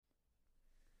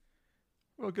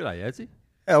Well, good day, Yadzi.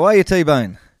 How are you,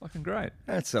 T-Bone? Fucking great.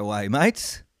 That's the way,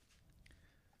 mates.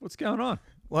 What's going on?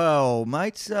 Well,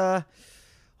 mates, I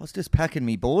was just packing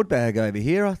me board bag over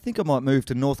here. I think I might move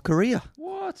to North Korea.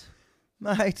 What?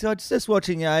 Mate, I was just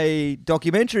watching a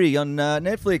documentary on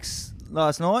Netflix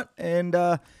last night, and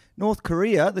North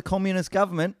Korea, the communist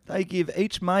government, they give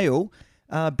each male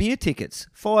beer tickets,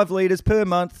 5 litres per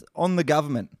month on the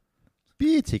government.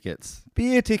 Beer tickets?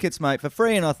 Beer tickets, mate, for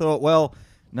free. And I thought, well,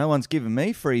 no one's giving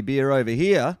me free beer over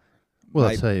here. Well,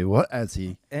 mate. I'll tell you what,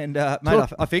 Adzi. And, mate,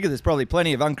 I figure there's probably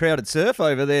plenty of uncrowded surf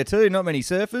over there too. Not many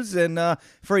surfers and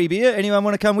free beer. Anyone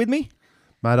want to come with me?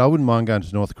 Mate, I wouldn't mind going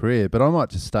to North Korea, but I might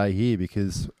just stay here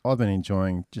because I've been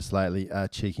enjoying just lately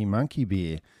Cheeky Monkey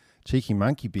beer. Cheeky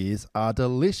Monkey beers are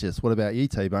delicious. What about you,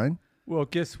 T-Bone? Well,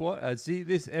 guess what, Adzi?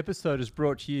 This episode is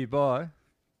brought to you by...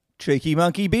 Cheeky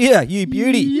Monkey Beer, you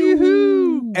beauty.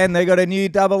 Yoo-hoo! And they got a new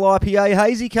double IPA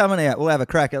hazy coming out. We'll have a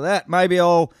crack at that. Maybe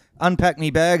I'll unpack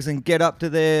me bags and get up to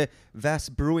their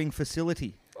vast brewing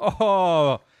facility.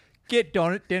 Oh, get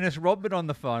Dennis Rodman on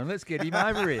the phone. Let's get him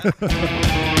over here.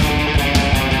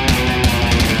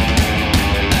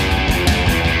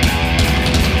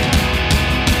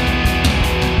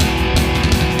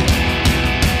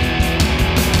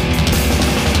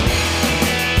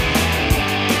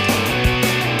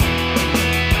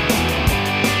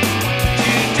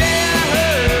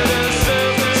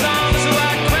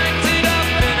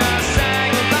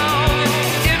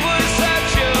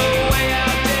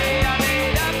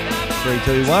 Three,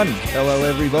 two, one. Hello,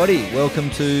 everybody.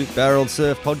 Welcome to Barreled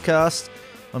Surf Podcast.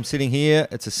 I'm sitting here.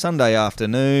 It's a Sunday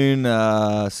afternoon,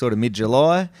 sort of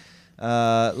mid-July.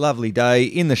 Lovely day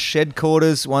in the shed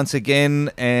quarters once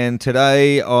again. And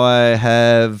today I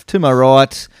have to my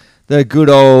right the good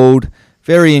old,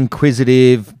 very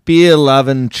inquisitive,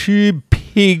 beer-loving, tube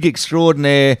pig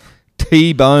extraordinaire,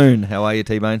 T-Bone. How are you,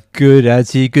 T-Bone? Good,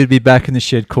 Adzi. Good to be back in the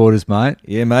shed quarters, mate.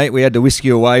 Yeah, mate. We had to whisk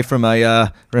you away from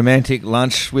a romantic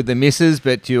lunch with the missus,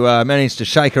 but you managed to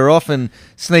shake her off and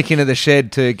sneak into the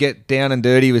shed to get down and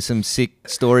dirty with some sick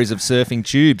stories of surfing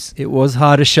tubes. It was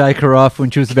hard to shake her off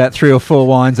when she was about 3 or 4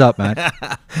 wines up, mate.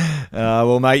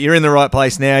 Well, mate, you're in the right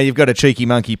place now. You've got a Cheeky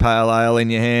Monkey Pale Ale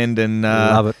in your hand, and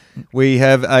Love it. we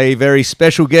have a very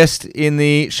special guest in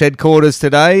the shed quarters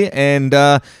today. And,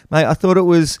 mate, I thought it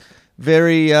was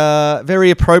very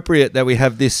appropriate that we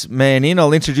have this man in.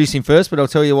 I'll introduce him first, but I'll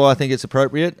tell you why I think it's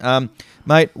appropriate.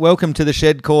 Mate, welcome to the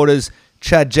shed quarters,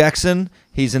 Chad Jackson.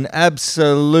 He's an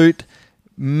absolute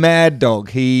mad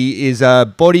dog. He is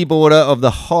a bodyboarder of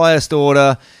the highest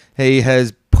order. He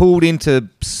has pulled into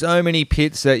so many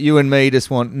pits that you and me just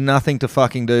want nothing to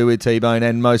fucking do with, T-Bone,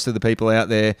 and most of the people out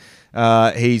there.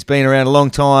 He's been around a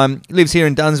long time, lives here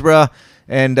in Dunsborough,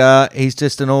 and he's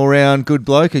just an all-round good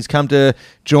bloke who's come to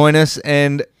join us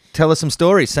and tell us some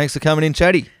stories. Thanks for coming in,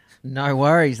 Chatty. No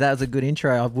worries. That was a good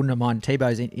intro. I wouldn't have minded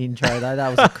T-Bo's intro, though. That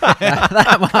was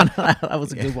that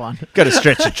was a good one. Got to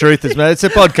stretch the truth, mate. It's a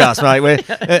podcast, mate. Where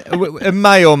it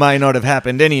may or may not have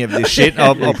happened, any of this shit.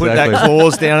 I'll put that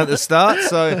clause down at the start.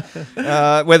 So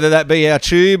whether that be our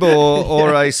tube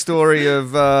or a story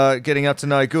of getting up to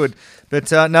no good.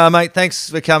 But no, mate, thanks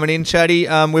for coming in, Chatty.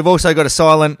 We've also got a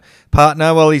silent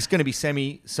partner. Well, he's going to be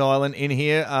semi-silent in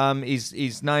here.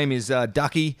 His name is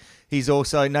Ducky. He's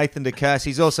also Nathan DeCass.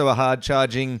 He's also a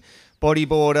hard-charging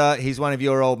bodyboarder. He's one of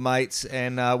your old mates,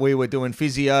 and we were doing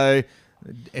physio.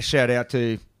 A shout-out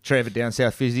to Trevor Down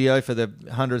South Physio for the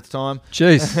 100th time.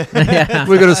 Jeez.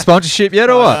 We got a sponsorship yet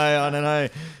or what? I don't know.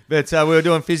 But we were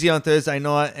doing physio on Thursday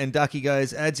night, and Ducky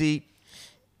goes, Adzi,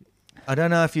 I don't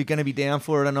know if you're going to be down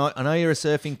for it or not. I know you're a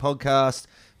surfing podcast,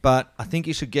 but I think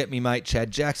you should get me mate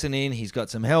Chad Jackson in. He's got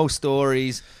some hell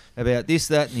stories about this,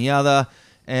 that, and the other.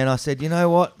 And I said, you know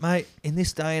what, mate, in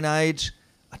this day and age,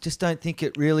 I just don't think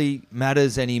it really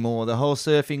matters anymore. The whole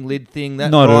surfing lid thing, that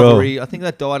Not at all. rivalry, I think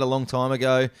that died a long time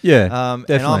ago. Yeah, And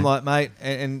definitely. I'm like, mate,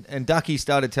 and Ducky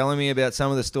started telling me about some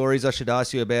of the stories I should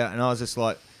ask you about, and I was just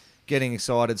like getting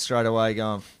excited straight away,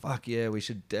 going, fuck yeah, we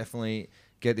should definitely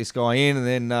get this guy in. And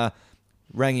then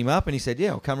rang him up and he said,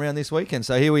 yeah, I'll come around this weekend.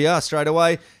 So here we are straight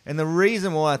away. And the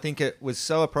reason why I think it was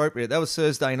so appropriate, that was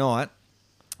Thursday night,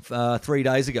 3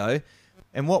 days ago.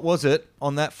 And what was it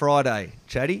on that Friday,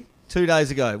 Chatty? 2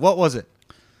 days ago. What was it?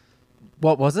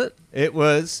 What was it? It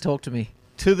was Talk to me.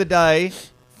 to the day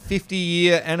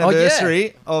 50-year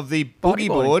anniversary of the boogie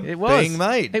board It was. being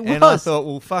made. It And I was. thought,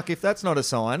 well, fuck, if that's not a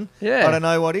sign, Yeah. I don't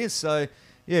know what is. So,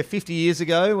 yeah, 50 years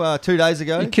ago, 2 days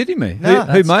ago. You're kidding me? No,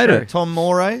 Who that's made true. it? Tom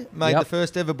Moray made Yep. the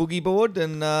first ever boogie board.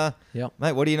 And, Yep.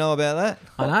 mate, what do you know about that?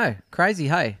 I know. Crazy,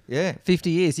 hey? Yeah. 50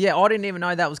 years. Yeah, I didn't even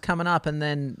know that was coming up. And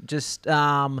then just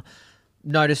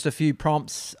noticed a few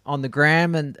prompts on the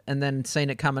gram and then seen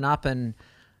it coming up, and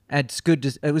it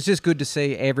was just good to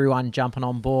see everyone jumping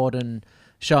on board and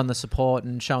showing the support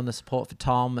for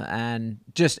Tom, and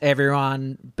just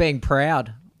everyone being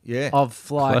proud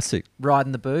of like Classic.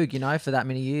 riding the boog, for that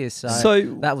many years. So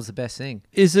that was the best thing.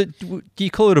 Do you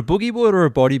call it a boogie board or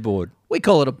a bodyboard? We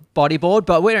call it a bodyboard,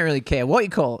 but we don't really care what you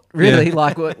call it. Really,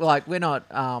 we're not.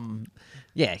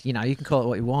 You can call it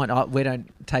what you want. We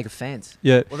don't take offence.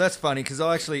 Yeah. Well, that's funny because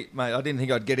I didn't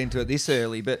think I'd get into it this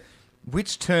early, but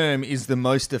which term is the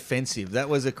most offensive? That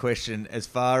was a question as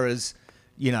far as,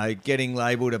 getting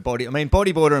labelled a body. I mean,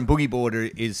 bodyboarder and boogie boarder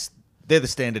they're the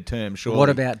standard term, surely. What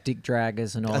about dick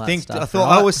draggers and all that stuff?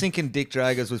 I was thinking dick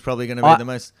draggers was probably going to be the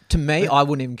most. To me, I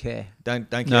wouldn't even care. Don't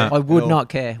care. No. I would at all. not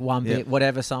care one bit,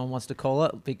 whatever someone wants to call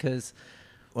it, because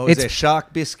What was there?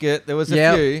 Shark biscuit. There was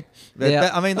a few. Yeah.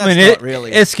 That's not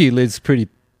really. Esky lid's pretty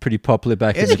pretty popular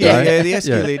back in the Esky, day. yeah, the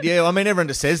Esky lid. Yeah, I mean, everyone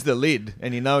just says the lid,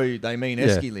 and they mean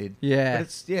Esky lid. Yeah.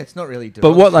 But it's not really.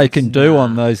 But what they can do Nah.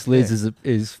 on those lids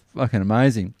is fucking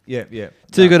amazing. Yeah.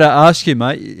 So you got to ask you,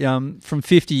 mate, from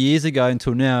 50 years ago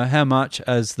until now, how much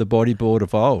has the bodyboard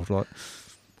evolved? Like,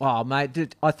 Oh, mate,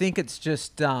 dude, I think it's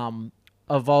just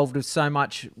evolved with so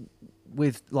much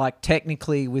with, like,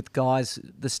 technically with guys,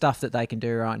 the stuff that they can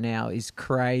do right now is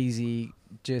crazy.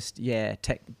 Just,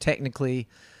 technically,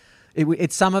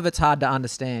 it's some of it's hard to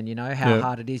understand, how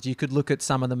hard it is. You could look at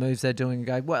some of the moves they're doing and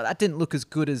go, well, that didn't look as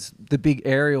good as the big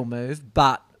aerial move,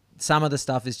 but some of the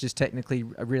stuff is just technically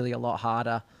really a lot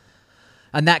harder.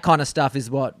 And that kind of stuff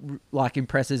is what, like,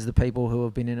 impresses the people who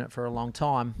have been in it for a long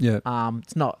time. Yeah.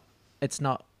 It's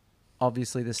not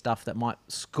obviously the stuff that might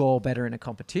score better in a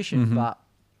competition, but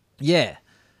yeah.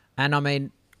 And I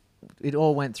mean, it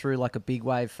all went through like a big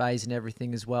wave phase and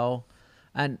everything as well.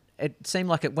 And it seemed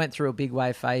like it went through a big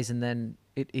wave phase and then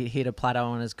it hit a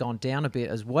plateau and has gone down a bit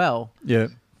as well. yeah.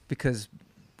 Because,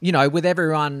 with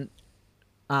everyone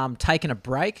taking a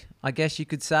break, I guess you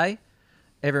could say,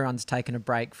 everyone's taken a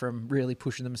break from really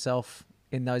pushing themselves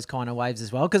in those kind of waves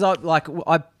as well. Because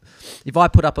if I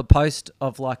put up a post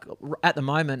of, like, at the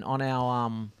moment on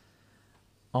our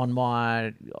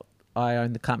I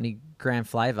own the company Grand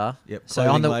Flavor. Yep. So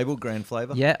Clothing on the label Grand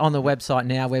Flavor. Yeah, on the website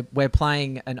now we're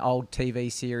playing an old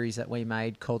TV series that we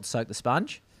made called Soak the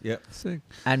Sponge. Yep. Sick.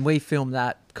 And we filmed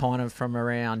that kind of from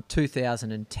around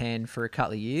 2010 for a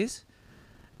couple of years.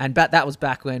 And that was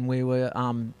back when we were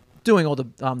doing all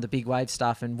the big wave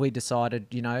stuff, and we decided,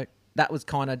 that was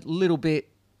kind of a little bit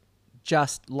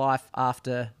just life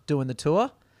after doing the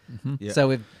tour. Yep. So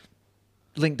we've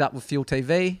linked up with Fuel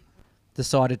TV,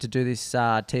 decided to do this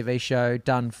TV show,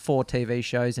 done 4 TV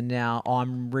shows, and now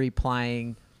I'm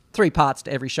replaying 3 parts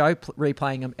to every show,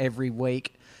 replaying them every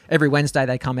week. Every Wednesday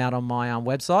they come out on my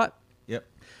website. Yep.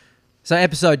 So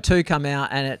episode 2 come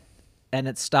out, and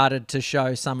it started to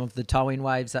show some of the towing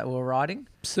waves that we were riding.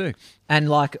 Sick. And,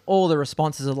 like, all the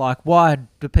responses are like, why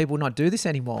do people not do this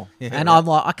anymore? Yeah, and right. I'm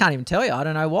like, I can't even tell you. I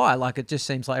don't know why. Like, it just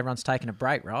seems like everyone's taking a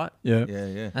break, right? Yeah.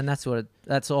 Yeah. And that's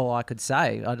all I could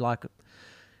say. I'd like,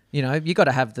 you got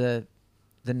to have the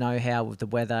know-how with the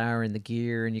weather and the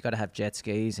gear, and you got to have jet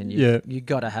skis, and you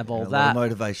got to have all A lot that. of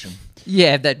motivation.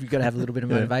 Yeah, that you got to have a little bit of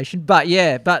motivation. But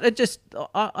it just,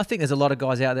 I think there's a lot of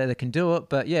guys out there that can do it.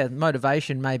 But yeah,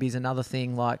 motivation maybe is another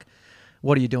thing. Like,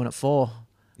 what are you doing it for?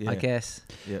 I guess.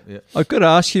 Yeah. I've got to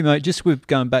ask you, mate, just with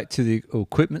going back to the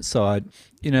equipment side,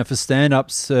 for stand-up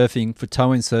surfing, for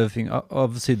towing surfing,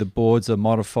 obviously the boards are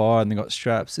modified and they've got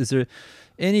straps. Is there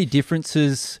any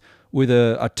differences with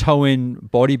a tow-in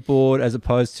bodyboard as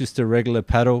opposed to just a regular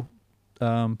paddle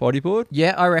bodyboard?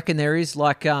 Yeah, I reckon there is.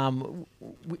 Like,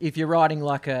 if you're riding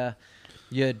like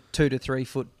your 2 to 3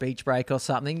 foot beach break or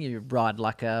something, you ride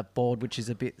like a board which is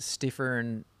a bit stiffer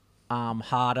and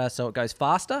harder, so it goes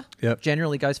faster. Yep.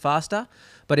 Generally goes faster.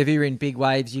 But if you're in big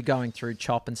waves, you're going through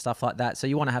chop and stuff like that, so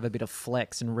you want to have a bit of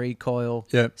flex and recoil.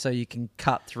 Yep. So you can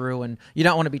cut through, and you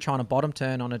don't want to be trying to bottom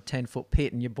turn on a 10-foot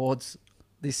pit and your board's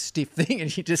this stiff thing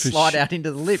and you just slide out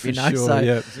into the lip, Sure,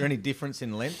 yeah. Is there any difference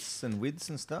in lengths and widths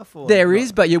and stuff? Or There not?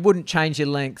 is, but you wouldn't change your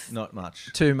length Not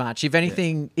much. too much. If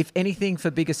anything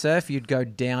for bigger surf, you'd go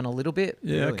down a little bit.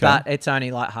 Yeah, okay. But it's only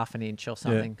like half an inch or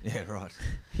something. Yeah, right.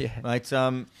 Yeah.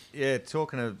 Mate,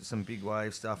 talking of some big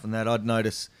wave stuff and that, I'd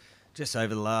noticed just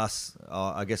over the last,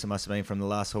 I guess it must have been from the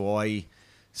last Hawaii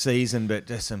season, but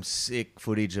just some sick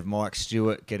footage of Mike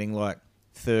Stewart getting like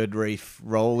third reef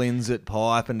roll-ins at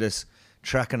Pipe and just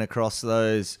tracking across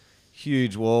those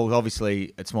huge walls.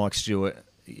 Obviously, it's Mike Stewart.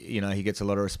 He gets a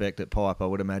lot of respect at Pipe, I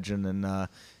would imagine, and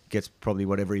gets probably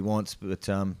whatever he wants, but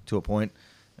to a point.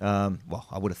 Well,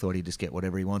 I would have thought he'd just get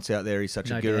whatever he wants out there. He's such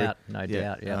No a guru. doubt, no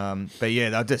doubt, yeah. But yeah,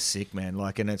 they're just sick, man.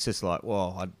 Like, and it's just like,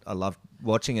 wow, I love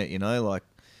watching it. You know, like,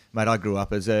 mate, I grew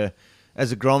up as a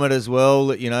grommet as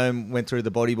well. You know, went through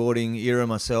the bodyboarding era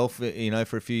myself. You know,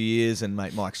 for a few years, and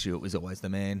mate, Mike Stewart was always the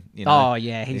man. You know? Oh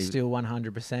yeah, he's still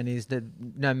 100% is the.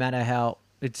 No matter how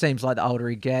it seems like the older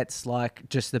he gets, like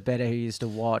just the better he is to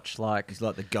watch. Like He's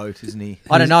like the goat, isn't he?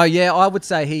 I don't know. Yeah, I would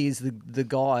say he is the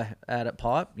guy out at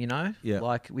pipe. You know, Yeah.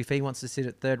 Like if he wants to sit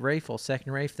at third reef or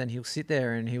second reef, then he'll sit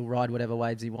there and he'll ride whatever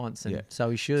waves he wants, and Yeah.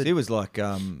 so he should. He was like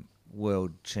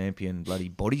world champion bloody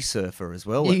body surfer as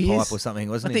well He at pipe is. or something,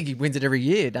 I wasn't think he wins it every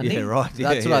year, doesn't Yeah, he? right.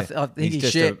 Yeah, That's yeah. what I think. He's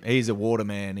just shit. he's a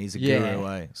waterman. He's a Yeah. guru,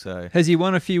 eh? So Has he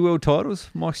won a few world titles,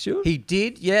 Mike Stewart? He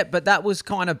did, yeah, but that was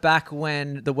kind of back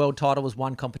when the world title was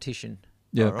one competition.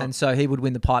 Yeah. Alright. And so he would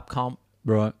win the pipe comp,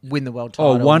 Right. win the world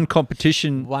Oh, title. one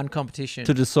competition One competition.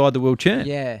 to decide the world champ.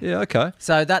 Yeah. Yeah, okay.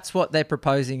 So that's what they're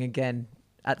proposing again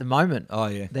at the moment. oh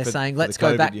yeah, They're For- saying, for let's the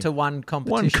go COVID back year. to one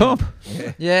competition. One comp.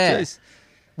 Yeah. Jeez.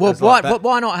 Well, That's like that.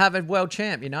 why not have a world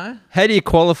champ, you know? How do you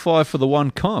qualify for the one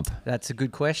comp? That's a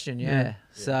good question, yeah.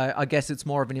 So I guess it's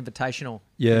more of an invitational.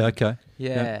 Yeah, okay.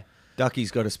 Yeah. Ducky's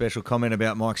got a special comment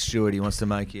about Mike Stewart. He wants to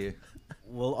make you.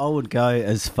 Well, I would go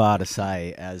as far to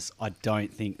say as I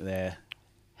don't think there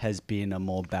has been a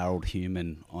more barreled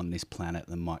human on this planet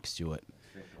than Mike Stewart.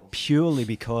 Purely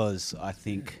because I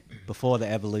think before the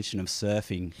evolution of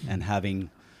surfing and having,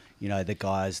 you know, the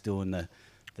guys doing the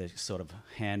sort of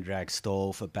hand drag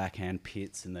stall for backhand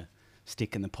pits and the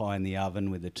sticking the pie in the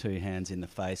oven with the two hands in the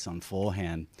face on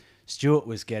forehand, Stewart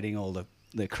was getting all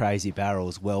the crazy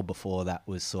barrels well before that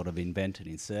was sort of invented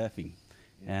in surfing.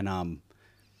 And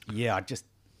yeah,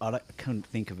 I couldn't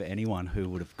think of anyone who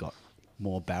would have got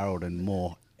more barreled and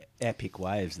more epic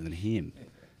waves than him.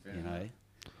 You know,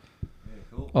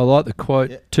 I like the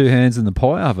quote, two hands in the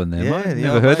pie oven there, mate. the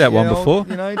Never old heard mate, that one yeah, before.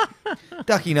 You know,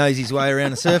 Ducky knows his way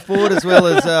around a surfboard as well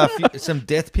as some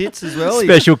death pits as well.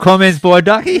 Special comments by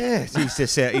Ducky. Yeah,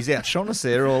 he's outshone us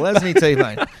there all, hasn't he,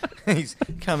 T-Mate? He's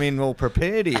come in all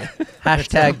prepared here.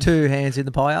 Hashtag two hands in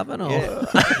the pie oven. Or?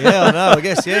 Yeah, I know. I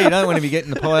guess, yeah, you don't want to be getting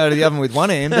the pie out of the oven with one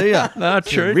hand, do you? No, It's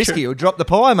true, risky. true. You'll drop the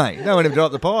pie, mate. You don't want to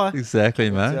drop the pie. Exactly,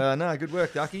 mate. No, good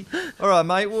work, Ducky. All right,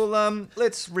 mate. Well,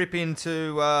 let's rip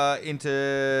into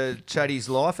Chatty's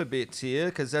life a bit here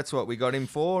because that's what we got him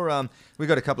for. We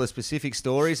got a couple of specific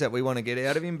stories that we want to get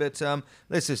out of him, but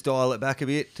let's just dial it back a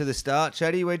bit to the start.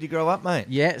 Chatty, where'd you grow up, mate?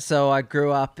 Yeah, so I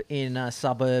grew up in a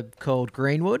suburb called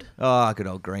Greenwood. Oh, good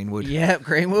old Greenwood. Yeah,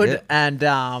 Greenwood. Yep.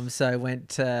 And so went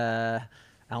to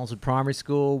Allenswood Primary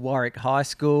School, Warwick High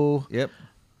School, Yep.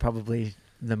 probably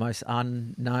the most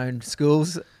unknown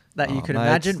schools that you Oh, can mate,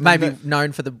 imagine. Maybe that-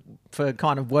 known for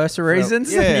kind of worse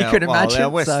reasons Well, than you could well, imagine. Our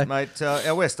West, so. mate,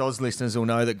 our West Oz listeners will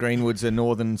know that Greenwood's a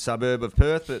northern suburb of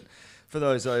Perth, but for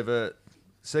those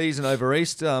overseas and over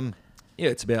east, yeah,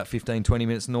 it's about 15, 20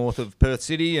 minutes north of Perth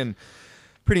City and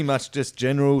pretty much just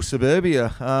general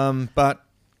suburbia. But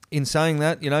in saying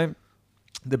that, you know,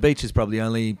 the beach is probably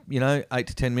only, 8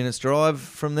 to 10 minutes drive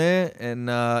from there, and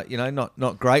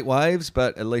not great waves,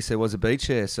 but at least there was a beach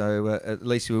there. So at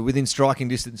least you were within striking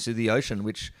distance of the ocean,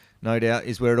 which no doubt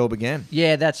is where it all began.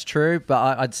 Yeah, that's true.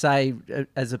 But I'd say,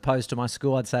 as opposed to my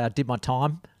school, I'd say I did my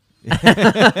time.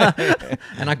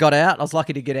 And I got out. I was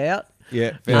lucky to get out.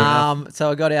 Yeah, fair enough. So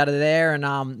I got out of there, and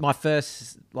my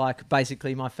first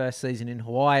season in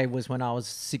Hawaii was when I was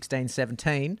 16,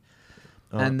 17.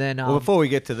 And then, Well, before we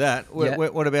get to that, yeah.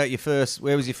 what about your first?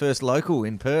 Where was your first local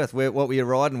in Perth? What were you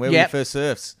riding? Where were your Yep. first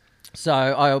surfs?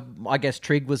 so I guess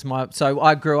Trig was my. So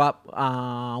I grew up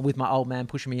with my old man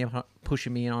pushing me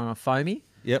in on a foamy.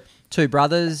 Yep. Two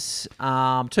brothers,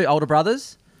 two older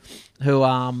brothers, who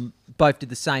both did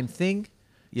the same thing.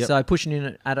 Yep. So pushing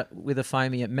in with a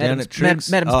foamy at Down Medham's, at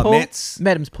Triggs? Medham's Oh, Pool. Mets.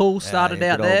 Medham's Pool started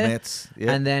Yeah, out good old there, Mets. Yep.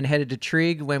 and then headed to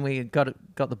Trig when we got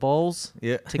the balls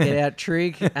Yeah. to get out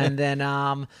Trig, and then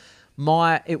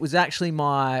it was actually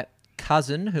my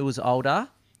cousin who was older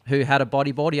who had a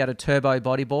bodyboard. He had a turbo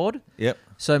bodyboard. Yep.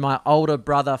 So my older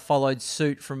brother followed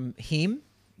suit from him,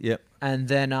 Yep. and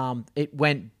then it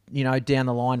went down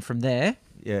the line from there.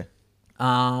 Yeah.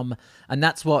 And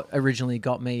that's what originally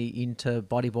got me into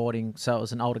bodyboarding. So it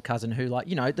was an older cousin who,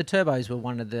 the turbos were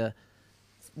one of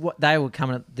they were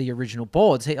coming at the original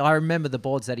boards. I remember the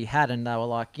boards that he had, and they were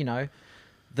like,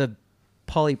 the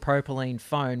polypropylene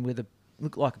foam with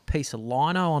looked like a piece of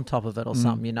lino on top of it or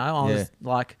something, I was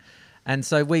like, and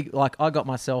so I got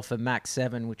myself a Max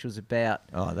 7, which was about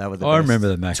Oh, that was the I best. remember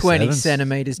the Max 20 7s.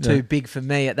 centimeters Yeah. too big for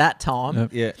me at that time, Yep.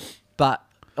 Yeah. but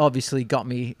obviously got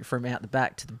me from out the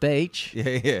back to the beach.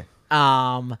 Yeah.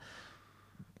 Yeah.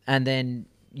 And then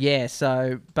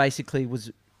so basically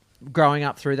was growing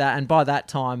up through that, and by that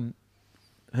time,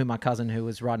 my cousin who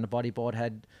was riding a bodyboard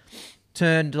had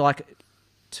turned like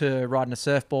to riding a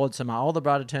surfboard. So my older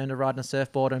brother turned to riding a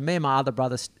surfboard, and me and my other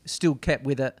brother still kept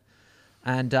with it.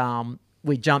 And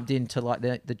we jumped into like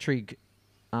the trig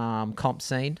comp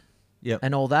scene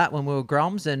and all that when we were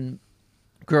groms and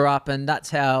grew up. And that's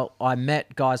how I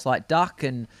met guys like Duck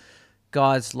and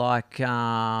guys like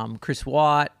Chris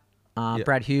White,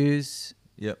 Brad Hughes.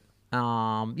 Yep.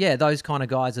 Those kind of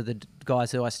guys are the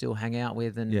guys who I still hang out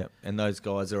with. And and those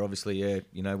guys are obviously,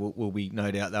 will be,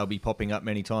 no doubt they'll be popping up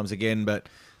many times again, but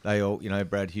they all,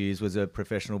 Brad Hughes was a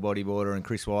professional bodyboarder and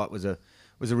Chris White was a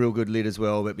real good lid as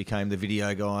well, but became the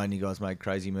video guy, and you guys made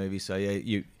crazy movies. So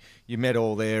you met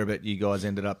all there, but you guys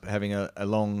ended up having a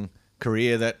long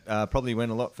career that probably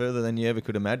went a lot further than you ever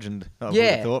could imagined. I would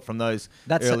have thought from those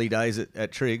early days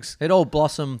at Triggs. It all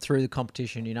blossomed through the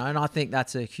competition, and I think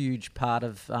that's a huge part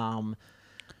of,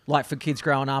 like for kids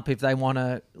growing up, if they want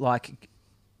to, like,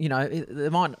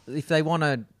 if they want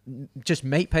to just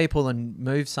meet people and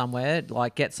move somewhere,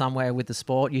 like get somewhere with the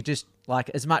sport, you just, like,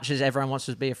 as much as everyone wants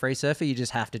to be a free surfer, you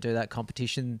just have to do that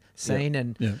competition scene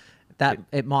and that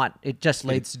it just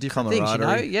leads to different things,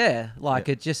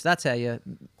 that's how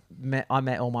I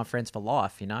met all my friends for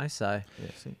life, so.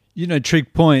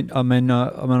 Trig Point,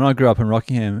 I grew up in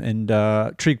Rockingham,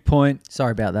 and Trig Point...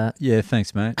 Sorry about that. Yeah,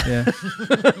 thanks, mate. Yeah.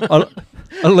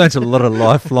 I learnt a lot of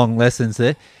lifelong lessons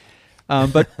there.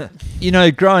 But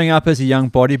growing up as a young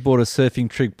bodyboarder surfing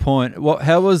Trig Point,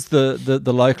 how was the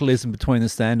localism between the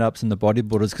stand-ups and the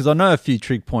bodyboarders? Because I know a few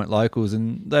Trig Point locals,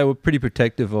 and they were pretty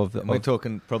protective of it. We're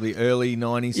talking probably early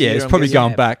 90s. Yeah, it's probably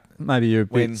going back. Maybe you're a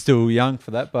bit still young for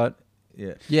that, but...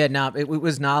 It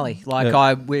was gnarly.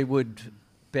 Like, we would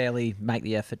barely make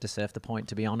the effort to surf the point,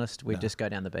 to be honest. We'd just go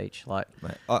down the beach. Like,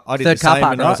 mate, I did the same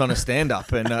when I was on a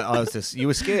stand-up, and I was just, you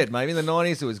were scared. Maybe in the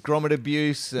 90s there was grommet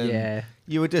abuse, and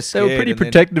you were just scared. They were pretty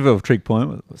protective of Trig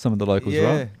Point, some of the locals, right?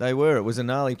 Yeah, they were. It was a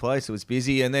gnarly place. It was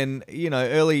busy. And then,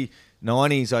 early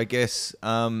 90s, I guess,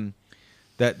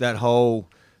 that whole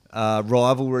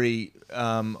rivalry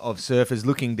of surfers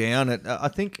looking down at... I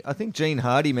think Gene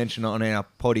Hardy mentioned on our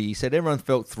potty, he said everyone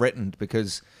felt threatened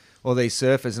because all these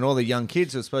surfers and all the young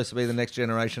kids who are supposed to be the next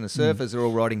generation of surfers are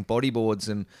all riding bodyboards,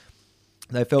 and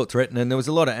they felt threatened. And there was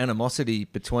a lot of animosity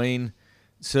between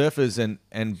surfers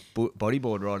and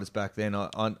bodyboard riders back then.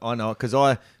 I know, because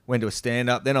I went to a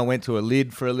stand-up, then I went to a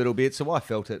lid for a little bit, so I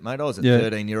felt it, mate. I was a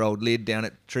 13-year-old lid down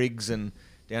at Triggs and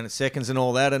down at Seconds and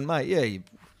all that, and, mate,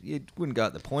 you wouldn't go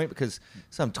at the point because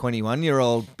some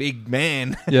 21-year-old big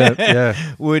man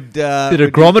would... bit of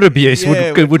grommet abuse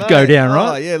would go down,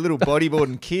 right? Oh, yeah, little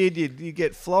bodyboarding kid, you'd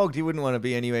get flogged. You wouldn't want to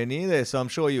be anywhere near there. So I'm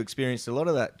sure you experienced a lot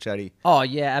of that, Chatty. Oh,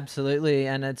 yeah, absolutely.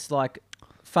 And it's, like,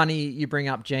 funny you bring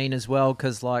up Gene as well,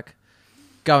 because, like,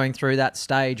 going through that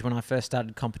stage when I first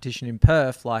started competition in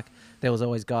Perth, like, there was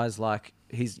always guys like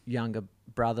his younger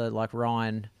brother, like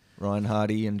Ryan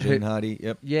Hardy and Gene Hardy,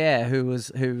 yep. Yeah, who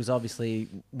was obviously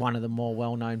one of the more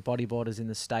well-known bodyboarders in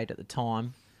the state at the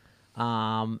time.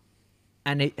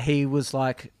 And he was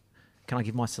like, can I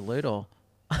give my salute or...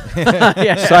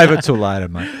 Save it till later,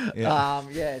 mate.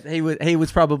 He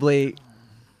was probably,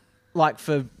 like,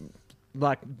 for,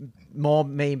 like, more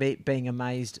me being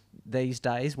amazed these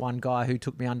days, one guy who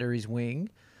took me under his wing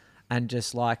and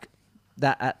just, like,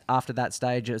 after that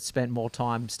stage, I spent more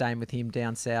time staying with him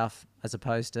down south as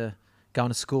opposed to going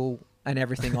to school and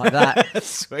everything like that.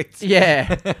 Sweet.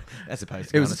 Yeah. As opposed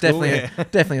to it was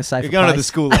definitely a safer You're going place. to the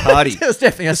school of Hardy. It was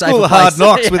definitely a safer school of place. Hard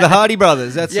Knocks with the Hardy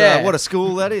brothers. That's what a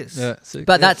school that is. Yeah.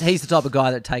 But he's the type of guy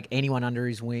that take anyone under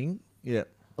his wing. Yeah.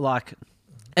 Like,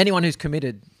 anyone who's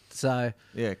committed. So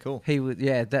yeah, cool. He would,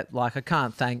 I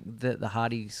can't thank the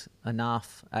Hardys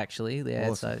enough, actually. Yeah,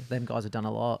 awesome. So them guys have done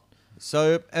a lot.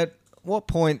 So at what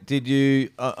point did you,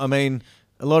 a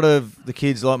lot of the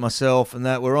kids like myself and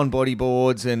that were on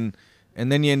bodyboards and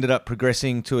then you ended up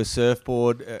progressing to a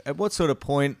surfboard. At what sort of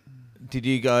point did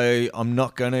you go, I'm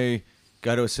not going to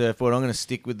go to a surfboard, I'm going to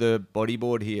stick with the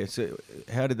bodyboard here? So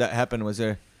how did that happen? Was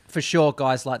there... For sure,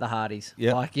 guys like the Hardys.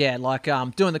 Yeah.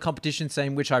 Doing the competition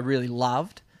scene, which I really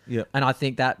loved. Yeah. And I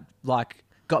think that, like,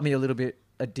 got me a little bit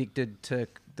addicted to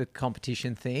the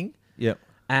competition thing. Yep.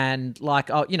 And,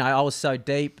 like, I was so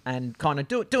deep and kind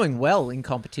of doing well in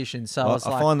competition. So I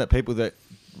find that people that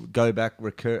go back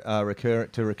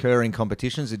recurring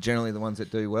competitions are generally the ones that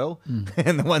do well.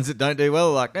 And the ones that don't do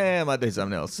well are like, I might do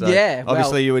something else. So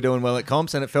obviously you were doing well at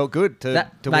comps and it felt good to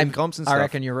win comps and stuff. I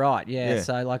reckon you're right, yeah.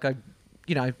 So, like, I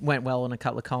went well in a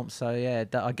couple of comps. So, yeah,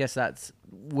 I guess that's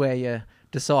where you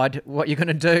decide what you're going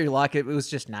to do. Like, it was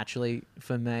just naturally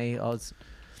for me.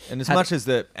 And as Had- much as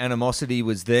the animosity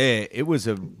was there, it was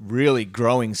a really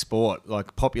growing sport.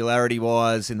 Like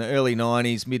popularity-wise, in the early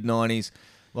 '90s, mid-'90s,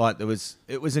 like it was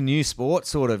a new sport,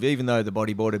 sort of. Even though the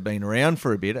bodyboard had been around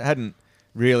for a bit, it hadn't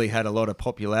really had a lot of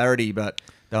popularity. But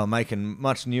they were making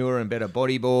much newer and better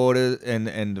bodyboarders,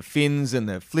 and the fins and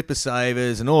the flipper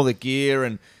savers and all the gear,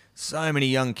 and so many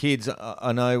young kids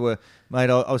I know were. Mate,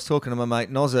 I was talking to my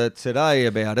mate Nozza today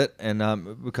about it, and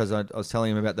because I was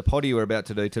telling him about the potty we're about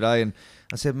to do today, and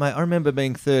I said, mate, I remember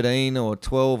being 13 or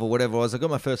 12 or whatever it was. I got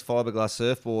my first fiberglass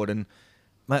surfboard, and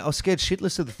mate, I was scared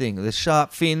shitless of the thing. The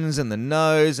sharp fins and the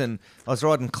nose, and I was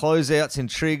riding closeouts in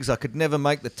trigs. I could never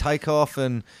make the takeoff,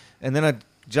 and then I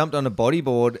jumped on a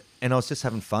bodyboard, and I was just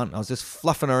having fun. I was just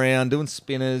fluffing around, doing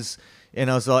spinners, and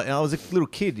I was like, I was a little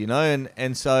kid, you know,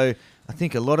 and so I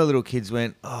think a lot of little kids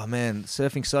went, oh man,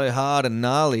 surfing's so hard and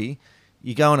gnarly.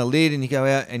 You go on a lid and you go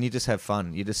out and you just have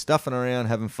fun. You're just stuffing around,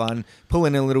 having fun,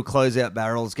 pulling in little closeout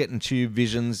barrels, getting tube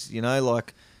visions, you know,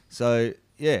 like, so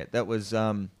yeah, that was,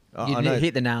 I know.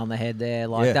 hit the nail on the head there.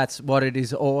 Like Yeah. that's what it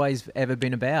has always ever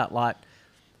been about. Like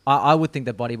I would think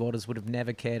that bodyboarders would have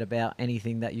never cared about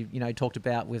anything that you talked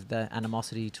about with the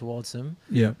animosity towards them,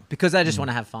 Yeah. because they just want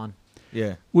to have fun.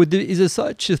 Yeah. Is there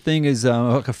such a thing as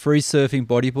like a free surfing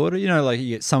bodyboarder? You know, like you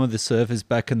get some of the surfers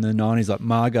back in the 90s, like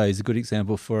Margot is a good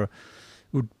example for,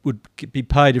 would be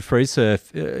paid to free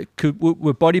surf.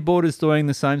 Were bodyboarders doing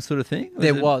the same sort of thing?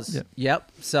 There was.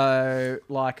 Yep. So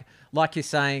like you're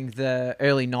saying, the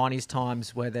early 90s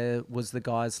times where there was the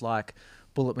guys like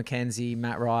Bullet McKenzie,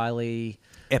 Matt Riley,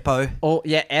 Eppo.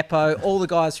 Eppo, all the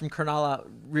guys from Cronulla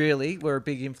really were a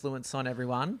big influence on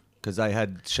everyone. Because they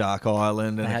had Shark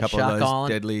Island and They a had couple Shark of those Island.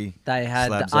 deadly They had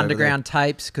slabs the over underground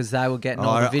tapes because they were getting there.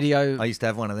 all the I video used to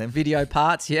have one of them. video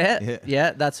parts. Yeah.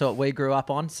 Yeah, that's what we grew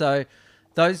up on. So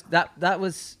that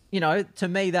was, to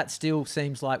me, that still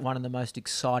seems like one of the most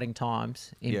exciting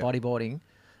times in Yeah. bodyboarding.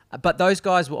 But those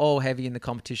guys were all heavy in the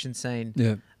competition scene.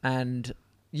 Yeah. And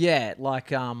yeah,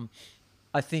 like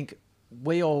I think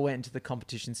we all went into the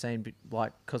competition scene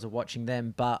like because of watching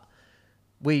them, but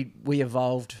we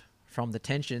evolved from the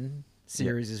tension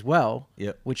series as well,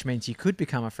 Yep. which means you could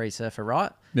become a free surfer,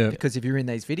 right? Yeah. Because if you're in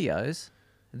these videos,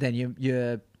 then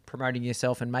you're promoting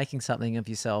yourself and making something of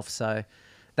yourself. So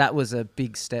that was a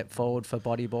big step forward for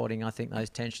bodyboarding, I think, those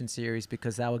tension series,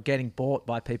 because they were getting bought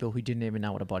by people who didn't even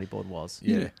know what a bodyboard was.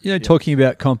 Yeah. Talking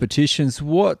about competitions,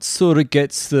 what sort of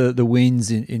gets the wins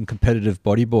in competitive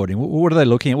bodyboarding? What are they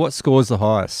looking at? What scores the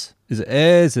highest? Is it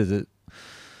airs? Is it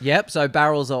Yep, so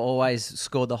barrels are always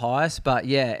scored the highest, but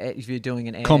yeah, if you're doing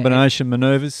an air combination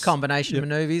manoeuvres? combination Yep.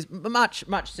 maneuvers,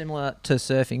 much similar to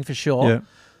surfing for sure. Yeah.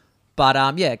 But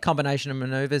combination of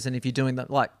maneuvers, and if you're doing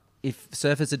if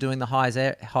surfers are doing the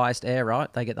highest air,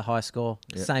 right, they get the highest score.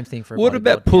 Yeah. Same thing for a What bodyboard,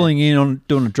 about pulling in on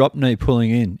doing a drop knee, pulling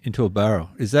in into a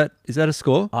barrel? Is that a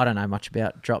score? I don't know much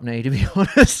about drop knee, to be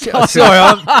honest. I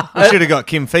should have got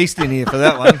Kim Feast in here for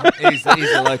that one. He's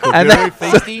the local And guru,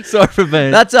 Feasty. Sorry for being.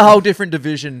 That's a whole different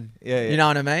division. Yeah, yeah. You know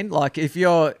what I mean? Like if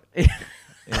you're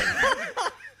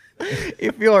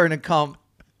if you're in a comp,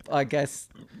 I guess.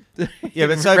 Yeah,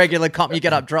 but so regular comp, you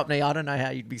get up drop knee. I don't know how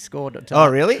you'd be scored. Oh,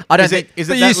 really? I don't is think it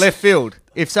but that you- left field?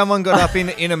 If someone got up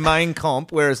in a main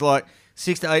comp, whereas like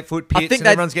 6 to 8 foot I pits think and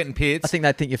they- everyone's getting pits. I think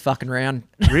they'd think you're fucking around.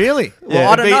 Really?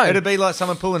 Well, I don't know. It'd be like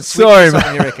someone pulling switch Sorry, or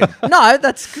something, you reckon? No,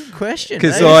 that's a good question.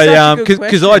 Because That is such a good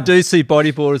because I question. do see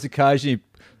bodyboarders occasionally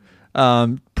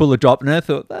pull a drop knee. I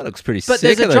thought that looks pretty But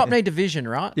sick. there's a drop knee division,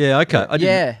 right? Yeah, okay. I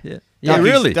Yeah. didn't, Yeah, Ducky's-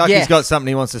 really? Ducky's Yeah. got something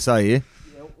he wants to say here.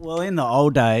 Well, in the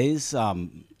old days,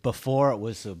 before it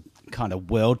was a kind of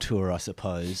world tour, I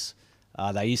suppose,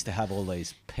 they used to have all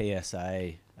these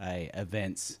PSA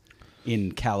events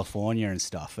in California and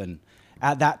stuff. And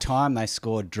at that time, they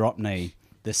scored drop knee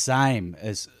the same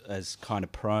as kind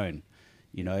of prone,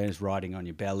 as riding on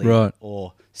your belly Right.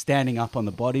 or standing up on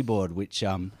the bodyboard, which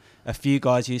a few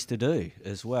guys used to do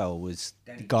as well. Was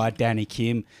the guy Danny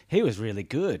Kim. He was really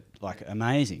good, like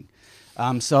amazing.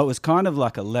 So it was kind of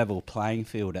like a level playing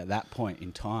field at that point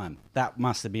in time. That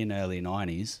must have been early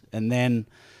 90s. And then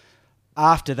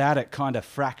after that, it kind of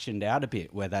fractioned out a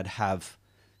bit, where they'd have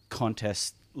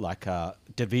contests like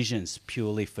divisions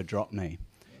purely for drop knee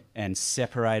and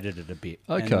separated it a bit.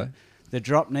 Okay. And the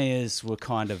drop kneers were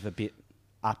kind of a bit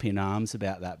up in arms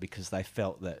about that, because they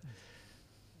felt that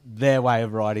their way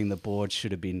of riding the board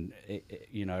should have been,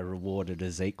 rewarded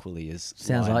as equally as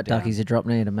Sounds lying like down Ducky's a drop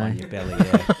knee to on me. your belly.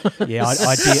 Yeah, yeah.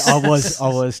 I did. I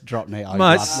was drop knee. I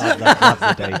Mate. love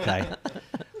the DK.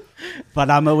 But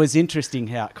it was interesting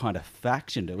how it kind of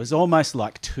factioned. It was almost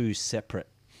like two separate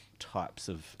types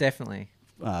of Definitely.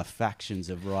 factions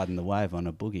of riding the wave on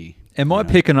a boogie. Am I you know?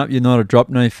 picking up you're not a drop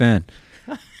knee fan?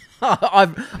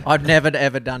 I've never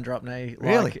ever done drop knee.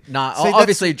 Really? No. See, I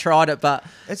obviously tried it, but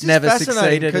It's just never fascinating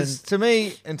succeeded. because to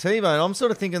me and T-Bone, I'm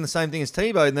sort of thinking the same thing as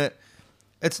T-Bone, that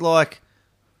it's like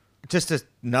just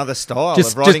another style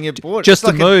of riding your board. Just It's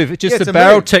a like move. Just it's a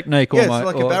barrel move. technique Yeah, almost.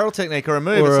 it's like a barrel technique or a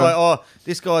move. or It's a- like, oh,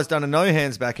 this guy's done a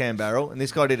no-hands backhand barrel and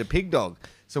this guy did a pig dog.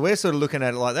 So we're sort of looking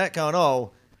at it like that going,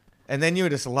 oh, and then you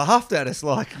just laughed at us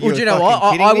like, Well, you do you were know what?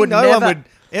 fucking kidding I me? would no never- one would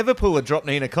ever pull a drop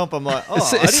knee in a comp. I'm like, oh,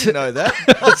 I It's- didn't know that.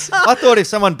 I thought if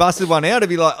someone busted one out, it'd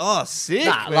be like, oh, sick,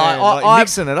 Nah, man. like, Like, I-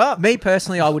 mixing it up. Me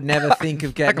personally, I would never think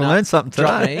of getting can learn something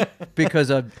drop today. knee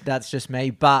because that's just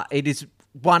me. But it is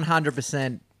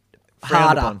 100% Frowned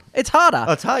harder. upon. It's harder.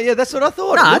 Oh, it's hard. Yeah, that's what I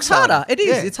thought. It No, looks it's harder. It is.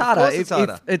 Yeah, it's of harder. course it's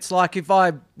harder. It's like if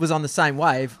I was on the same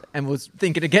wave and was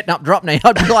thinking of getting up drop knee,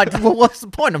 I'd be like, well, what's the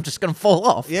point? I'm just going to fall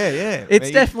off. Yeah, yeah. It's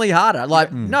You- definitely harder.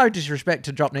 Like, no disrespect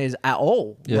to drop knees at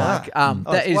all. Yeah. Like, Oh,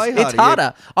 that it's is, way it's harder, yeah.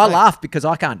 harder. I Mate. laugh because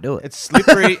I can't do it. It's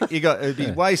slippery. It'd be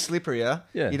way slipperier.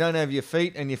 Yeah. You don't have your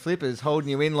feet and your flippers holding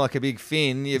you in like a big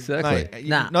fin. Exactly. Mate,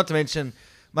 Nah. Not to mention,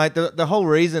 mate, the whole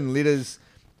reason litters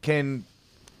can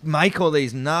make all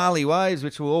these gnarly waves,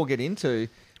 which we'll all get into,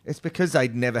 it's because they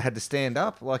never had to stand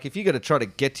up. Like, if you got to try to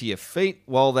get to your feet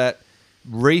while that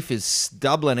reef is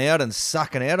doubling out and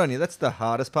sucking out on you, that's the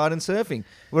hardest part in surfing.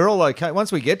 We're all okay.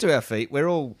 Once we get to our feet, we're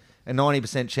all a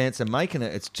 90% chance of making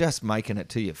it. It's just making it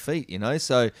to your feet, you know?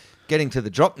 So getting to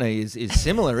the drop knee is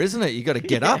similar, isn't it? You got to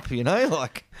get up, you know?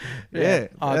 Like, yeah,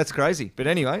 that's crazy. But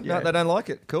anyway, no, they don't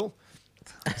like it. Cool.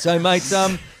 So, mate,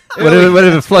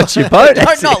 whatever floats your boat. I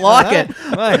don't not like it.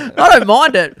 mate, I don't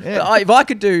mind it. Yeah. If I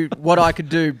could do what I could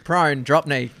do prone drop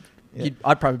knee,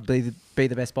 I'd probably be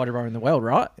the best bodybuilder in the world,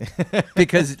 right?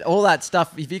 Because all that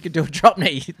stuff, if you could do a drop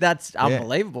knee, that's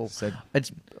unbelievable. So-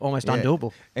 It's almost yeah.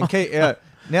 undoable. And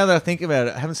now that I think about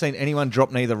it, I haven't seen anyone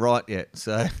drop knee the right yet.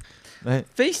 So, mate,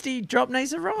 Feisty drop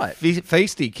knees are right.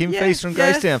 Feisty, Kim Yeah, Feast from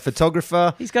yeah. Gracetown,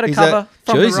 photographer. He's got a cover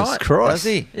from Jesus the right. Christ.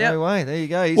 Does he? Yep. No way. There you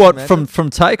go. He's What, imagine- from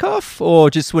takeoff or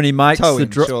just when he makes toe the in,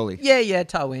 drop? surely. Yeah,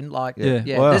 toe in. Like, Yeah.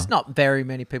 yeah. Wow. There's not very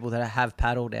many people that have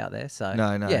paddled out there. So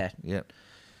No. Yeah. Yep.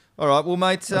 All right. Well,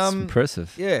 mate. That's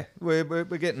impressive. Yeah, we're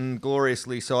getting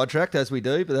gloriously sidetracked as we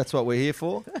do, but that's what we're here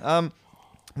for.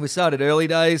 We started early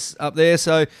days up there,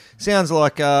 so sounds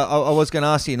like I was going to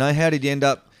ask you. How did you end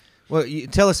up? Well,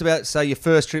 tell us about, say, your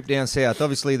first trip down south.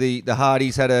 Obviously, the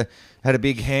Hardys had a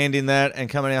big hand in that, and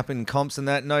coming up in comps and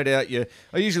that. No doubt,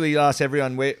 I usually ask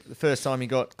everyone where the first time you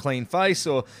got clean face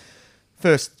or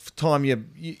first time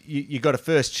you got a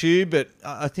first tube. But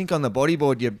I think on the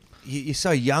bodyboard you're so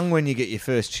young when you get your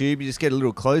first tube. You just get a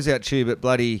little closeout tube at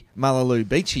bloody Mullaloo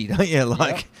Beachy, don't you?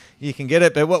 Like, you can get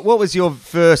it. But what was your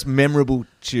first memorable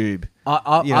tube?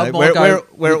 I might where go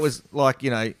it with was like,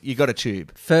 you got a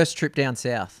tube. first trip down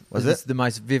south. Was This it? is the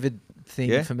most vivid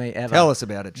thing Yeah? for me ever. Tell us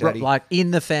about it, Jaddy. Like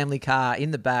in the family car, in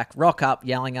the back, rock up,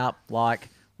 yelling up, like,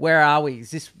 where are we?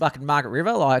 Is this fucking Margaret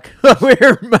River? Like, where,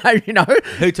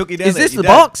 Who took you down Is there? this Your the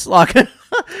dad? box? Like,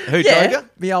 Who drove you?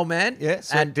 me old man. Yeah,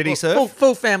 so did he surf?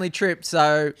 Full family trip.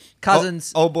 So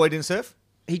cousins, Old boy didn't surf?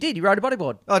 he did. He rode a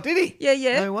bodyboard. Oh, did he?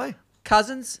 Yeah. No way.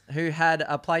 Cousins who had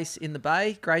a place in the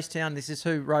bay, Gracetown. This is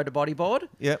who rode a bodyboard.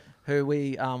 Yep. Who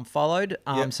we followed.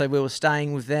 Yep. So we were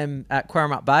staying with them at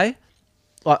Quirramup Bay.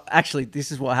 Well, actually,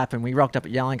 this is what happened. We rocked up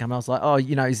at Yallingham. And I was like, oh,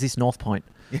 is this North Point?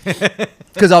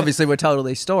 Because obviously we're told all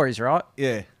these stories, right?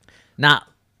 Yeah. Nah,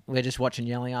 we're just watching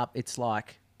Yelling Up. It's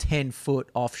like 10 foot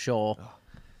offshore.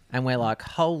 And we're like,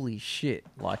 holy shit.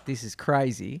 Like, this is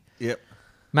crazy. Yep.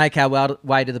 Make our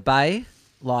way to the bay,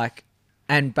 like,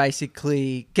 and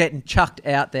basically getting chucked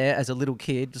out there as a little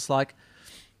kid, just like,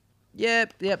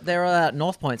 yep, they're all out at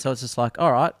North Point. So it's just like,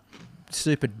 all right,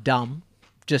 super dumb.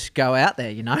 Just go out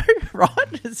there, right?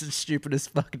 It's the stupidest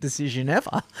fucking decision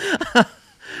ever.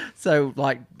 So,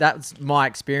 like, that's my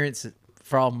experience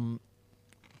from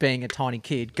being a tiny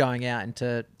kid going out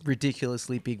into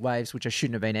ridiculously big waves, which I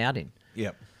shouldn't have been out in.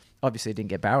 Yep. Obviously, I didn't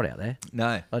get barreled out there.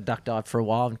 No. I duck dived for a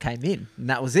while and came in, and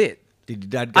that was it. Did your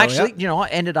dad go Actually, out? I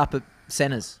ended up at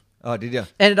Centres. Oh, did you?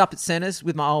 Ended up at Centres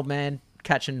with my old man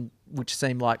catching, which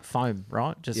seemed like foam,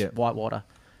 right? Just Yep. white water.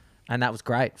 And that was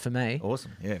great for me.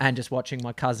 Awesome. Yeah. And just watching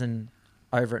my cousin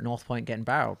over at North Point getting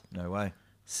barreled. No way.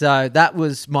 So that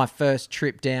was my first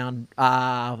trip down.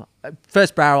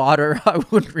 First barrel, I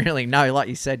wouldn't really know. Like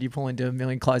you said, you pull into a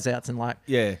million closeouts and like,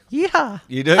 Yeah. yeah.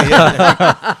 You do,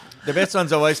 yeah. The best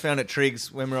ones I always found at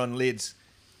Triggs when we're on lids,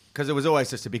 because it was always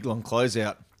just a big long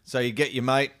closeout. So you get your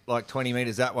mate like 20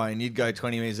 metres that way, and you'd go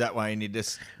 20 metres that way, and you'd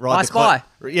just ride I the spy.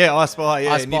 Yeah, I spy.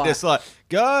 Yeah, I and you'd spy. just like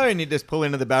go, and you'd just pull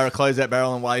into the barrel, close that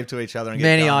barrel, and wave to each other. And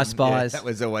Many get done. I spies. Yeah, that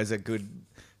was always a good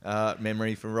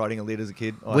memory from riding a lid as a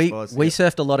kid. We Spice,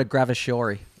 surfed a lot of Gravis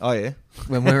Shorey Oh yeah,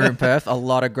 when we were in Perth. A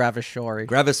lot of Gravis Shorey.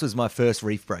 Gravis was my first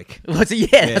reef break. Was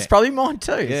it? Yeah, that's probably mine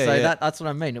too. Yeah, so yeah. that's what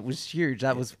I mean. It was huge.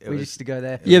 That was we used to go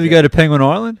there. You ever go to Penguin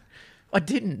Island? I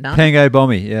didn't know. Pango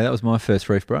Bommy. Yeah, that was my first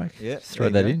reef break. Yeah, Just throw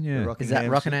that in. Yeah. Is that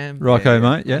Rockingham? Rocco, Yeah,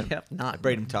 yeah. mate. Yeah. Yep. No.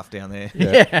 Breed them tough down there.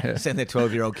 Yeah. Send their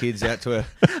 12-year-old kids out to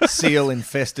a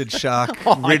seal-infested, Oh,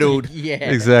 shark-riddled Yeah.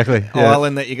 Exactly. Yeah.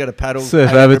 island that you got to paddle.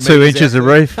 Surf 800 over 2 metres inches out of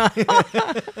to reef.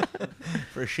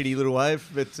 for a shitty little wave.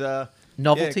 But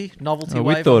Novelty Oh,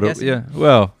 wave. we thought I'm it. guessing. Yeah.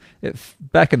 Well,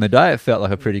 back in the day, it felt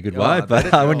like a pretty good Oh, I wave, bet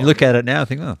but it when you did. look at it now, I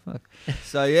think, oh, fuck.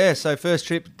 so first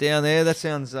trip down there. That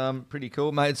sounds pretty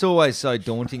cool, mate. It's always so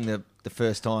daunting the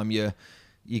first time you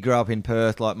grow up in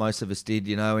Perth, like most of us did,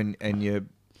 you know, and you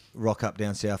rock up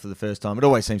down south for the first time. It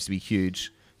always seems to be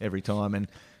huge every time, and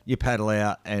you paddle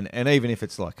out, and even if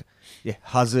it's like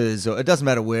Huzzers, or it doesn't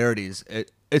matter where it is,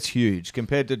 it's huge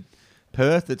compared to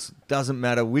Perth. It doesn't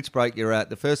matter which break you're at.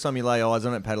 The first time you lay eyes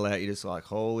on it, paddle out, you're just like,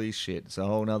 holy shit, it's a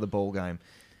whole nother ball game.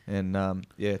 And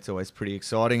it's always pretty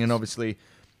exciting and obviously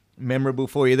memorable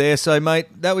for you there. So,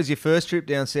 mate, that was your first trip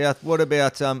down south. What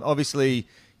about obviously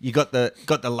you got the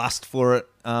lust for it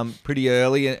pretty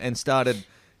early and started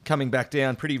coming back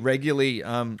down pretty regularly.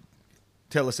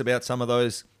 Tell us about some of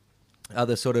those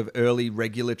other sort of early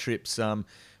regular trips. I'm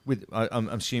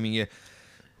assuming you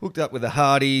hooked up with the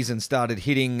Hardys and started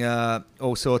hitting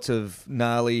all sorts of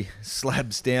gnarly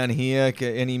slabs down here.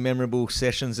 Any memorable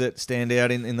sessions that stand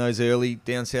out in those early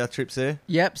down south trips there?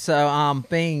 Yep. So,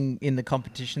 being in the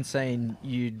competition scene,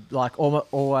 you'd like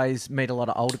always meet a lot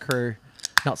of older crew.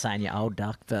 Not saying you're old,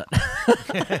 Duck, but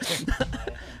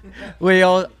we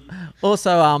all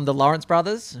also the Lawrence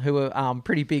brothers, who were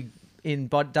pretty big in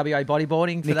WA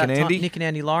bodyboarding for Nick that and time. Andy? Nick and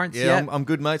Andy Lawrence. Yeah, Yep. I'm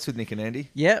good mates with Nick and Andy.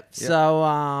 Yep.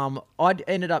 So I'd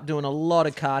ended up doing a lot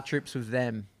of car trips with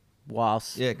them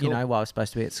whilst Yeah, cool. while I was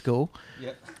supposed to be at school.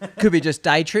 Yep. Could be just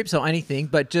day trips or anything,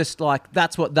 but just like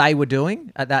that's what they were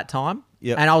doing at that time.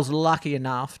 Yep. And I was lucky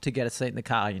enough to get a seat in the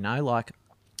car, like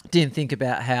didn't think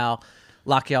about how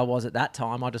lucky I was at that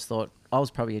time. I just thought I was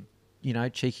probably a,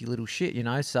 cheeky little shit,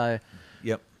 so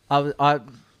Yep. I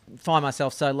find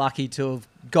myself so lucky to have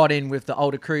got in with the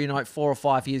older crew, 4 or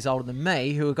 5 years older than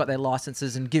me, who have got their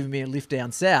licenses and given me a lift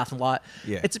down south. And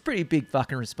it's a pretty big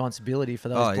fucking responsibility for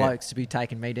those blokes to be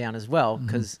taking me down as well,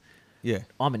 because Yeah.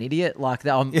 I'm an idiot. Like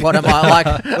that. What am I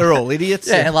like? We're all idiots.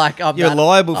 Yeah, like I'm You're that-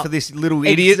 liable for this little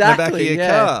idiot in the back of Exactly, your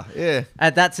yeah. car. Yeah.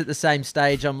 And that's at the same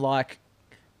stage. I'm like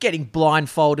getting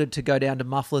blindfolded to go down to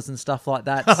mufflers and stuff like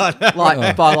that,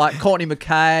 by like Courtney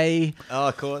McKay Oh,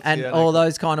 of course. and all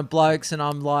those kind of blokes. And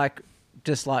I'm like,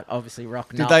 just like obviously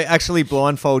rocking Did up. they actually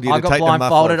blindfold you I to got take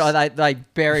blindfolded. the mufflers? They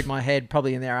buried my head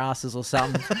probably in their asses or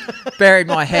something. Buried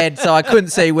my head so I couldn't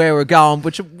see where we were going.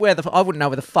 I wouldn't know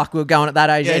where the fuck we were going at that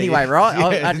age Yeah, anyway, yeah. right?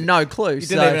 I Yeah. had no clue. You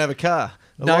didn't even have a car.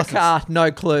 A No license. car,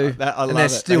 no clue. I love and they're it.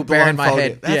 still They burying my blindfold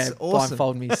head. you. That's yeah, awesome.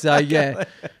 blindfold me. So yeah,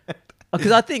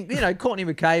 because I think Courtney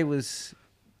McKay was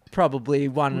probably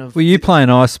one of. Were you playing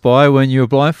I Spy when you were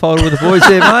blindfolded with the boys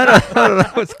there, mate? I don't know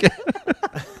what's going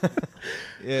on.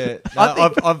 Yeah, I no,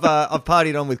 I've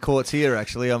partied on with Courts here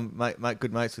actually. I'm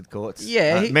good mates with Courts.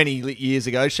 Yeah, many years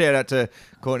ago. Shout out to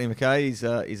Courtney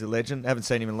McKay. He's a legend. Haven't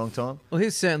seen him in a long time. Well, he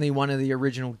was certainly one of the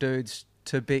original dudes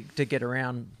to get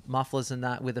around mufflers and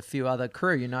that with a few other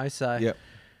crew. So Yep.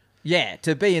 yeah,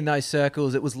 to be in those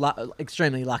circles, it was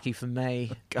extremely lucky for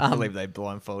me. Can't believe they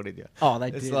blindfolded you. Oh, they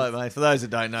It's did. like, mate, for those that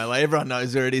don't know, like everyone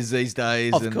knows where it is these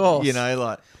days. Of and, course.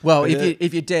 Well, but,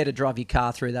 if you dare to drive your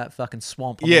car through that fucking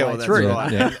swamp on yeah, the way well, that's through,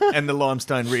 right. Yeah. And the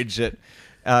limestone ridge that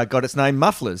got its name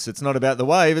Mufflers. It's not about the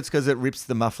wave; it's because it rips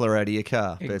the muffler out of your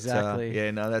car. Exactly. But,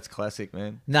 yeah, no, that's classic,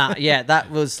 man. Nah, yeah,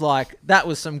 that was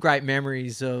some great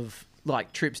memories of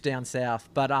like trips down south.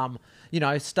 But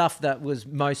stuff that was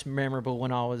most memorable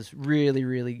when I was really,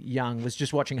 really young was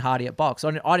just watching Hardy at box.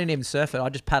 I didn't even surf it. I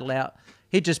just paddle out.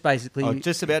 He just basically I was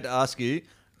just about to ask you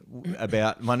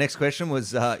about my next question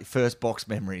was first box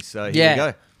memories. So here we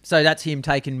go. So that's him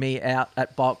taking me out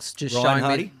at box, just Ryan showing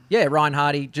Hardy? me. Yeah, Ryan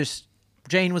Hardy. Just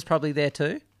Gene was probably there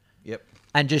too. Yep.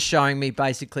 And just showing me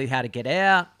basically how to get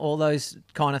out, all those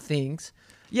kind of things.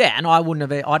 Yeah, and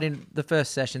the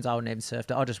first sessions I wouldn't even surf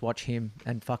it. I'd just watch him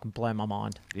and fucking blow my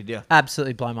mind. Did you?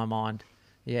 Absolutely blow my mind.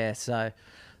 Yeah, so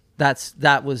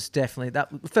that was definitely that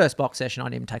first box session I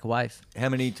didn't even take a wave. How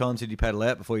many times did you paddle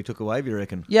out before you took a wave, you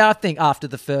reckon? Yeah, I think after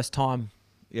the first time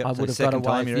Yep, I so would have got a second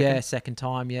time, wave. you reckon? Yeah, second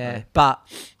time, yeah. But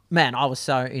man, I was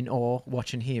so in awe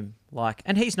watching him.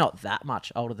 And he's not that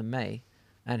much older than me.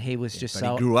 And he was just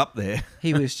But he grew up there.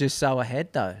 he was just so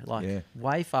ahead though. Yeah.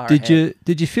 Way far Did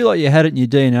ahead. you feel like you had it in your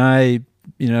DNA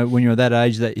when you're that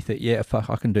age that you think, yeah, fuck,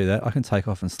 I can do that. I can take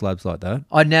off in slabs like that.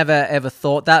 I never ever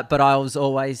thought that, but I was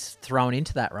always thrown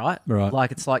into that, right? Right.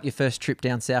 Like it's like your first trip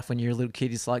down south when you're a little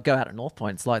kid. It's like go out at North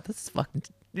Point. It's like that's fucking.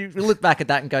 You look back at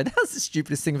that and go, that was the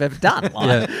stupidest thing I've ever done.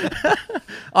 Like,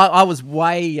 I was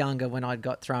way younger when I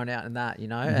got thrown out in that,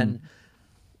 And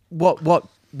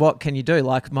what can you do?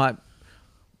 Like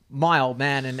my old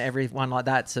man and everyone like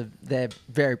that, so they're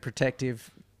very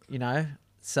protective,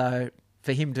 So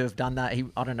for him to have done that,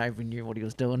 I don't know if he knew what he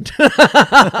was doing.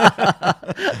 I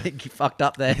think he fucked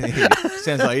up there.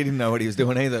 Sounds like he didn't know what he was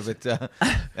doing either, but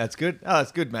that's good. Oh,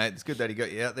 it's good, mate. It's good that he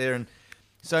got you out there. And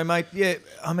so, mate, yeah,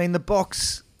 I mean, the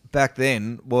box back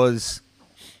then was,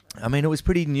 it was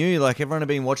pretty new. Like, everyone had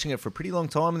been watching it for a pretty long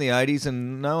time in the 80s,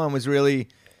 and no one was really,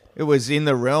 it was in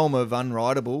the realm of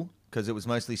unrideable because it was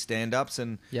mostly stand-ups.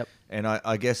 And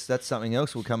I guess that's something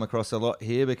else we'll come across a lot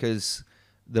here because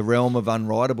the realm of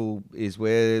unrideable is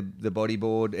where the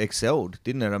bodyboard excelled,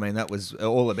 didn't it? I mean, that was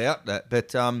all about that.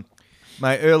 But,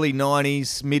 mate, early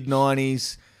 90s,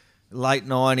 mid-90s, late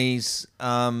 90s,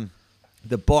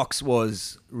 the box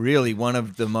was really one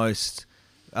of the most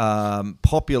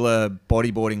popular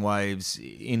bodyboarding waves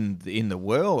in the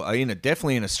world,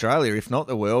 definitely in Australia, if not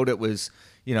the world. It was,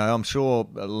 I'm sure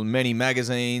many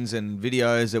magazines and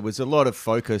videos, there was a lot of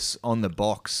focus on the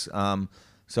box.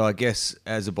 So I guess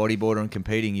as a bodyboarder and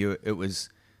competing, it was,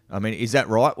 is that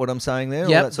right, what I'm saying there?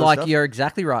 Yeah, like you're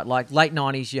exactly right. Like late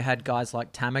 90s, you had guys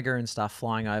like Tamaga and stuff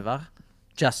flying over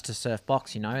just to surf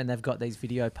box, and they've got these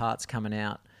video parts coming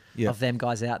out. Of them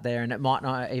guys out there, and it might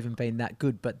not even been that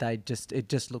good, but it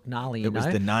just looked gnarly. It was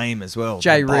the name as well.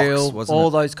 J Real, all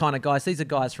those kind of guys. These are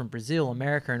guys from Brazil,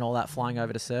 America, and all that flying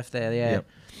over to surf there. Yeah,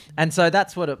 and so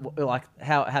that's what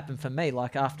how it happened for me.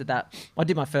 Like after that, I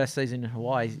did my first season in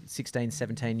Hawaii, 16,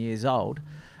 17 years old,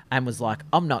 and was like,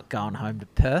 I'm not going home to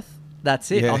Perth. That's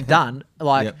it. I'm done.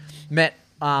 Met.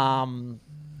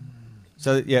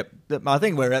 So, I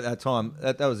think we're at that time.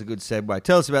 That was a good segue.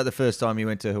 Tell us about the first time you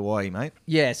went to Hawaii, mate.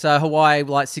 Yeah, so Hawaii,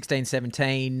 like 16,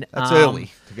 17. That's early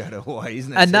to go to Hawaii,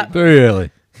 isn't it? And that, very early.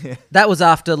 That was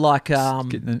after,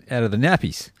 getting out of the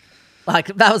nappies.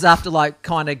 That was after,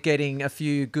 kind of getting a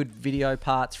few good video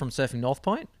parts from Surfing North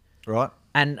Point. Right.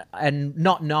 And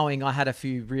not knowing I had a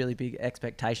few really big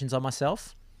expectations on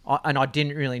myself. And I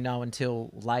didn't really know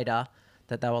until later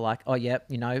that they were like, oh, yeah,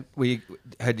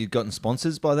 Had you gotten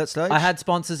sponsors by that stage? I had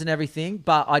sponsors and everything,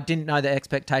 but I didn't know the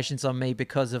expectations on me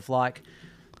because of the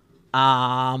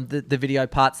video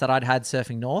parts that I'd had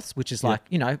Surfing Norths, which is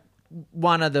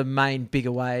one of the main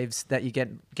bigger waves that you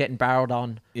getting barreled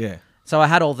on. Yeah. So I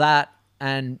had all that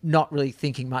and not really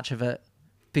thinking much of it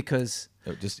because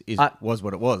it just was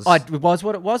what it was. It was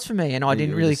what it was for me, and I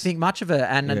didn't really think much of it.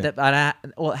 And I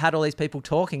had all these people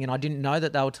talking, and I didn't know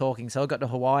that they were talking. So I got to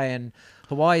Hawaii, and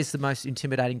Hawaii is the most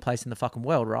intimidating place in the fucking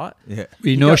world, right? Yeah. Were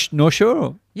you North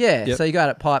Shore? Yeah. Yep. So you go out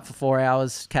at Pipe for 4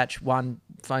 hours, catch one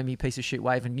foamy piece of shit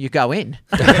wave, and you go in.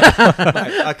 Mate,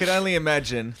 I could only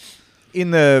imagine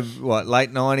in the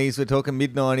late 90s, we're talking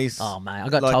mid 90s. Oh man, I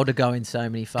got told to go in so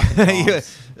many fucking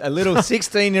times. A little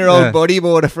 16-year-old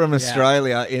bodyboarder from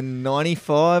Australia in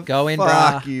 95. Go in,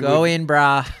 brah. Go in,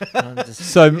 brah.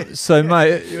 So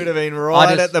mate, you would have been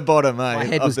right at the bottom, mate. My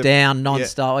head was down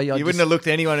non-stop. You wouldn't have looked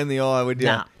anyone in the eye, would you?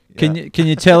 Nah. Yeah. Can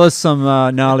you tell us some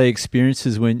gnarly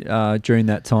experiences when during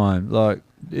that time? Like,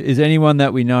 is anyone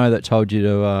that we know that told you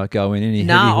to go in any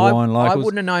heavy Hawaiian locals? I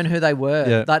wouldn't have known who they were.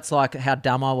 Yeah. That's like how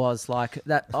dumb I was. Like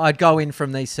that, I'd go in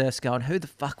from these surfs going, "Who the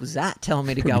fuck was that telling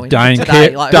me to go in today?"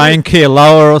 Dane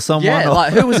Kealoha or someone. Yeah,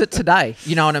 like who was it today?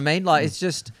 You know what I mean? Like it's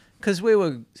just because we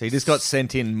were. So you just got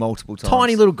sent in multiple times.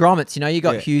 Tiny little grommets, you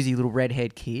got Hughesy, little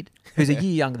redhead kid who's a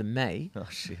year younger than me. Oh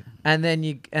shit! And then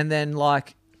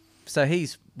so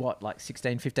he's what, like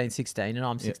 16, 15, 16, and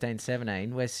I'm 16,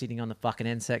 17. We're sitting on the fucking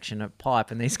end section of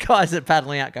Pipe, and these guys are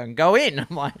paddling out going, "Go in."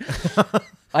 I'm like,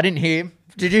 I didn't hear him.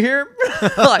 Did you hear him?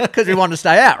 Because we wanted to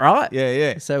stay out, right? Yeah,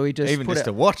 yeah. So we just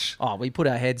to watch. Oh, we put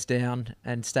our heads down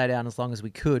and stayed down as long as we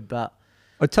could, but.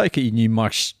 I take it you knew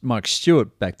Mike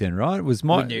Stewart back then, right? It was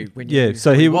Mike. We knew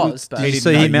so he was. But did you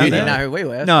see him out there? Didn't know who we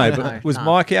were. No, but was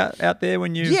Mike out there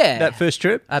when you that first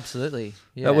trip? Absolutely.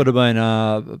 Yeah. That would have been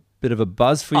a bit of a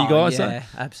buzz for you guys. Yeah,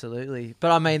 absolutely.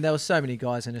 But I mean, there were so many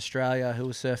guys in Australia who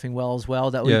were surfing well as well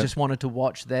that we just wanted to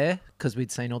watch there because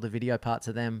we'd seen all the video parts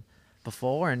of them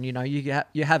before, and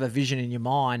you have a vision in your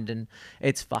mind, and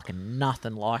it's fucking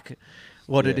nothing like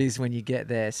what it is when you get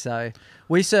there. So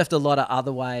we surfed a lot of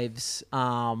other waves,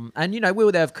 and we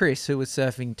would have Chris, who was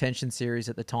surfing Tension Series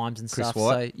at the times and Chris stuff.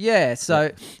 White.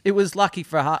 So it was lucky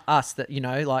for us that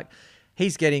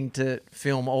he's getting to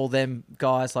film all them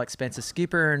guys like Spencer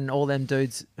Skipper and all them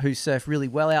dudes who surf really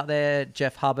well out there,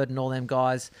 Jeff Hubbard and all them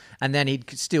guys. And then he'd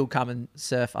still come and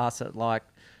surf us at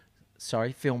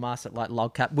film us at like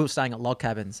log cabin. We were staying at log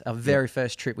cabins. Our very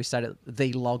first trip, we stayed at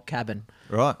the log cabin.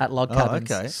 Right. At log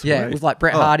cabins. Okay. Yeah, with like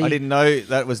Brett Hardy. I didn't know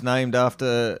that was named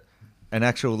after an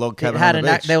actual log cabin It had on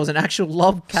the beach. there was an actual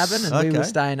log cabin, and we Okay. were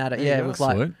staying at it. There Yeah, you it go. was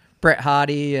like Sweet. Brett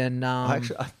Hardy and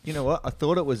You know what? I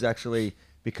thought it was actually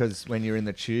because when you're in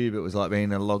the tube, it was like being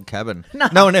in a log cabin.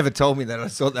 No one ever told me that.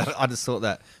 I just thought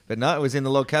that. But no, it was in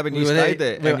the log cabin. We You were stayed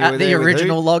there- there. we And were you at the there with who?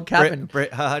 original log cabin.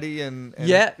 Brett Hardy and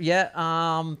yeah.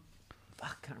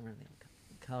 I can't remember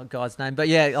the guy's name, but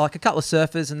yeah, like a couple of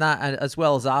surfers and that, and as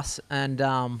well as us, and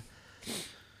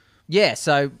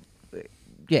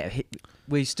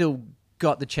we still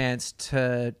got the chance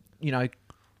to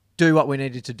do what we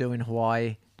needed to do in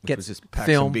Hawaii. Which was just pack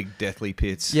film, some big deathly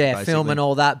pits. film basically. and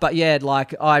all that. But yeah,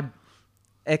 like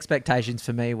expectations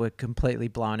for me were completely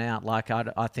blown out. Like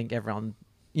I think everyone,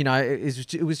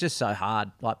 it was just so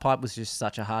hard. Like Pipe was just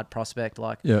such a hard prospect.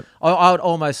 Like Yep. I would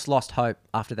almost lost hope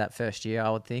after that first year, I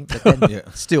would think, but then Yeah.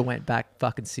 still went back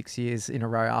fucking 6 years in a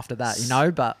row after that,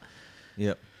 but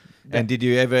Yep. And did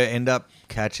you ever end up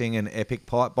catching an epic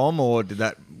pipe bomb, or did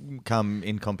that come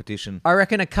in competition? I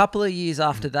reckon a couple of years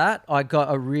after that, I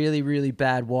got a really, really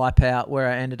bad wipeout where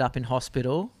I ended up in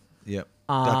hospital. Yep.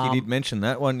 Ducky did mention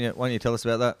that. Why don't you tell us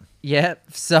about that? Yeah,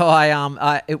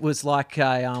 so it was like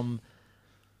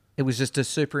it was just a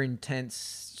super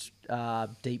intense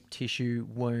deep tissue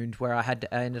wound where I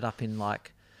ended up in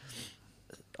like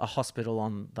a hospital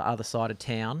on the other side of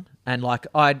town, and like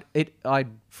I'd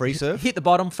Free surf? hit the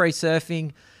bottom free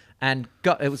surfing, and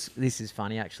this is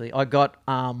funny actually. I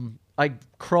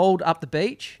crawled up the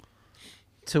beach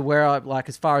to where I like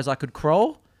as far as I could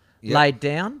crawl, Yep. laid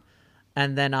down,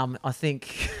 and then I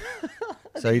think.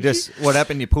 So what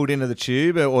happened? You pulled into the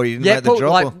tube, or you didn't make the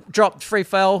drop? or- dropped, free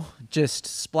fell, just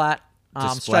splat,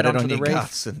 Just straight splattered onto on the your reef.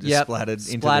 guts and just splattered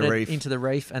into the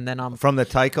reef. and then From the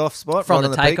takeoff spot, from right the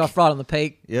on the takeoff, peak? right on the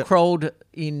peak, Yep. crawled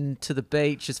into the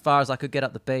beach as far as I could get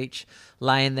up the beach,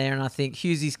 laying there, and I think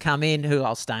Hughesy's come in, who I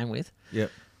was staying with, Yep.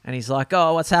 and he's like,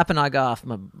 "Oh, what's happened?" I go,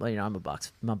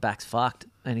 my back's fucked,"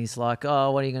 and he's like,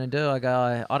 "Oh, what are you gonna do?" I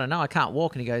go, "I don't know, I can't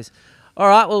walk," and he goes, "All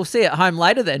right, we'll see you at home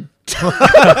later then."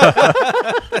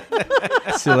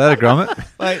 See you later, Gromit.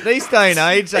 Mate, these day and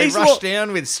age, they He's rush walk-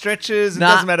 down with stretchers. It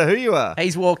Nah. doesn't matter who you are.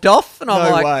 He's walked off, and I'm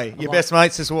No like, way. Your best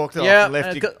mates just walked off and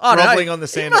left you I don't know. groveling on the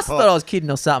He sand must of have thought I pipe. was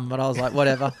kidding or something, but I was like,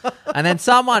 whatever. And then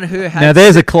someone who had Now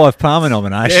there's a Clive Palmer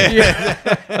nomination.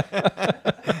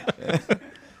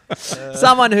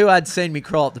 someone who had seen me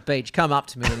crawl up the beach come up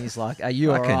to me and he's like, "Are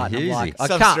you all Fucking right?" And I'm Husey. like, "I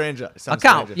Some can't." stranger. Some I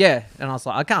can't. stranger. Yeah, and I was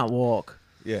like, "I can't walk."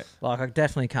 Yeah. Like, I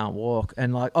definitely can't walk.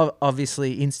 And like,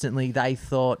 obviously, instantly they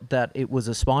thought that it was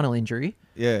a spinal injury.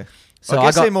 Yeah. So I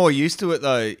guess I got- they're more used to it,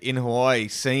 though, in Hawaii,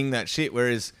 seeing that shit,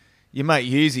 whereas your mate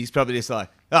Hughes, he's probably just like,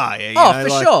 oh, yeah, you Oh, know, for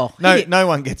like, sure. No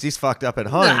one gets this fucked up at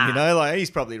home, Nah. you know? Like,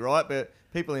 he's probably right, but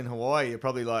people in Hawaii are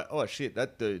probably like, oh, shit,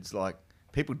 that dude's like,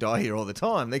 people die here all the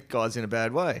time. That guy's in a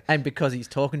bad way. And because he's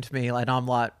talking to me, and I'm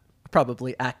like,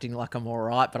 probably acting like I'm all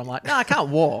right, but I'm like, no, I can't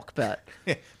walk. But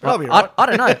Yeah, probably I, right. I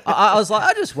don't know. I was like,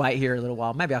 I'll just wait here a little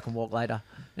while. Maybe I can walk later.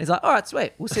 And he's like, all right,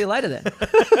 sweet. We'll see you later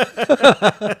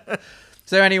then.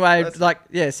 So anyway,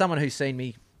 someone who's seen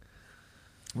me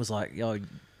was like, yo,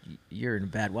 you're in a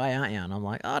bad way, aren't you? And I'm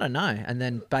like, I don't know. And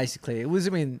then basically it was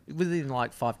within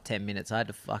like 5 to 10 minutes, I had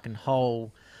the fucking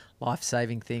whole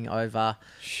life-saving thing over.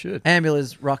 Shit.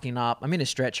 Ambulance rocking up. I'm in a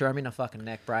stretcher. I'm in a fucking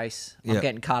neck brace. I'm Yeah.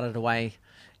 getting carted away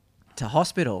to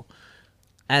hospital.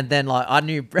 And then like I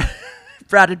knew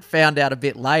Brad had found out a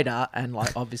bit later and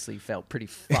like obviously felt pretty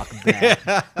fucking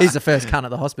bad. He's the first cunt at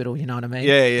the hospital, you know what I mean?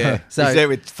 Yeah, yeah. He's there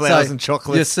with flowers and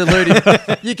chocolates. You salute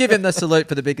him. You give him the salute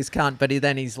for the biggest cunt, but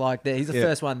he's like there. He's the Yeah.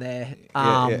 first one there.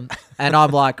 Yeah. And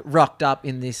I'm like rocked up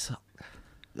in this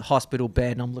hospital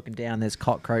bed and I'm looking down, there's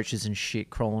cockroaches and shit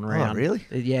crawling around. really?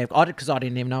 Yeah, because I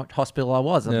didn't even know what hospital I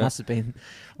was. It Yeah. must have been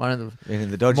one of the And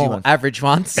in the dodgy more one. average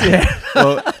ones. Yeah.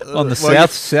 Well, On the well,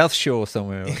 south shore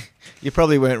somewhere. You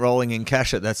probably weren't rolling in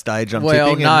cash at that stage, I'm Well,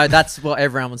 tipping. no, and- that's what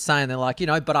everyone was saying. They're like,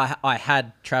 but I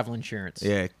had travel insurance.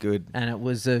 Yeah, good. And it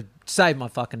was saved my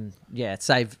fucking, it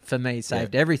saved for me,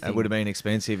 saved everything. That would have been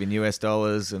expensive in US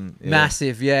dollars and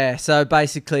Massive, yeah. So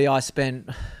basically I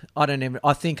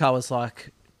think I was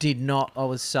like, I didn't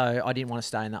want to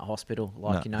stay in that hospital.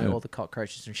 Like, No. all the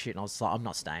cockroaches and shit. And I was like, I'm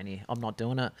not staying here. I'm not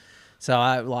doing it. So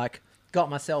I like got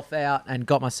myself out and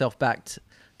got myself back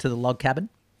to the log cabin.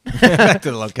 Back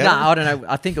to the log cabin. No, I don't know.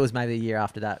 I think it was maybe a year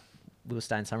after that. We were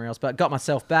staying somewhere else. But got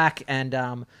myself back and,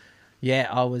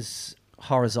 I was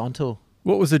horizontal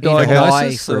What was the in Hawaii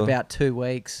diagnosis? for or- about 2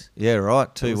 weeks. Yeah,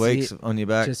 right. 2 was weeks it. on your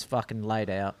back. Just fucking laid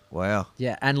out. Wow.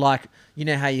 Yeah, and like, you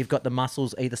know how you've got the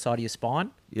muscles either side of your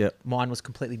spine? Yep. Mine was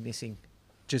completely missing,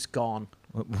 just gone.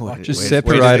 just where did it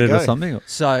separated or go? something.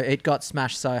 So it got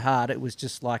smashed so hard, it was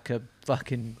just like a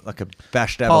fucking Like a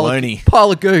bashed pile of, abalone.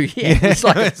 pile of goo. Yeah, it's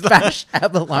like a bashed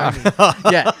abalone.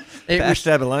 Yeah, it Bashed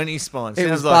was. abalone spine. it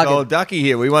Sounds was like bugging. old Ducky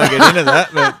here. We won't get into that,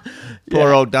 but poor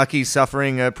Yeah. old Ducky's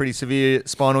suffering a pretty severe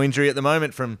spinal injury at the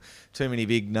moment from too many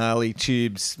big gnarly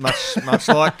tubes, much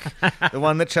like the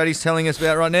one that Chuddy's telling us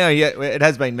about right now. Yeah, it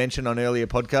has been mentioned on earlier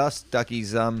podcasts,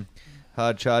 Ducky's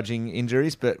hard charging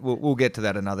injuries, but we'll get to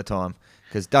that another time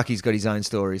because Ducky's got his own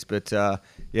stories. But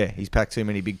yeah, he's packed too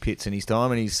many big pits in his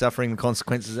time and he's suffering the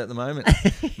consequences at the moment,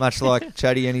 much like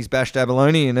Chuddy and his bashed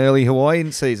abalone in early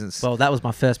Hawaiian seasons. Well, that was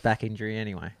my first back injury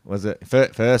anyway. Was it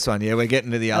first one? Yeah, we're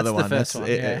getting to the other the one. first one,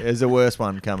 yeah. There's a worse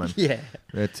one coming. Yeah.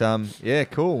 But yeah,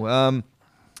 cool.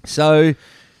 So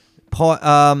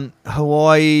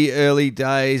Hawaii early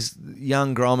days,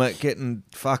 young Gromit getting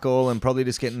fuck all and probably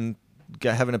just having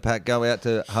a pack go out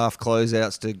to half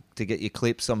closeouts to get your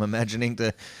clips. I'm imagining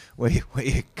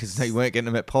because they weren't getting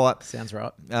them at Pipe. Sounds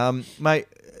right. Mate,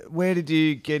 where did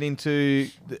you get into?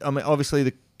 I mean, obviously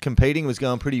the competing was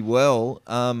going pretty well.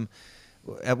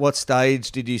 At what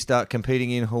stage did you start competing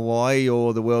in Hawaii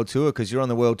or the World Tour? Because you're on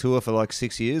the World Tour for like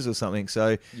 6 years or something.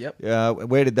 So, Yep.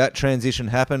 Where did that transition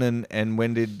happen? And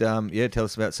when did tell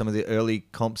us about some of the early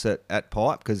comps at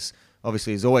Pipe? Because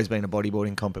obviously there's always been a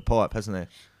bodyboarding comp at Pipe, hasn't there?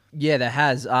 Yeah, there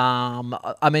has.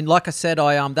 I mean, like I said,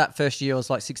 I that first year I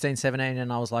was like 16, 17,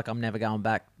 and I was like, I'm never going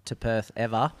back to Perth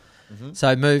ever. Mm-hmm. So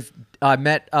I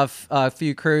met a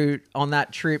few crew on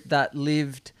that trip that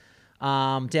lived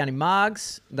down in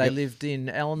Margs. They Yep. lived in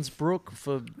Ellensbrook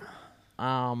for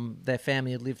their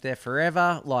family had lived there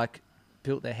forever, like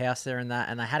built their house there and that,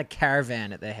 and they had a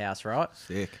caravan at their house, right?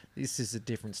 Sick. This is a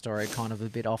different story, kind of a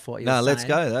bit off what you No, were let's saying.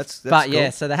 go. That's But cool. yeah,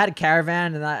 so they had a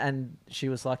caravan and she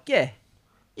was like, yeah,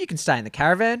 you can stay in the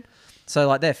caravan. So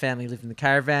like their family lived in the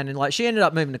caravan and like she ended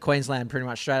up moving to Queensland pretty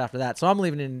much straight after that. So I'm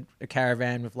living in a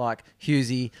caravan with like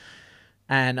Husey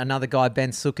and another guy, Ben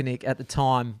Sukanik at the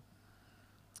time.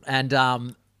 And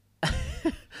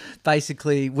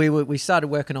basically we started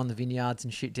working on the vineyards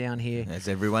and shit down here. As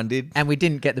everyone did. And we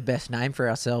didn't get the best name for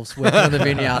ourselves working on the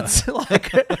vineyards.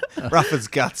 Like, Rough as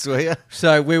guts, were you?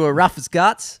 so we were rough as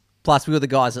guts. Plus, we were the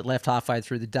guys that left halfway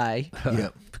through the day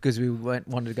Yep. because we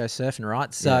wanted to go surfing,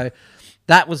 right? So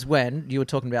that was when you were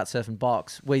talking about surfing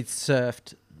box. We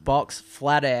surfed box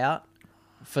flat out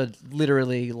for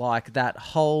literally like that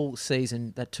whole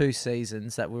season, that 2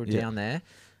 seasons that we were Yeah. down there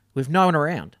with no one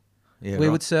around. Yeah, we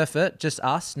right. would surf it, just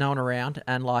us, no one around,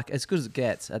 and like as good as it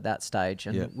gets at that stage.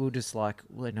 And Yeah. we were just like,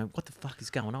 well, you know, what the fuck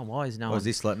is going on? Why is no one? Was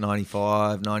this like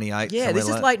 95, 98? Yeah, this is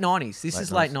somewhere late 90s. This Late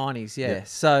is late 90s. 90s, yeah. Yeah.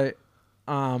 So,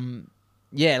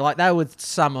 yeah, like they were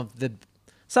some of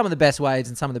the best waves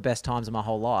and some of the best times of my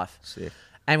whole life. Sick.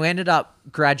 And we ended up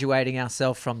graduating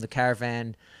ourselves from the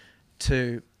caravan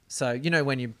to, so, you know,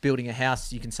 when you're building a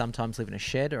house, you can sometimes live in a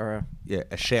shed or Yeah,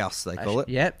 a shouse, they call it.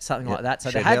 yeah, something Yeah, like that. So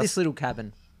they shed had house. this little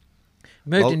cabin.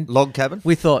 Moved in. Log cabin?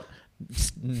 We thought,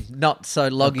 not so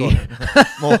loggy.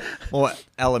 more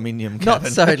aluminium Not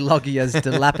cabin. so loggy as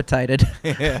dilapidated.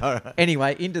 Yeah, all right.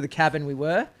 Anyway, into the cabin we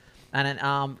were, and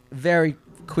then very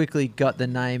quickly got the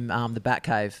name the Bat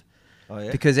Cave Oh,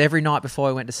 yeah? because every night before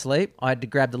I went to sleep, I had to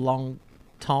grab the long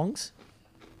tongs,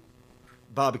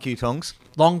 Barbecue tongs.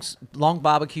 long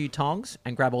barbecue tongs,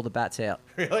 and grab all the bats out.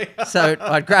 Really? So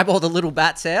I'd grab all the little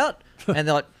bats out, and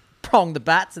they're like prong the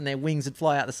bats, and their wings would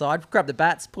fly out the side. Grab the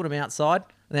bats, put them outside,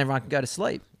 and then everyone could go to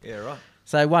sleep. Yeah, right.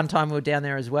 So one time we were down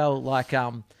there as well, like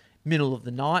middle of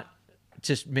the night,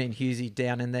 just me and Husey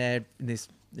down in there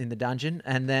in the dungeon,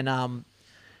 and then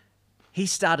he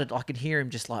started. I could hear him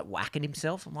just like whacking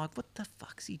himself. I'm like, what the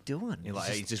fuck's he doing? You're like,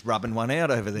 He's he's just rubbing one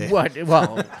out over there.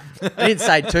 well, I didn't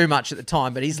say too much at the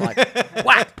time, but he's like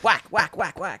whack, whack, whack,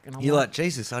 whack, whack, and I'm You're like, like,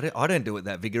 Jesus, I don't do it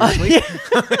that vigorously.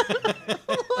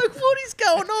 like, what is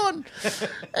going on?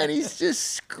 And he's just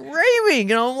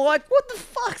screaming, and I'm like, what the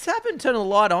fuck's happened? Turn the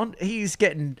light on. He's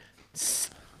getting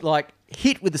like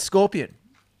hit with a scorpion.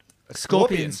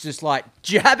 Scorpion's just like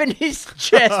jabbing his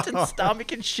chest and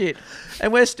stomach and shit.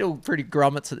 And we're still pretty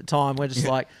grommets at the time. We're just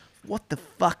like, what the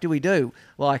fuck do we do?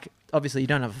 Like, obviously you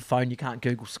don't have a phone. You can't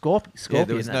Google scorpion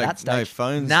there was at no- that stage. no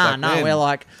phones Nah, back no. then. We're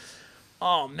like,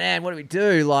 oh man, what do we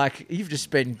do? Like, you've just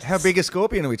been How big a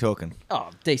scorpion are we talking?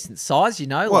 decent size, you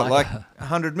know, What, like, like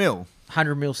 100 mil?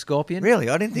 100 mil scorpion. Really?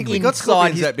 I didn't think we got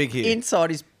scorpions that big here. Inside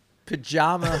his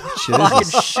pajama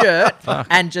fucking shirt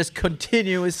and just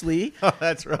continuously Oh,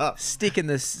 that's rough. sticking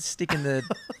the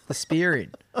spear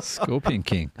in. Scorpion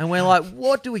King. And we're like,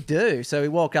 what do we do? So we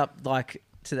walk up like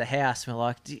to the house and we're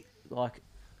like, like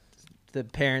the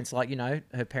parents, like, you know,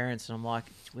 her parents, and I'm like,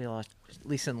 we're like,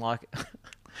 listen, like,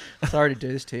 sorry to do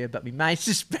this to you, but my mate's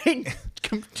just been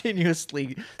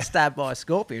continuously stabbed by a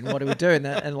scorpion. What do we do?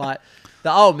 And like,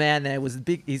 the old man there was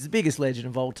he's the biggest legend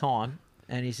of all time.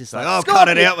 And he's just like, I'll cut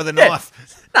it out with a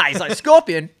knife. No, he's like,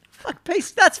 scorpion, fuck,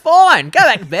 peace, that's fine. Go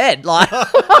back to bed. Like,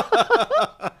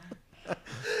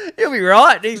 he'll be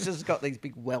right. And he's just got these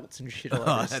big welts and shit all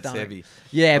over his That's stomach. heavy.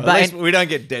 Yeah, Well, at least but we don't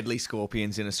get deadly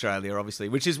scorpions in Australia, obviously,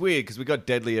 which is weird because we got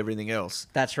deadly everything else.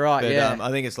 that's right. But Yeah,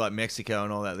 I think it's like Mexico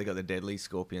and all that. They got the deadly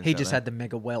scorpions. he don't just they? had the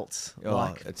mega welts. Oh,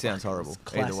 like, it sounds horrible.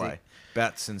 it's Either classic. way,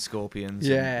 bats and scorpions.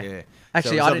 Yeah. And, yeah.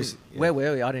 Actually, So I it's didn't. obvious- Where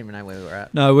were we? I didn't even know where we were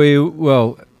at.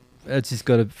 No, it's just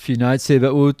got a few notes here,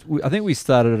 but I think we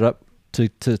started it up to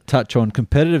touch on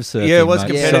competitive surfing. Yeah, it was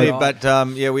mate. competitive,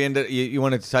 Yeah, but we ended. You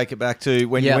wanted to take it back to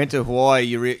when you Yep. went to Hawaii.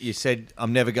 You said,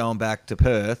 "I'm never going back to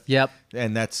Perth." Yep.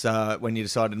 And that's when you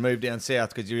decided to move down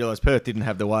south because you realised Perth didn't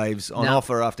have the waves on No.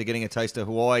 offer after getting a taste of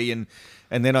Hawaii, and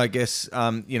then I guess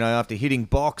after hitting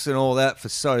box and all that for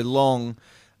so long,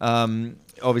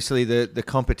 obviously the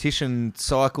competition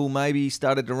cycle maybe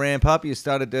started to ramp up. You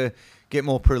started to get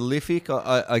more prolific,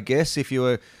 I guess, if you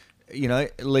were,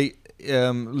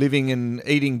 living and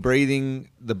eating, breathing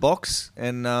the box,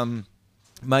 and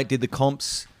mate, did the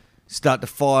comps start to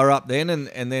fire up then?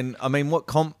 And then, I mean, what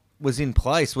comp was in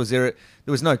place? Was there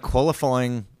was no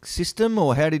qualifying system,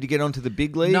 or how did you get onto the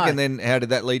big league? No. And then how did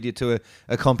that lead you to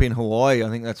a comp in Hawaii? I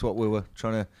think that's what we were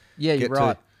trying to Yeah, get you're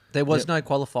right. to. There was Yep. no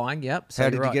qualifying. Yep. So How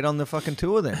you're did you right. get on the fucking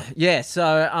tour then? Yeah,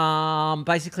 so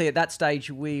basically at that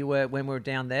stage when we were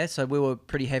down there, so we were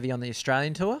pretty heavy on the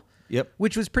Australian tour, Yep.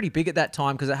 which was pretty big at that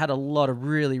time because it had a lot of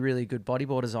really, really good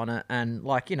bodyboarders on it, and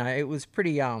it was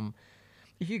pretty.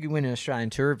 If you could win an Australian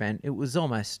tour event, it was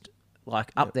almost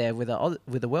like up there with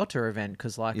a world tour event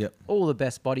because Yep. all the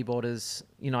best bodyboarders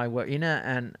were in it,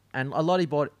 and a lot of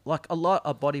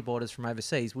bodyboarders from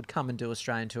overseas would come and do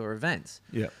Australian tour events.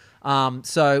 Yeah.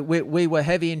 So we were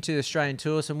heavy into Australian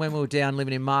tours, and when we were down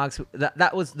living in Margs,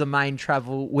 that was the main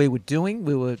travel we were doing.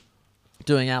 We were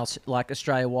doing our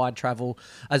Australia-wide travel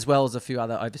as well as a few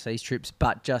other overseas trips,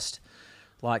 but just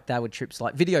like they were trips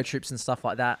like video trips and stuff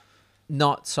like that,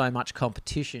 not so much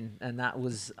competition. And that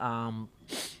was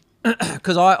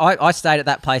because I stayed at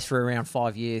that place for around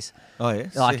 5 years, Oh yeah.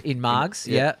 like See? in Margs,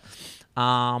 Yeah.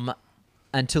 yeah.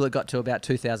 Until it got to about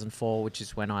 2004, which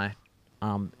is when I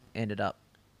ended up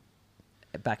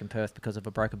back in Perth because of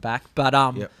a broken back. But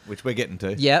Yep. Which we're getting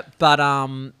to. yeah, but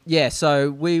yeah. So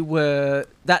we were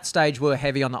that stage. We were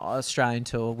heavy on the Australian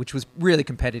tour, which was really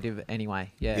competitive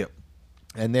anyway. Yeah. Yep.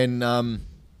 And then,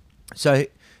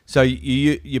 so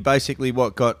you basically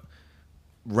got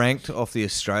ranked off the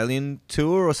Australian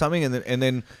tour or something, and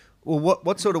then, well,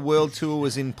 what sort of world tour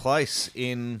was in place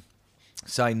in,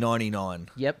 say, '99?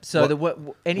 Yep. So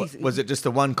Was it just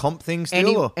the one comp thing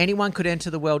still? Or? anyone could enter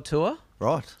the world tour.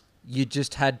 Right. You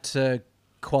just had to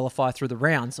qualify through the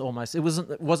rounds almost. It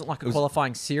wasn't like a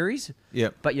qualifying series.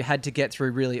 Yep. But you had to get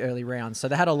through really early rounds, so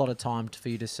they had a lot of time for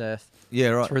you to surf. Yeah,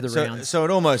 right. Through the so, rounds. So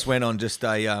it almost went on just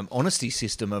a honesty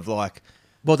system of like.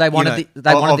 Well, they wanted you know,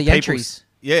 they wanted of the people's- entries.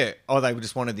 Yeah. Oh, they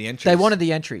just wanted the entries. They wanted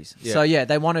the entries. Yeah. So yeah,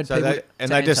 they wanted So people they, to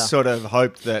and they enter. just sort of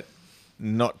hoped that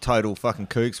not total fucking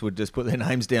kooks would just put their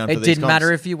names down for It these didn't comps.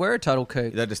 matter if you were a total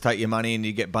kook. They'd just take your money and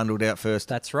you get bundled out first.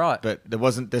 That's right. But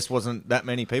this wasn't that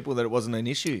many people that it wasn't an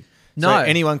issue. No. So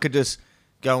anyone could just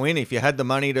go in if you had the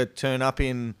money to turn up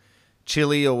in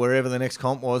Chile or wherever the next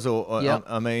comp was, or Yep.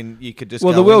 I mean, you could just.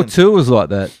 Well, go the in world and- tour was like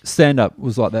that. Stand up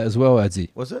was like that as well, Adzi.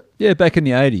 was it? Yeah, back in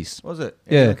the 80s. Was it?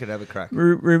 Yeah. Anyone could have a crack.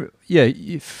 Yeah,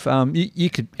 if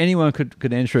anyone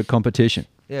could enter a competition.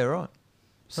 Yeah, right.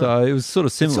 So it was sort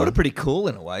of similar. It's sort of pretty cool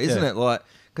in a way, isn't Yeah. it? Like,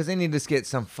 because then you just get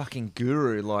some fucking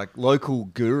guru, like local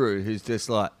guru, who's just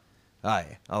like,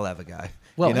 "Hey, I'll have a go."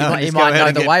 Well, You he might just go know out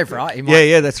and the get- wave, right? He might-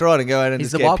 Yeah, that's right, and go out and He's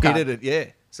just the get wild card. pitted. Yeah.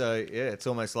 So yeah, it's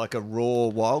almost like a raw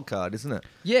wild card, isn't it?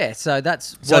 Yeah, so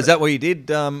that's So is that what you did?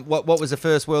 What was the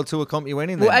first World Tour comp you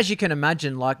went in? well, then? as you can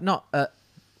imagine,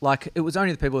 it was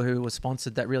only the people who were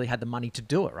sponsored that really had the money to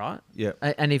do it, right? Yeah.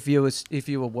 And if you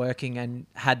were working and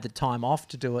had the time off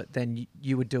to do it, then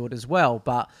you would do it as well.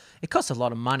 But it costs a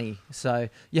lot of money, so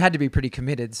you had to be pretty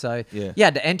committed. So Yeah. you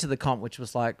had to enter the comp, which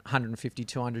was like 150,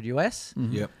 200 US.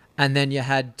 Yep. And then you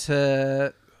had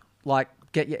to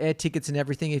get your air tickets and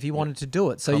everything if you wanted to do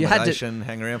it. So you had to Accommodation,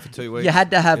 hang around for 2 weeks. you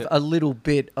had to have Yep. a little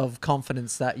bit of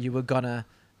confidence that you were gonna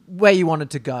where you wanted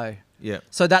to go. Yeah.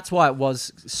 So that's why it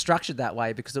was structured that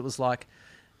way, because it was like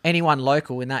anyone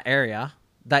local in that area,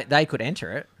 they could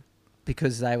enter it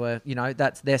because they were,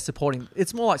 they're supporting.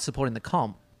 It's more like supporting the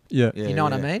comp Yeah. Yeah, You know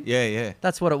what I yeah. mean? Yeah, yeah.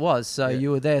 That's what it was. So Yeah.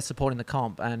 you were there supporting the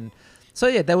comp, and so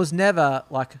yeah, there was never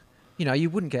like, you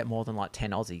wouldn't get more than like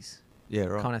 10 Aussies Yeah,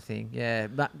 right. kind of thing. Yeah,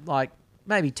 but like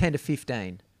maybe 10 to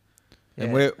 15. And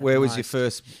Yeah, where at was your most.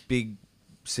 first big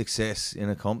success in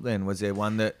a comp then? Was there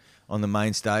one that on the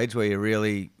main stage where you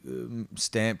really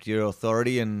stamped your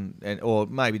authority and or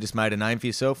maybe just made a name for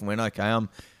yourself and went, okay,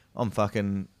 I'm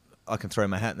fucking, I can throw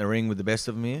my hat in the ring with the best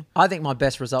of them here? I think my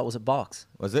best result was at box.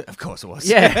 Was it? Of course it was.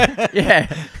 Yeah,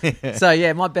 yeah. So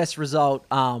yeah, my best result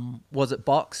was at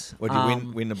box. Would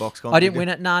you win the box comp? I didn't win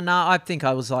it. No. I think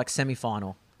I was like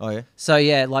semi-final. Oh, yeah? So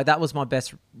yeah, like that was my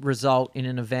best result in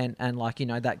an event, and like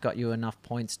that got you enough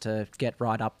points to get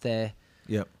right up there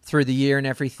Yep. through the year and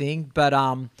everything. But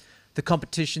the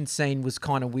competition scene was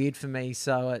kind of weird for me,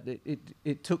 so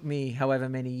it took me however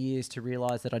many years to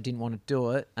realize that I didn't want to do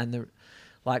it, and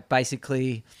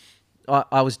basically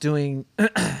I was doing.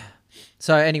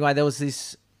 So anyway, there was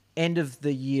this end of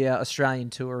the year Australian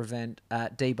tour event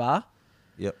at D-Bar.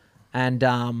 Yep. And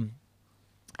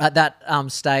at that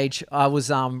stage, I was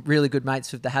really good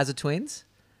mates with the Hazard twins.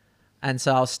 And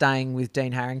so I was staying with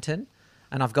Dean Harrington.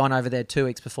 And I've gone over there 2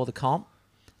 weeks before the comp.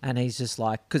 And he's just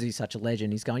like, because he's such a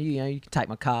legend, he's going, you can take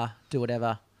my car, do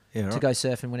whatever, Yeah, to right. go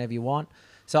surfing whenever you want.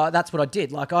 So that's what I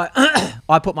did. Like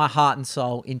I put my heart and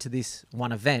soul into this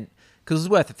one event because it was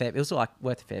worth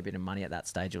a fair bit of money at that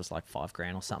stage. It was like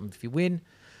 $5,000 or something if you win.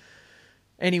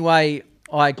 Anyway,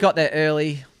 I got there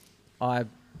early. I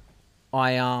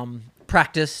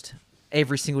practiced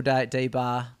every single day at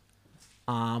D-Bar.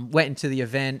 Went into the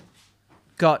event,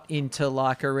 got through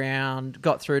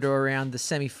to around the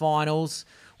semi-finals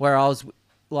where I was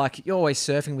like, you're always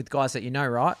surfing with guys that you know,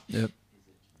 right? Yep.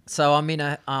 So I'm in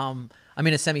a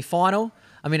semi-final.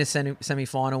 I'm in a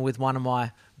semi-final with one of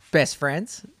my best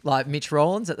friends, like Mitch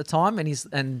Rollins at the time,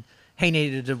 and he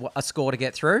needed a score to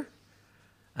get through.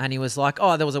 And he was like,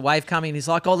 oh, there was a wave coming. He's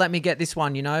like, oh, let me get this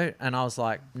one, And I was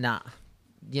like, nah,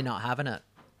 you're not having it.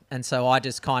 And so I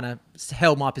just kind of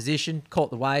held my position, caught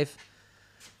the wave.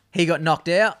 He got knocked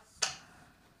out,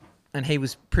 and he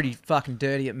was pretty fucking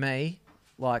dirty at me,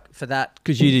 like, for that.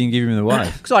 Because you didn't give him the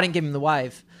wave. Because I didn't give him the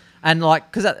wave. And,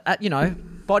 like, because,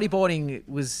 bodyboarding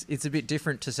it's a bit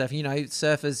different to surfing.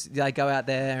 Surfers, they go out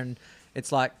there and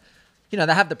it's like, they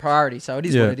have the priority. So it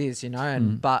is Yeah. what it is,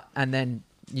 and then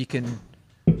you can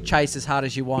chase as hard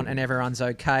as you want and everyone's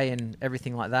okay and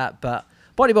everything like that. But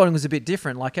bodyboarding was a bit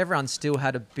different. Like everyone still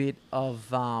had a bit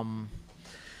of,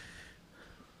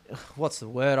 what's the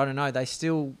word? I don't know. They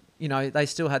still, they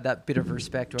still had that bit of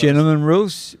respect. Gentleman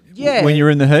rules? Yeah. When you're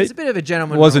in the heat? It's a bit of a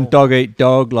gentleman It wasn't rule. dog eat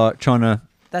dog, like trying to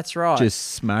That's right. just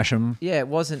smash them. Yeah, it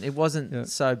wasn't Yeah.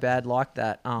 so bad like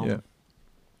that. Yeah.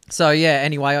 So yeah,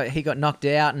 anyway, he got knocked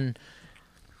out, and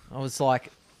I was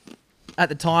like, at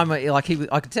the time, I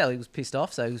could tell he was pissed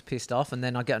off. So he was pissed off, and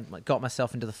then I got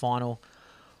myself into the final,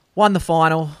 won the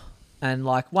final, and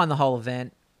won the whole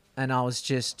event. And I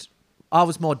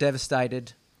was more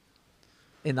devastated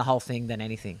in the whole thing than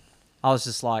anything. I was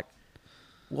just like,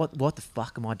 what the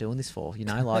fuck am I doing this for?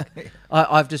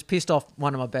 I've just pissed off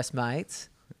one of my best mates.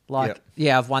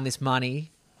 Yeah, I've won this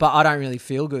money, but I don't really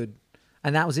feel good,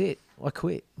 and that was it. I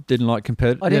quit. Didn't like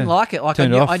competitive. I didn't like it.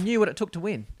 Turned it off. I knew what it took to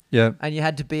win. Yeah. And you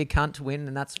had to be a cunt to win,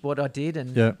 and that's what I did,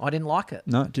 and Yeah. I didn't like it.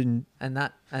 No, it didn't.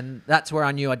 And that's where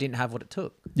I knew I didn't have what it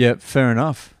took. Yeah, fair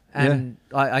enough. And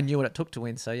I knew what it took to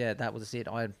win, so yeah, that was it.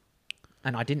 I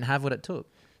didn't have what it took.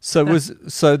 So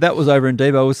that was over in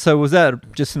D-Bar. So was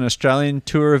that just an Australian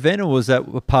tour event, or was that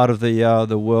a part of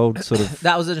the world sort of?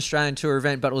 That was an Australian tour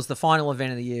event, but it was the final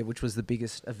event of the year, which was the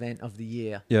biggest event of the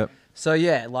year. Yeah. So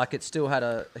yeah, it still had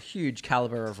a huge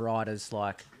caliber of riders.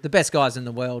 Like the best guys in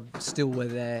the world still were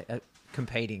there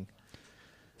competing.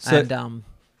 So- And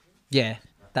yeah,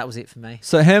 that was it for me.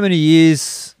 So how many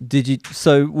years did you?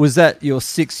 So was that your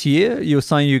 6th year? You were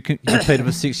saying you competed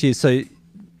for 6 years. So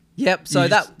Yep. So You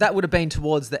that would have been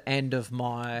towards the end of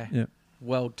my yeah.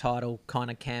 world title kind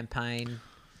of campaign.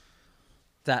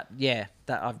 That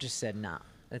I've just said, nah,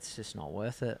 it's just not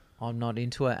worth it. I'm not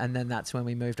into it. And then that's when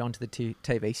we moved on to the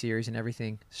TV series and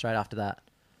everything straight after that.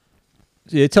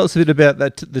 Yeah, tell us a bit about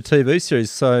the TV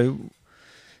series. So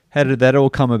how did that all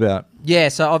come about? Yeah,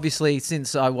 so obviously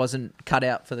since I wasn't cut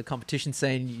out for the competition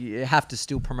scene, you have to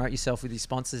still promote yourself with your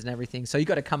sponsors and everything. So you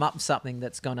got to come up with something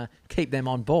that's going to keep them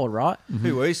on board, right?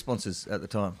 Who were your sponsors at the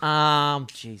time?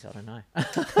 Geez, I don't know.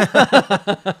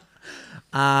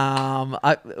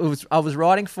 I was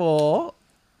writing for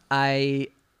a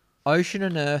Ocean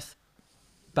and Earth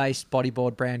based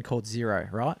bodyboard brand called Zero,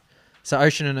 right? So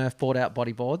Ocean and Earth bought out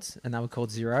bodyboards and they were called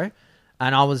Zero.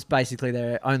 And I was basically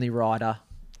their only rider,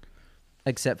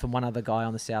 except for one other guy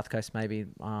on the South Coast, maybe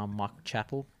Michael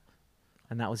Chappell.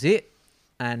 and that was it.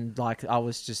 And like I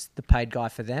was just the paid guy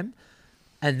for them.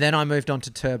 And then I moved on to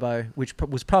Turbo, which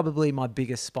was probably my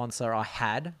biggest sponsor I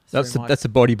had. That's through my- that's a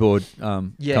bodyboard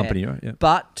Yeah. company, right? Yeah.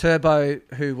 But Turbo,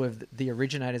 who were the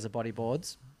originators of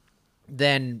bodyboards,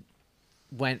 then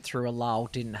went through a lull,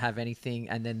 didn't have anything,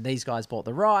 and then these guys bought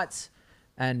the rights,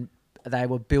 and they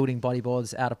were building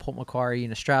bodyboards out of Port Macquarie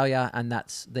in Australia, and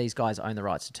these guys own the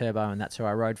rights to Turbo, and that's who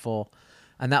I rode for.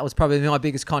 And that was probably my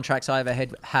biggest contracts I ever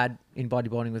had in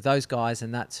bodyboarding with those guys,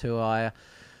 and that's who I...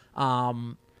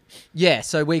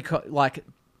 so we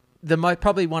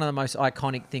probably one of the most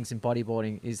iconic things in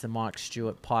bodyboarding is the Mike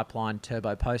Stewart Pipeline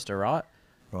Turbo poster, right?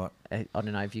 Right. I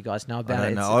don't know if you guys know I about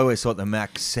don't it. know. I always thought the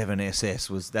Mac 7SS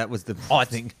was the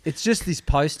thing. It's just this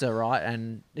poster, right?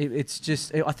 And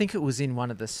I think it was in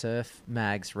one of the surf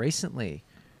mags recently.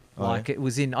 Oh, yeah? It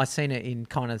was I seen it in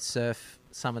kind of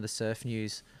some of the surf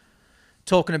news,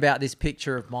 talking about this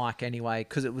picture of Mike anyway,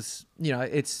 because it was,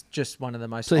 it's just one of the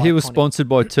most. So he was iconic- sponsored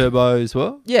by Turbo as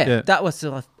well? Yeah, that was,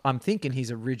 I'm thinking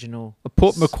his original. A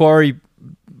Port Macquarie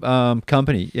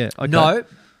company, yeah. Okay. No,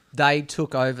 they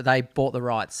took over. They bought the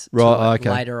rights to Right, it okay.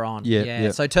 later on. Yeah, Yeah.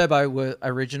 yeah. So Turbo were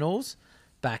originals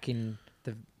back in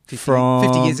the 50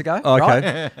 From- years ago.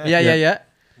 okay. Right? Yeah.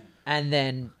 And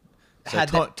then So had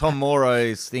Tom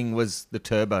Moray's thing was the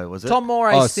Turbo, was it? Tom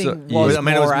Moray's Oh, thing so- was yeah. I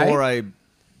mean, it was Moray. Moray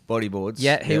bodyboards.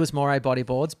 Yeah, he was Moray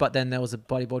Bodyboards, but then there was a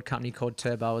bodyboard company called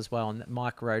Turbo as well, and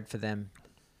Mike rode for them.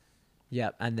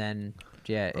 Yep, and then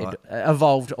Right. it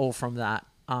evolved all from that.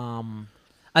 And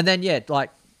then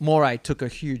Moray took a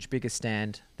huge bigger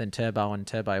stand than Turbo, and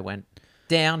Turbo went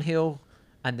downhill,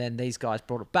 and then these guys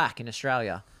brought it back in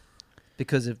Australia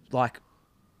because of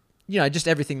just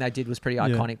everything they did was pretty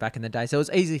iconic back in the day. So it was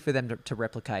easy for them to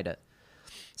replicate it.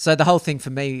 So the whole thing for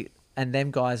me and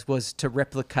them guys was to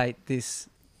replicate this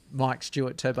Mike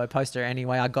Stewart Turbo poster.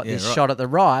 Anyway, I got this right. shot at the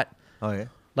right Oh, yeah.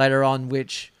 later on,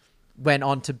 which went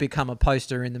on to become a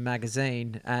poster in the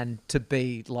magazine and to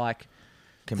be like...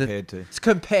 It's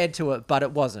compared to it, but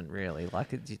it wasn't really.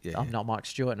 I'm not Mike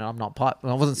Stewart and I'm not I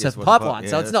wasn't Yes, Surfing wasn't Pipeline, yeah,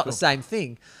 so it's that's not cool. the same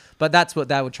thing. But that's what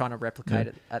they were trying to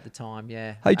replicate at the time,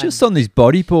 yeah. Hey, just on these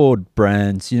bodyboard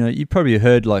brands, you probably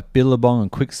heard like Billabong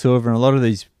and Quicksilver, and a lot of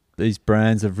these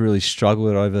brands have really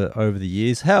struggled over the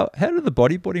years. How do the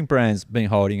bodyboarding brands been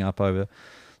holding up over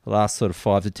the last sort of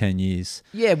 5 to 10 years?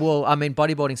 Yeah, well, I mean,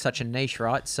 bodyboarding's such a niche,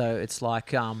 right? So it's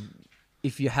like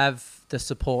if you have the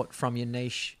support from your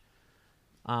niche,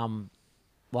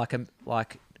 Market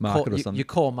or something. your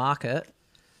core market,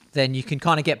 then you can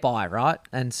kind of get by, right?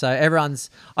 And so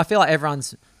I feel like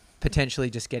everyone's potentially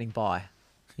just getting by.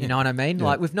 You know what I mean? Yeah.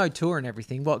 Like with no tour and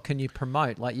everything, what can you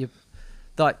promote?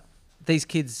 These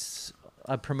kids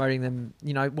are promoting them,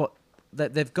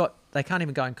 they can't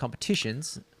even go in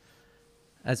competitions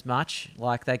as much.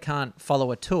 Like they can't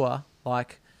follow a tour.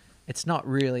 Like it's not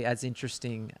really as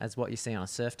interesting as what you see on a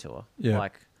surf tour. Yeah.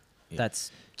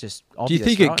 That's just Do obvious, you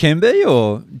think right? it can be,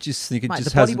 or just think it Mate,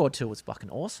 just the hasn't? bodyboard tour was fucking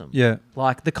awesome. Yeah.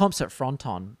 Like the comps at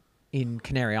Fronton in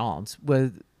Canary Islands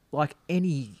were like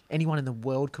anyone in the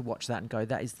world could watch that and go,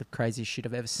 that is the craziest shit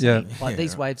I've ever seen. Yeah. Like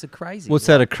these waves are crazy. What's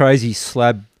that? A crazy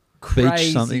slab beach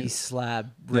crazy something?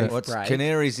 slab Yeah. reef What's break.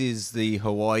 Canaries is the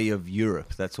Hawaii of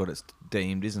Europe. That's what it's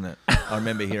deemed, isn't it? I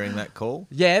remember hearing that call.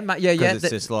 Yeah, mate, yeah. It's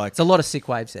just like It's a lot of sick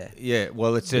waves there. yeah.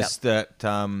 Well, it's just that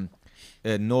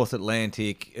North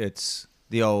Atlantic. It's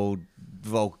the old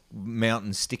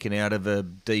mountains sticking out of a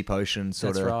deep ocean,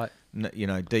 sort That's of.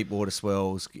 right. Deep water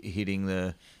swells hitting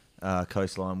the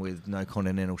coastline with no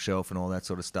continental shelf and all that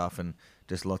sort of stuff, and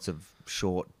just lots of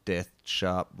short,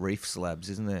 sharp reef slabs,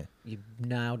 isn't there? You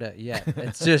nailed it. Yeah,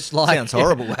 it's just like Sounds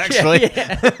horrible, actually.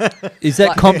 Is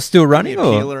that comp still running, Give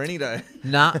me a or peeler any day.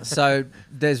 Nah, so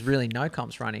there's really no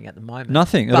comps running at the moment.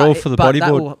 Nothing at all for the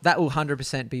bodyboard? That will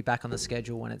 100% be back on the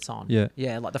schedule when it's on. Yeah.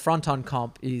 Yeah, like the Fronton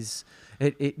comp is,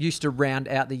 it used to round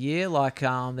out the year, like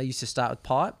they used to start with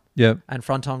pipe, yeah? and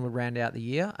Fronton would round out the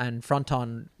year, and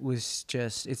Fronton it's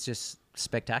just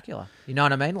spectacular. You know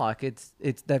what I mean? Like it's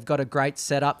they've got a great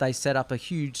setup. They set up a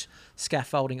huge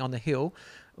scaffolding on the hill,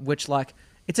 which like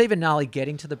it's even gnarly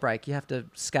getting to the break. You have to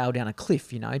scale down a cliff,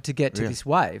 to get to Yeah. this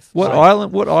wave. What So,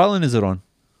 island? What island is it on?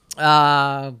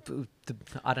 I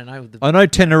don't know. I know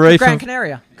Tenerife. Gran and-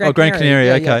 Canaria. Gran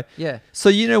Canaria, Yeah, okay. Yeah.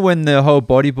 So when the whole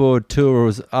bodyboard tour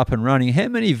was up and running, how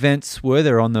many events were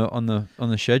there on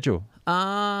the schedule?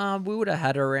 We would have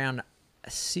had around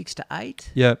 6 to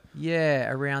 8. Yeah. Yeah,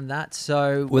 around that.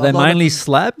 So Were a they lot of mainly them-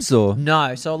 slabs or?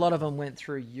 No, so a lot of them went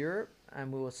through Europe,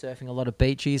 and we were surfing a lot of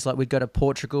beaches. Like we'd go to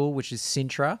Portugal, which is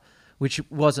Sintra, which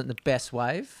wasn't the best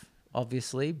wave,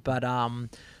 obviously, but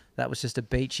that was just a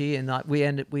beachy. And like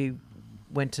we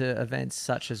went to events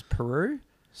such as Peru,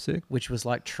 Sick. which was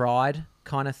like tried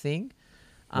kind of thing.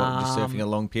 What, just surfing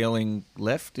along Peeling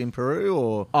left in Peru,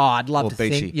 or Oh, I'd love or to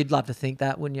beachy? think. You'd love to think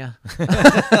that, wouldn't you?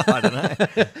 I don't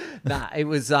know. Nah, it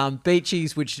was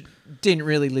beachies, which didn't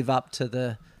really live up to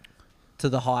the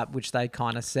hype which they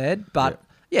kind of said. But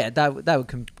yeah, they were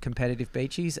competitive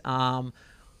beachies.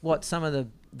 What some of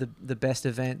the best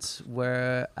events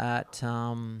were at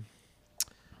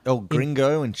El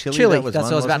Gringo and Chile. Chile. That was That's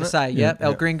one, what I was about to wasn't say. it? Yep,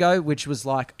 El Yeah. Gringo, which was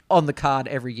like on the card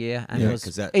every year, and Yeah, it 'cause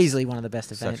was that's easily one of the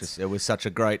best events. It was such a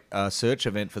great search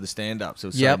event for the stand-ups. It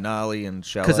was Yep. so gnarly and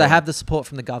shallow. Because they have the support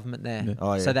from the government there. Yeah.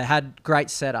 Oh, yeah. So they had great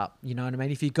setup. You know what I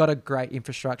mean? If you've got a great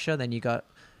infrastructure, then you got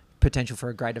potential for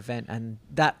a great event. And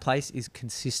that place is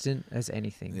consistent as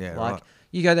anything. Yeah, like right.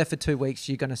 you go there for 2 weeks,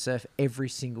 you're going to surf every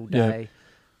single Yeah. day.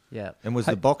 Yeah. And was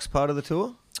the box part of the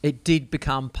tour? It did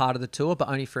become part of the tour, but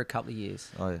only for a couple of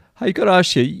years. Oh, yeah. Hey, you got to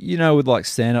ask you, with like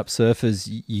stand-up surfers,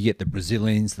 you get the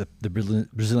Brazilians, the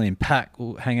Brazilian pack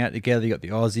will hang out together. You got the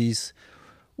Aussies.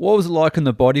 What was it like in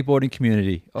the bodyboarding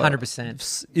community? 100%.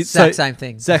 It's Exact same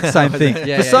thing. Exact same thing.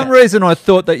 Yeah, For yeah, some yeah. reason, I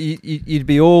thought that you'd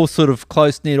be all sort of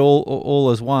close-knit, all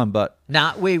as one, but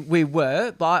Nah, we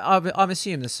were, but I'm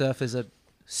assuming the surfers are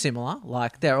similar.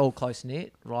 Like they're all close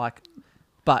knit. Like,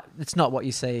 but it's not what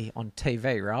you see on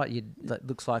TV, right? It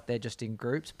looks like they're just in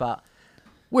groups, but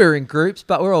we're in groups,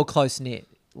 but we're all close knit.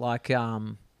 Like,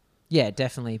 yeah,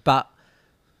 definitely. But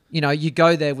you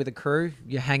go there with a crew,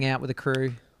 you hang out with a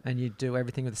crew, and you do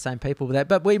everything with the same people with that.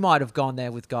 But we might have gone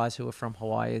there with guys who are from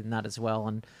Hawaii and that as well,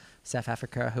 and South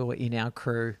Africa who were in our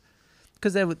crew.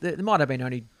 Because there might have been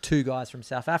only 2 guys from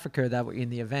South Africa that were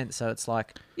in the event, so it's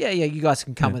like, yeah, you guys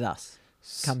can come with us,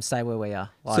 come stay where we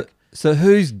are. Like, so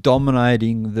who's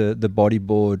dominating the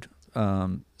bodyboard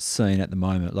scene at the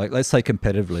moment? Like, let's say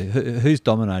competitively, who's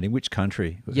dominating? Which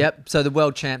country? yep. So the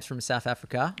world champ's from South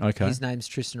Africa. Okay. His name's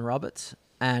Tristan Roberts,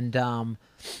 and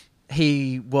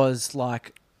he was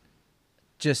like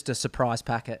just a surprise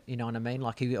packet. You know what I mean?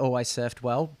 Like he always surfed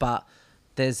well, but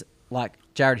there's like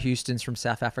Jared Houston's from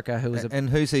South Africa, who was And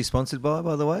who's he sponsored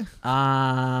by the way?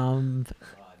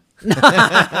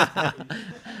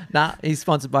 Nah, he's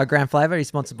sponsored by Grand Flavor. He's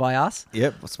sponsored by us.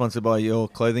 Yep, sponsored by your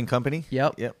clothing company.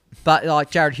 Yep. Yep. But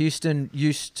like Jared Houston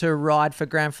used to ride for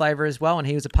Grand Flavor as well, and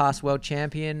he was a past world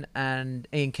champion. And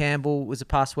Ian Campbell was a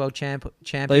past world champion.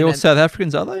 They all and South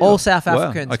Africans, are they? all Or- South Wow,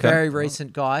 Africans, okay. very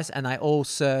recent guys, and they all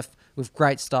surf with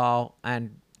great style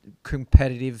and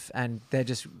competitive, and they're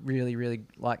just really, really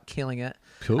like killing it.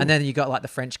 Cool. And then you got like the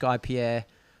French guy Pierre,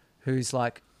 who's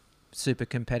like super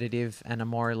competitive, and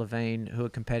Amaury Levine, who are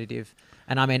competitive.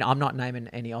 And I mean, I'm not naming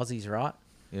any Aussies, right?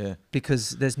 Yeah.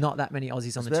 Because there's not that many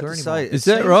Aussies on the tour anymore. Is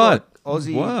that right?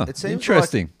 Aussie. Wow, It seems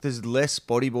interesting. like there's less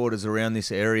bodyboarders around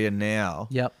this area now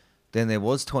Yep. than there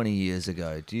was 20 years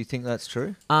ago. Do you think that's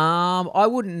true? I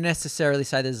wouldn't necessarily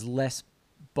say there's less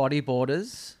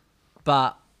bodyboarders,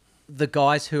 but the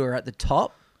guys who are at the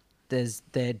top,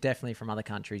 they're definitely from other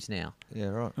countries now. Yeah,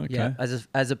 right. Okay. Yeah,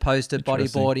 as opposed to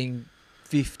Interesting. bodyboarding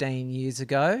 15 years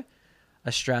ago,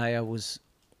 Australia was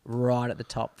right at the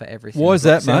top for everything. Why is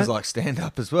that, Sounds mate? like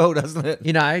stand-up as well, doesn't it?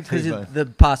 Because T-bone. the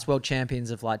past world champions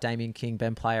of like Damien King,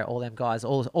 Ben Player, all them guys,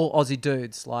 all Aussie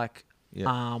dudes, like,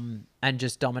 Yeah. and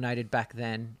just dominated back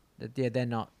then. Yeah, they're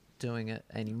not doing it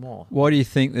anymore. Why do you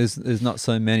think there's not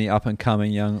so many up and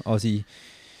coming young Aussies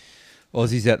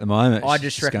at the moment? I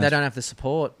just reckon going- they don't have the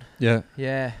support. Yeah,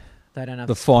 Yeah, they don't have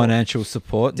the support. financial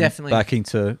support, and Definitely. backing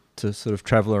to sort of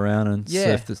travel around and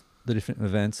Yeah. surf the different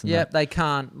events. And Yep, that. they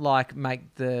can't like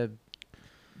make the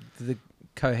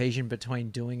cohesion between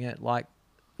doing it like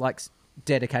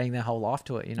dedicating their whole life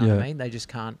to it. You know what I Yeah. mean? They just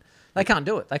can't. They can't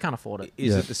do it. They can't afford it.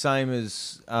 Is Yeah. it the same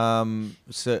as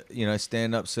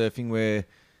stand-up surfing, where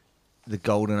the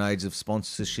golden age of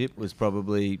sponsorship was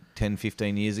probably 10,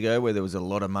 15 years ago, where there was a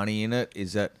lot of money in it?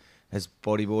 Has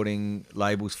bodyboarding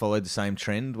labels followed the same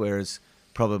trend, whereas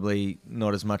probably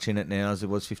not as much in it now as it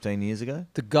was 15 years ago?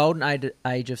 The golden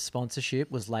age of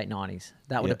sponsorship was late 90s.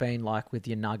 That would Yeah. have been like with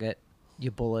your Nugget,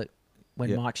 your Bullet, when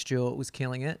Yeah. Mike Stewart was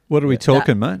killing it. What are we Yeah.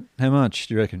 talking, mate? How much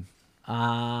do you reckon?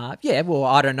 Yeah, well,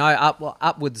 I don't know.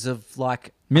 Upwards of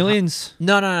like Millions?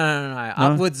 no.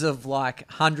 Upwards of like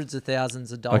hundreds of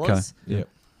thousands of dollars, Yeah.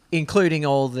 including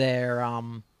all their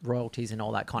royalties and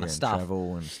all that kind of and stuff.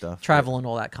 travel and stuff. Travel and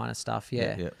all that kind of stuff.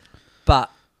 Yeah. Yeah.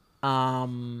 But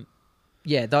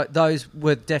those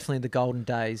were definitely the golden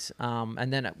days.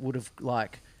 And then it would have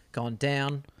like gone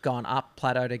down, gone up,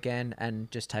 plateaued again, and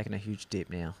just taken a huge dip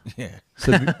now. Yeah.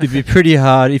 So it'd be pretty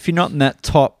hard if you're not in that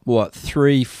top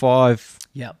 3-5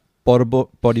 Yep,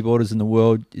 bodyboarders in the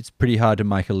world. It's pretty hard to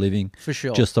make a living for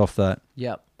sure. just off that.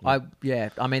 Yep,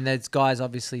 I mean, there's guys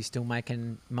obviously still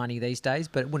making money these days,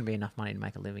 but it wouldn't be enough money to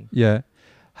make a living. Yeah.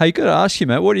 Hey, got to ask you,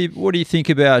 mate. What do you think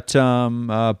about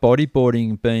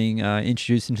bodyboarding being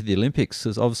introduced into the Olympics?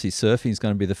 Because obviously surfing is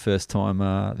going to be the first time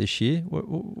this year.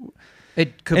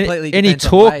 It completely any depends on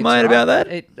talk, waves, mate, right? about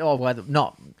that?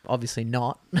 Not obviously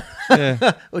not.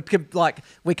 Yeah.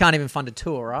 We can't even fund a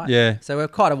tour, right? Yeah. So we're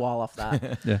quite a while off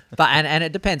that. Yeah. But and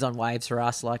it depends on waves for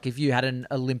us. Like if you had an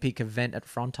Olympic event at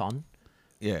Fronton,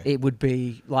 Yeah. it would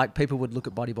be like people would look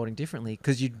at bodyboarding differently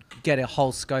because you'd get a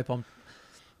whole scope on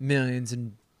millions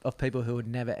of people who had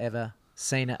never ever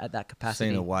seen it at that capacity.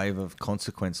 Seen a wave of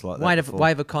consequence like that.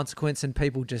 Wave of consequence and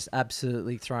people just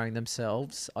absolutely throwing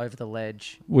themselves over the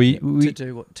ledge We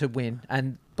to win.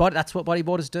 And that's what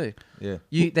bodyboarders do.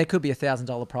 Yeah. There could be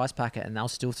 $1,000 prize packet and they'll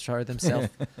still throw themselves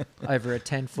over a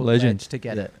 10-foot Legend. ledge to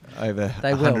get it. Over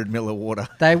They will. 100 mil of water.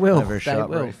 They will. Over a They sharp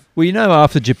will. reef. Well, you know,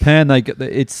 after Japan, they got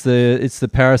it's the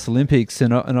Paris Olympics,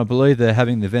 and I believe they're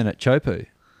having the event at Chopu.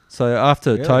 So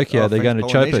after Yeah. Tokyo, Oh, they're going to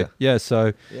French Chopu. Polynesia. Yeah,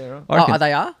 so Yeah, right. I reckon,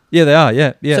 They are? yeah, they are.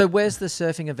 Yeah, yeah. So where's the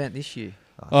surfing event this year?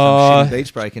 Some shitty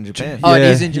beach break in Japan. Oh, it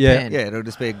Yeah, is in yeah. Japan. Yeah, it'll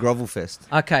just be a grovel fest.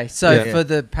 Okay, so Yeah. for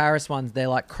the Paris ones, they're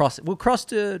like we'll cross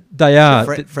to... They are.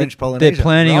 French They're Polynesia.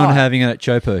 planning on Right. having it at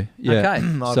Chopu. Yeah. Okay.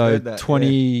 I've So heard that,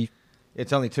 20.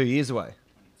 It's only 2 years away.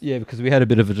 Yeah, because we had a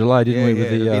bit of a delay, didn't we? With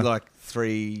it'll the be like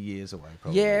 3 years away,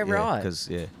 probably. Yeah, right. Because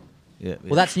yeah.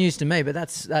 Well, that's news to me, but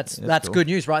that's cool. good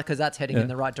news, right? Because that's heading Yeah. in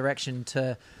the right direction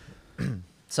to...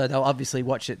 So they'll obviously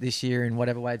watch it this year in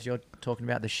whatever waves you're talking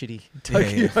about, the shitty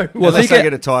Tokyo. Well, Well, I unless think they it-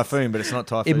 get a typhoon, but it's not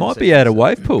typhoon. it might be season, out of so-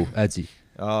 wave pool, Adzi.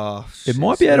 Oh, It shit.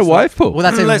 might be out of Let's wave pool. Well,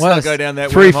 that's even Let's worse. not go down that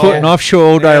 3 wormhole. foot and offshore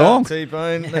all day Yeah, long.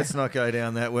 T-bone. Let's not go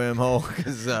down that wormhole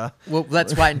because. Well,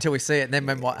 let's wait until we see it, and then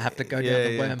we might have to go down Yeah,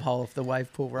 the yeah. wormhole of the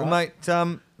wave pool, right? Well,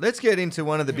 mate, let's get into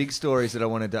one of the big stories that I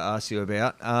wanted to ask you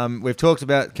about. We've talked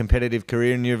about competitive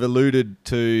career, and you've alluded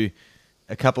to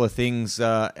a couple of things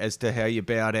as to how you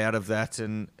bowed out of that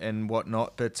and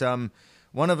whatnot. But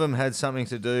one of them had something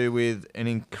to do with an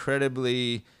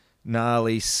incredibly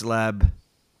gnarly slab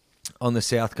on the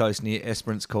south coast near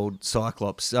Esperance called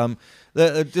Cyclops.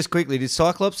 Just quickly, did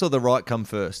Cyclops or the right come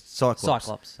first?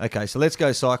 Cyclops. Okay, so let's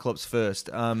go Cyclops first.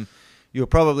 You were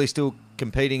probably still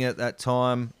competing at that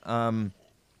time.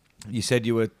 You said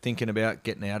you were thinking about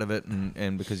getting out of it,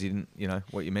 and because you didn't,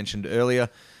 what you mentioned earlier,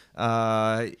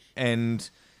 and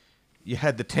you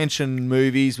had the Tension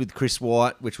movies with Chris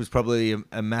White, which was probably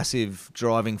a massive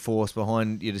driving force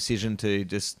behind your decision to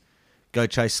just go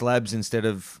chase slabs instead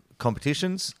of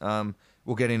competitions.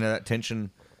 We'll get into that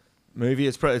Tension movie.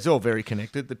 It's all very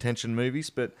connected, the Tension movies.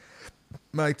 But,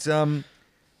 mate, tell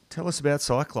us about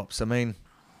Cyclops. I mean,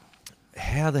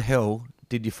 how the hell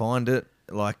did you find it?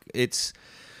 Like, it's...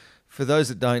 For those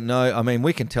that don't know, I mean,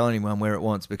 we can tell anyone where it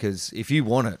wants because if you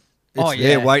want it, it's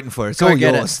there waiting for it. It's Go all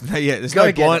get yours. Yeah, there's Go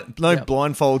no get it. Yep.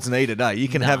 blindfolds needed. You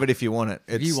can No. have it if you want it.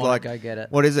 If It's you want like it, go get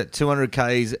it. What is it? 200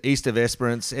 k's east of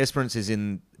Esperance. Esperance is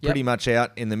in pretty much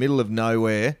out in the middle of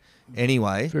nowhere.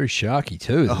 Anyway, Very sharky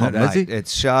too, isn't oh, it, mate, Adzi?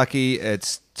 it's sharky.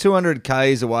 It's 200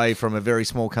 k's away from a very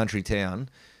small country town.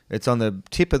 It's on the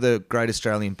tip of the Great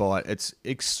Australian Bight. It's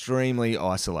extremely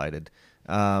isolated.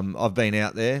 I've been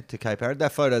out there to Cape Arid.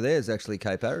 That photo there is actually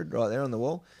Cape Arid right there on the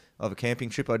wall of a camping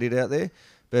trip I did out there.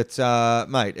 But,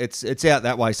 mate, it's out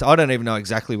that way. So I don't even know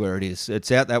exactly where it is.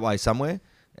 It's out that way somewhere.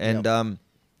 And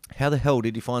how the hell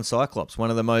did you find Cyclops? One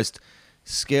of the most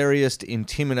scariest,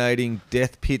 intimidating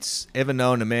death pits ever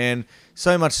known to man.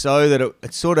 So much so that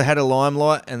it sort of had a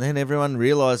limelight, and then everyone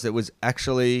realised it was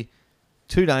actually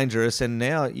too dangerous. And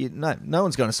now no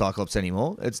one's going to Cyclops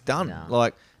anymore. It's done. No.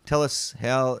 Like, tell us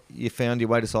how you found your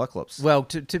way to Cyclops. Well,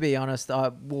 to be honest,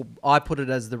 I put it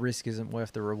as the risk isn't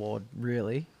worth the reward,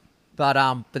 really. But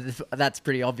that's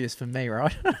pretty obvious for me,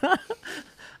 right?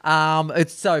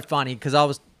 It's so funny because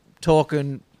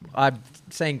I'd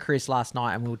seen Chris last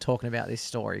night and we were talking about this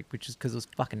story, which is because it was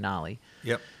fucking gnarly.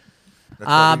 Yep. That's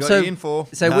what we got so- you in for.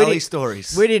 so we Gnarly did-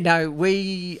 stories. We didn't know.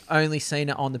 We only seen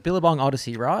it on the Billabong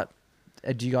Odyssey, right?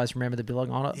 Do you guys remember the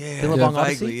Billabong Odyssey?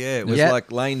 vaguely, yeah. It was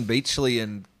like Lane Beachley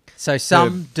and So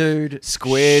some dude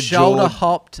square-jawed- shoulder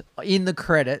hopped in the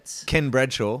credits. Ken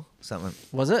Bradshaw, something.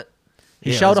 Was it?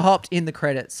 He Yeah, shoulder hopped in the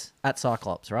credits at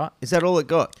Cyclops, right? Is that all it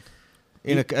got?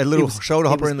 In a little shoulder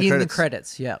hopper in the credits? In the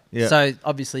credits, yeah. Yeah. So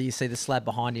obviously you see the slab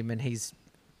behind him and he's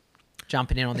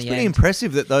jumping in on It's the pretty end.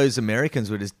 impressive that those Americans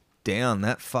were just down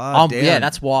that far down. Yeah,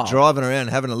 that's wild. Driving around and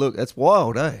having a look. That's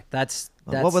wild, eh? That's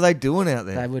What were they doing out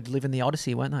there? They would live in the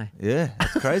Odyssey, weren't they? Yeah,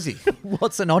 that's crazy.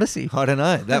 What's an Odyssey? I don't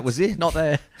know. That was it. Not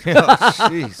there. Oh,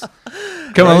 jeez.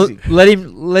 Come on, Crazy.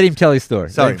 let him tell his story.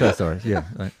 Sorry, Let him tell his story. Yeah.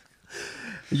 Right.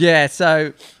 Yeah,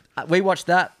 so we watched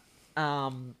that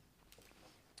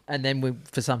And then we,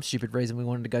 for some stupid reason, we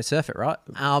wanted to go surf it, right?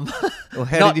 Well,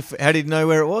 how did you know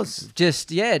where it was?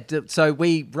 Just, yeah. So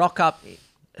we rock up.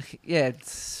 Yeah,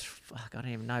 fuck, I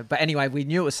don't even know. But anyway, we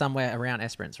knew it was somewhere around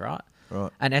Esperance, right?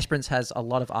 Right. And Esperance has a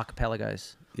lot of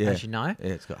archipelagos, as you know.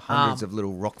 Yeah, it's got hundreds of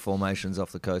little rock formations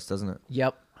off the coast, doesn't it?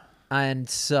 Yep. And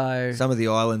so... Some of the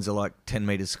islands are like 10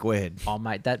 metres squared. Oh,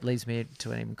 mate, that leads me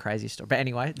to an even crazy story. But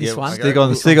anyway, this Yeah, one... okay. Stick on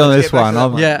Let's this get back one. to that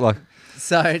I'm one. Yeah. like,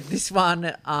 So this one,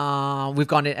 we've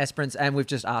gone to Esperance and we've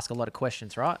just asked a lot of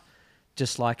questions, right?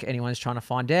 Just like anyone's trying to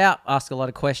find out, ask a lot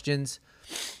of questions.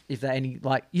 If they any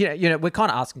like, you know, we're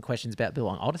kind of asking questions about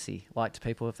Billabong Odyssey, like to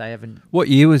people if they haven't. what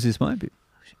year was this, mate?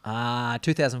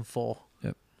 2004.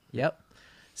 Yep. Yep.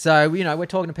 So you know, we're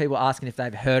talking to people asking if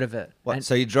they've heard of it. What, And-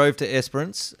 so you drove to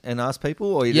Esperance and asked people,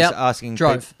 or you Yep, just asking?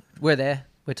 drove. We're there.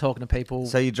 We're talking to people.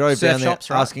 So you drove surf down there shops,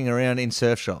 right? asking around in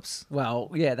surf shops.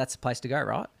 Well, yeah, that's the place to go,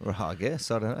 right? Well, I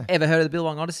guess I don't know. Ever heard of the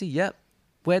Billabong Odyssey? Yep.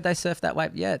 Where'd they surf that way?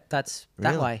 Yeah, that's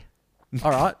that Really? way.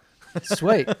 All right.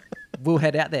 Sweet. We'll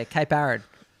head out there, Cape Arid.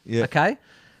 Yeah. Okay.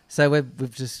 So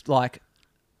we've just like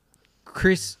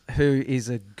Chris, who is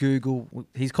a Google,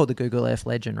 he's called the Google Earth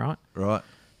legend, right? Right.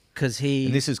 Because he.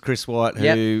 And this is Chris White,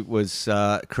 who was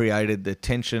created the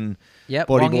Tension Yep,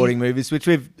 bodyboarding Wongi. movies, which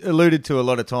we've alluded to a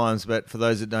lot of times. But for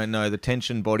those that don't know, the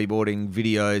Tension bodyboarding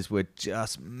videos were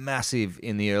just massive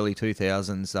in the early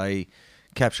 2000s. They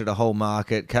captured a whole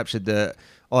market, captured the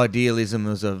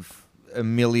idealisms of a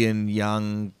million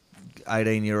young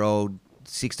 18-year-old,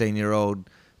 16-year-old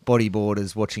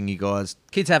bodyboarders watching you guys.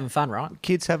 Kids having fun, right?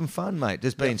 Kids having fun, mate.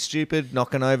 Just being stupid,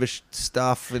 knocking over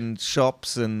stuff and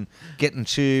shops and getting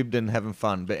tubed and having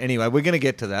fun. But anyway, we're going to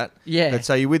get to that. Yeah. But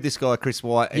so you're with this guy, Chris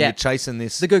White, and Yeah. you're chasing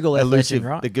this... The Google Earth elusive, legend,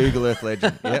 right? The Google Earth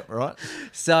legend. Yep, right.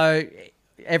 So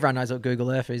everyone knows what Google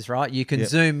Earth is, right? You can Yep.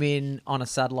 zoom in on a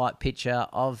satellite picture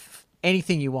of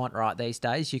anything you want, right? These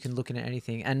days, you can look at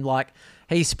anything. And like,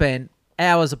 he spent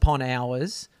hours upon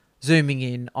hours zooming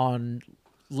in on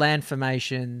land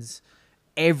formations,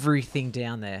 everything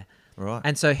down there. Right.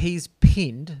 And so he's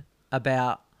pinned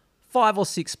about 5 or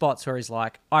 6 spots where he's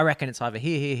like, I reckon it's over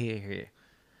here, here, here, here.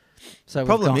 So The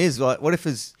problem is, like, what if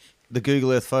it's the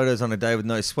Google Earth photos on a day with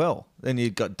no swell? Then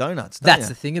you've got donuts, don't that's you?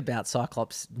 the thing about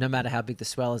Cyclops. No matter how big the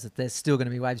swell is, that there's still going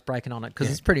to be waves breaking on it because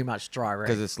it's pretty much dry reef.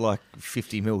 Because it's like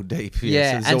 50 mil deep. Yeah,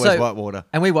 So there's and always so- white water.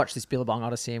 And we watched this Billabong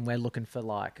Odyssey and we're looking for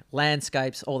like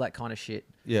landscapes, all that kind of shit.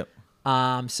 Yep.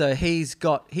 So he's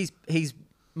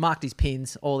marked his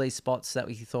pins, all these spots that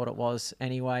we thought it was.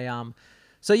 Anyway,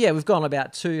 so yeah, we've gone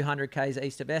about 200 k's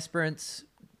east of Esperance,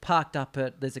 parked up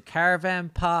there's a caravan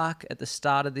park at the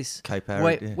start of this Cape Arid,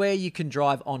 where, yeah. where you can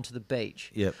drive onto the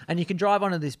beach. Yep. And you can drive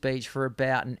onto this beach for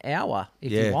about an hour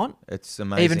if Yeah. you want. It's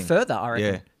amazing. Even further, I reckon.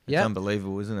 Yeah. It's Yep.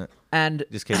 unbelievable, isn't it? And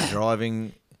Just keep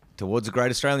driving towards the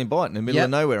Great Australian Bight in the middle Yep. of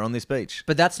nowhere on this beach.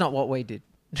 but that's not what we did.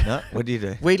 No? What do you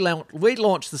do? We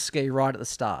launched the ski right at the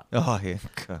start. Oh, yeah.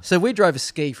 Okay. So we drove a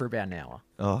ski for about an hour.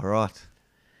 Oh, right.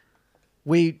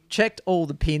 We checked all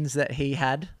the pins that he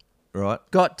had. Right.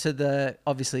 Got to that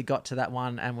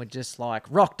one and we're just like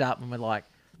rocked up and we're like,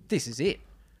 this is it.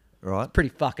 Right. Pretty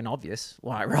fucking obvious.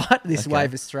 Like, right? This Okay.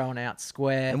 wave is thrown out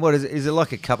square. And what is it? Is it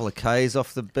like a couple of Ks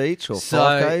off the beach or So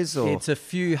 5 Ks? Or? it's a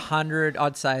few hundred.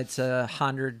 I'd say it's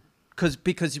 100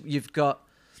 because you've got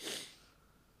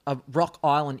a rock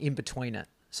island in between it.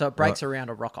 So it breaks around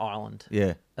a rock island,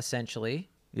 Yeah. essentially.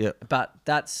 Yep. But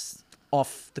that's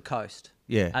off the coast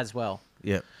Yeah. as well.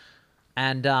 Yep.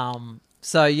 And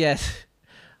so, yes.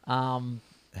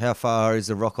 How far is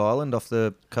the rock island off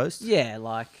the coast? Yeah,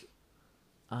 like...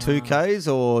 2 Ks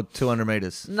or 200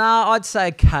 metres? No, I'd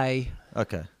say K.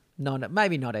 Okay. No,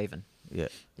 maybe not even. Yeah.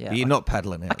 Yeah, But you're not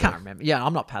paddling out I can't there. remember. Yeah,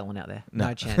 I'm not paddling out there. No,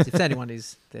 No. chance. If anyone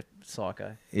is, they're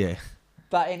psycho. Yeah.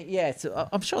 But yeah, so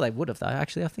I'm sure they would have though.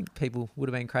 Actually, I think people would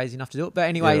have been crazy enough to do it. But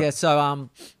anyway, Yeah. yeah. So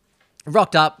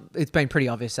rocked up. It's been pretty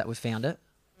obvious that we found it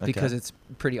because Okay. it's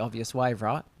pretty obvious wave,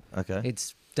 right? Okay.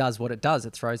 It does what it does.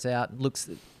 It throws out. Looks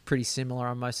pretty similar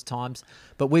on most times.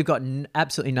 But we've got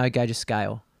absolutely no gauge of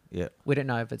scale. Yeah. We don't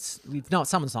know if it's not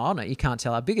someone's not on it. You can't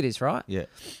tell how big it is, right? Yeah.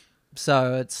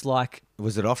 So it's like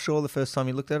Was it offshore the first time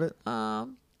you looked at it?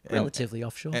 relatively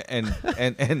offshore. And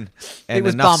It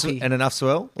was enough bumpy. and enough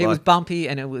swell? It was Like- bumpy,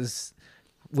 and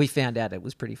we found out it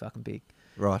was pretty fucking big.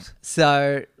 Right.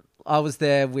 So I was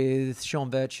there with Sean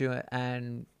Virtue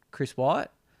and Chris White,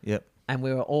 Yep. and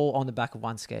we were all on the back of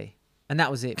one ski, and that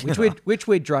was it. Which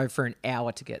we drove for an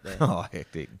hour to get there. Oh,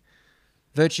 hectic.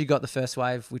 Virtue got the first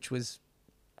wave, which was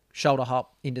shoulder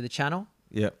hop into the channel.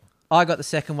 Yep. I got the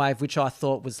second wave, which I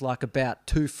thought was like about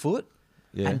 2 foot,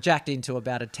 Yeah. and jacked into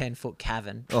about a 10-foot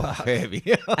cavern. Oh, heavy.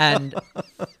 and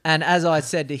as I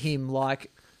said to him,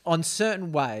 like on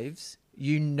certain waves,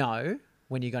 you know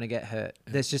when you're going to get hurt.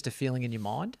 There's just a feeling in your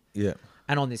mind. Yeah.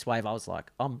 And on this wave, I was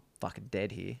like, I'm fucking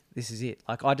dead here. This is it.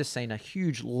 Like, I just seen a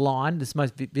huge line, this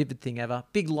most vivid thing ever,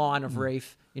 big line of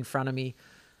reef in front of me.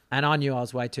 And I knew I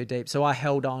was way too deep. So I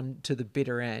held on to the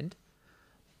bitter end.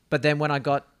 But then when I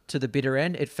got to the bitter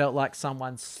end, it felt like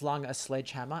someone slung a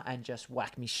sledgehammer and just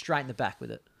whacked me straight in the back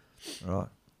with it. Right.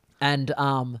 And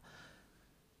And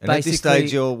at this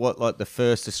stage, you're what, like the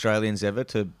first Australians ever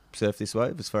to surf this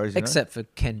wave, as far as you except for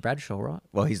Ken Bradshaw, right? know?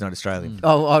 Well, he's not Australian.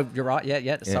 Oh, you're right.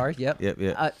 Yeah. Sorry. Yep.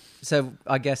 Yep. So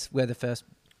I guess we're the first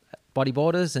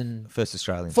bodyboarders, and First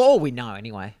Australians. for all we know,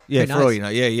 anyway. Yeah, Who for knows? all you know.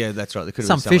 Yeah, that's right. There could have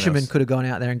Some been someone fisherman else. could have gone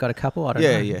out there and got a couple. I don't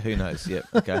know. Yeah, who knows? Yep,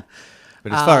 okay.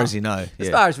 But as far as you know, As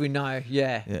yeah. far as we know,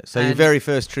 yeah. Yeah. So your And very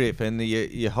first trip, and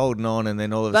you're holding on, and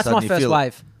then all of a that's sudden my you first feel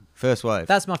wave. First wave.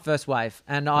 That's my first wave,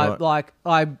 and I Right. like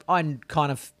I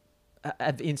kind of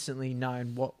have instantly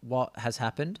known what has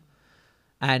happened,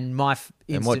 and my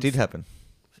and what did happen?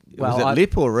 Well, was it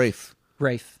lip or reef?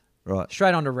 reef Right.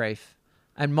 straight onto reef,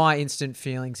 and my instant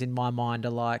feelings in my mind are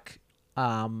like,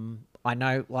 I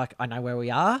know where we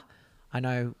are, I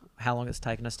know how long it's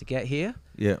taken us to get here.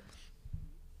 Yeah.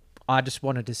 I just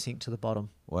wanted to sink to the bottom.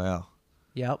 Wow.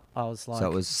 Yep, I was like,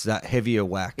 So it was that heavier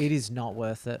whack. it is not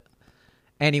worth it.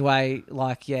 Anyway,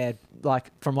 like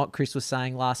from what Chris was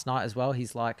saying last night as well,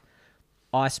 he's like,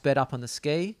 I sped up on the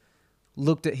ski,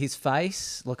 looked at his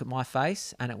face, look at my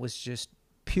face, and it was just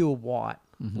pure white,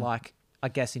 like I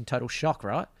guess in total shock,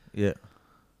 right? Yeah.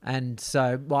 And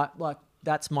so like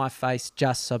that's my face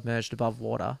just submerged above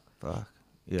water, Fuck.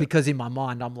 Yeah. because in my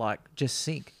mind I'm like, just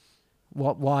sink.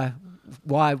 What?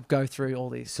 Why go through all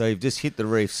this? So you've just hit the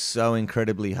reef so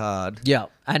incredibly hard Yeah,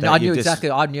 and that I you knew just- exactly.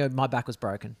 I knew my back was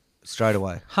broken, straight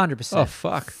away. 100%. Oh,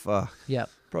 fuck. Fuck. Yep.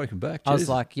 Broken back. I was Jesus.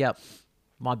 like, yep,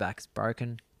 my back's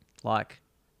broken. Like,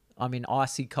 I'm in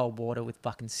icy cold water with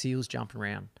fucking seals jumping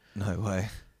around. No way.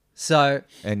 So,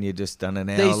 And you just done an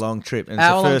These hour-long trip. And it's the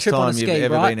hour-long first trip on a time you've ski,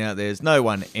 ever right? been out there. There's no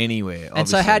one anywhere, and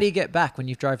so how obviously. do you get back when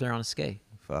you've drove there on a ski?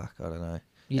 Fuck, I don't know.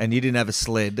 You- And you didn't have a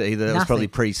sled either. That was probably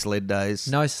Nothing. pre-sled days.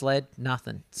 No sled,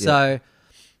 nothing. Yeah. So,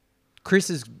 Chris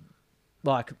has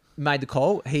like made the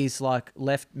call. He's like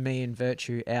left me and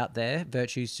Virtue out there.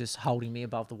 Virtue's just holding me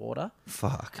above the water.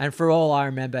 Fuck. And for all I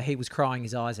remember, he was crying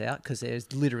his eyes out because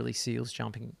there's literally seals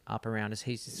jumping up around us.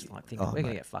 He's just like thinking, Oh, we're going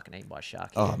mate. to get fucking eaten by a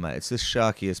shark Oh, here. mate, it's the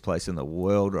sharkiest place in the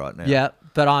world right now. Yeah,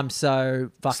 but I'm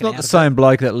so fucking it's not out the of it. same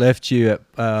bloke that left you at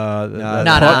No, No,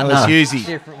 that no, was no. Hughesy.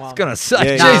 Different one. I was gonna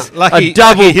say, Yeah, jeez, yeah. Lucky- a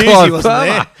double lucky Hughesy Clive wasn't Palmer.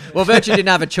 there. Well, Virtue didn't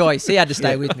have a choice. He had to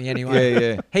stay with me anyway. Yeah,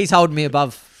 yeah. He's holding me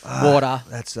above water,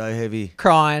 That's so heavy.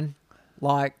 crying,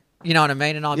 like, you know what I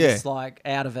mean? And I'm Yeah. just like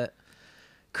out of it.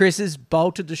 Chris has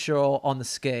bolted to shore on the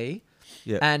ski.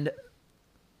 Yeah. And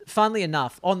funnily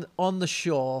enough, on the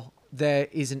shore, there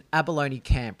is an abalone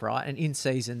camp, right? And in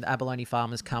season, the abalone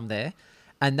farmers come there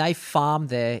and they farm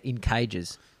there in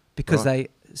cages because Right.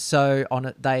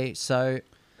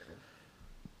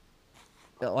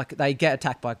 they get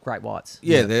attacked by great whites.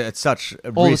 Yeah, it's such a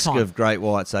All the risk time. of great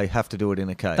whites. They have to do it in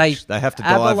a cage. They have to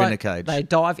dive in abalone- a cage. They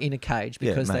dive in a cage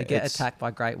Yeah, because they mate, get it's- attacked by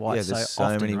great yeah, whites there's so so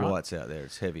often, many right? whites out there.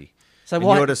 It's heavy. So and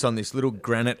what? you're just on this little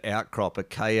granite outcrop, a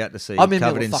K out to sea, I'm in the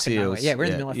covered middle in of fucking nowhere. seals. Yeah, we're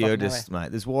in the middle of You're fucking just,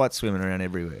 mate, there's whites swimming around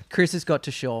everywhere. Chris has got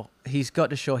to shore. He's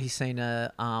got to shore. He's seen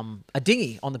a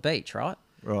dinghy on the beach, right?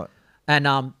 Right. And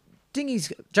dinghies.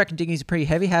 Do you reckon dinghies are pretty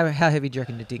heavy? How heavy do you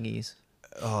reckon the dinghy is?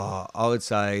 Oh, I would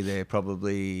say they're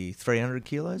probably 300 A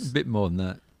kilos. bit more than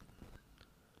that.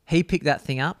 He picked that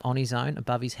thing up on his own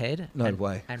above his head. No and,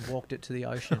 way. And walked it to the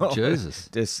ocean. Jesus.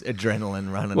 Just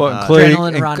adrenaline running What, hard. including,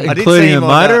 Adrenaline running. I did including see a him on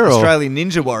motor? Or? Australian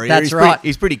Ninja Warrior. That's he's right.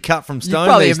 He's pretty cut from You stone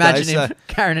probably these imagine days. him So,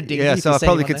 carrying a dinghy. yeah, if so you I see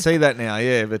probably him on could there. see that now.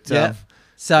 Yeah, but Yeah.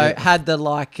 So yeah. had the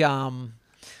like,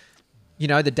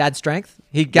 the dad strength.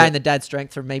 He gained the dad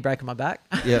strength from me breaking my back.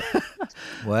 yeah.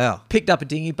 Wow. Picked up a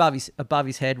dinghy above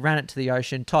his head, ran it to the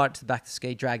ocean, tied it to the back of the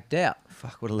ski, dragged it out.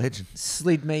 Fuck, what a legend.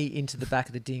 Slid me into the back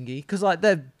of the dinghy because like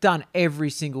they've done every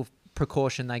single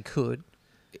precaution they could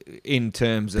In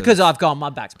terms of because I've gone my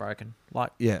back's broken.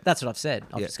 Like Yeah. that's what I've said.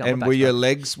 I've yeah. just gone, And my were back's your broken.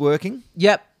 legs working?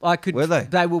 Yep, I could. Were they?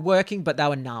 They were working, but they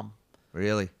were numb.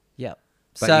 Really? Yep.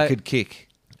 But so you could kick.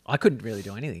 I couldn't really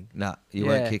do anything. Nah, you Yeah.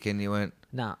 weren't kicking. You weren't.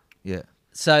 Nah. Yeah.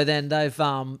 So then they've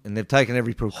And they've taken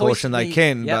every precaution Hoist they me-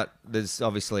 can, yep. but there's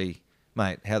obviously,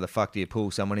 mate, how the fuck do you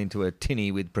pull someone into a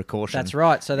tinny with precaution? That's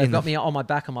right. So they've in got the- me on my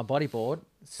back on my bodyboard,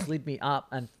 slid me up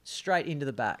and straight into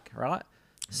the back, right?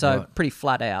 So Right. pretty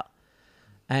flat out.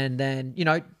 And then,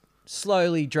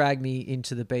 slowly dragged me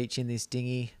into the beach in this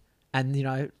dinghy. And, you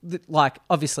know, like,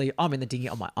 obviously, I'm in the dinghy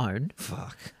on my own.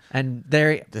 Fuck. And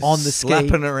they're Just on the ski.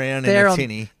 slapping around in a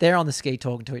tinny. They're on the ski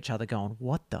talking to each other going,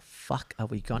 what the fuck are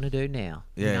we going to do now?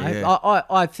 Yeah, you know? yeah.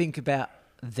 I think about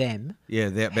them. Yeah,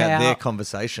 about How- their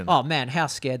conversation. Oh, man, how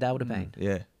scared they would have been.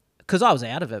 Yeah. Because I was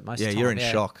out of it most Yeah, of the time. you're in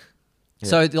shock. Yeah.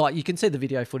 So, like, you can see the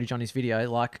video footage on his video.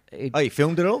 Like, Oh, you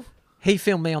filmed it all? he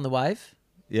filmed me on the wave.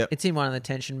 Yep. It's in one of the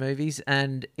tension movies,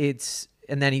 and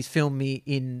then he's filmed me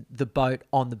in the boat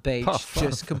on the beach, Oh, fuck.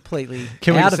 just completely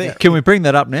Can out we of it. Can we bring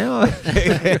that up now?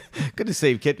 Good to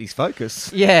see you've kept his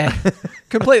focus. Yeah,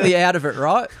 completely out of it,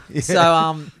 right? Yeah.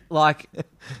 So, like,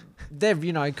 they've,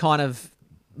 you know, kind of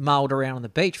mulled around on the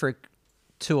beach for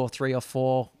 2 or 3 or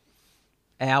 4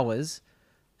 hours,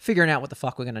 figuring out what the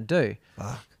fuck we're going to do.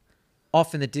 Fuck.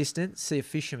 Off in the distance, see a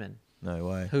fisherman No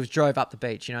way. who's drove up the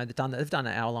beach. You know, they've done an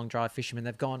hour-long drive fisherman.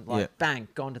 They've gone, like, Yeah. bang,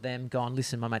 gone to them, gone,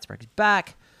 listen, my mate's broke his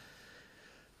back.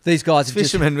 These guys have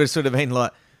just... Fishermen would sort of been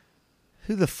like,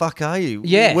 who the fuck are you?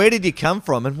 Yeah. Where did you come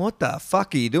from? And what the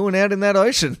fuck are you doing out in that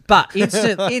ocean? But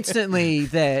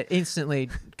instantly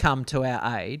come to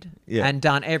our aid Yeah. and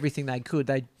done everything they could.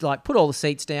 They like put all the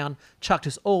seats down, chucked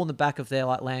us all in the back of their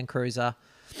like Land Cruiser,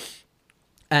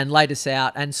 and laid us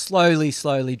out and slowly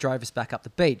drove us back up the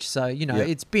beach. So you know Yeah.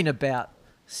 it's been about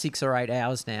 6 or 8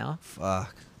 hours now,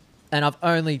 Fuck. and I've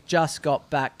only just got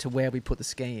back to where we put the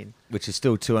ski in. Which is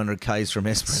still 200 k's from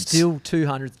Esperance. Still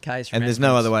 200 k's from And there's no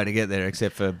Esperance. other way to get there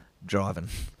except for driving.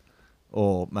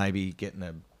 Or maybe getting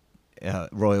a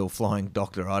Royal Flying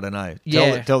Doctor. I don't know.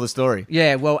 Yeah. Tell the story.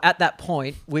 Yeah, well, at that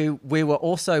point, we were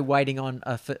also waiting on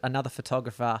another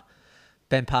photographer,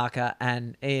 Ben Parker,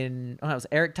 and it was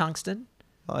Eric Tungsten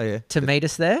Oh, yeah. to meet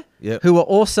us there. Yep. Who were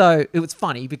also, it was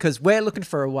funny because we're looking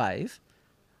for a wave,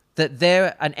 that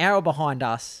they're an hour behind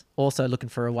us also looking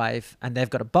for a wave, and they've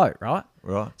got a boat, right?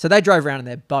 Right. So they drove around in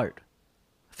their boat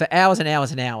for hours and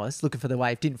hours and hours looking for the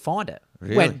wave, didn't find it.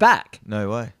 Really? Went back. No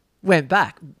way. We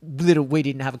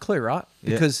didn't have a clue, right?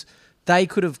 Yeah. Because they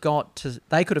could have got to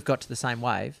the same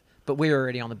wave, but we were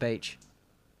already on the beach,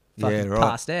 fucking Yeah, right.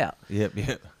 passed out. Yep,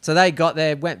 yep. So they got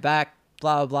there, went back,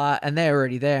 blah blah blah, and they're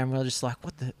already there, and we are just like,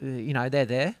 what the, you know, they're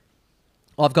there.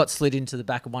 I've got slid into the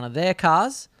back of one of their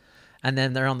cars, and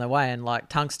then they're on their way, and like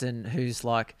Tungsten, who's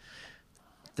like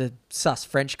the sus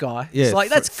French guy, Yeah, he's like,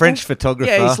 that's French cool.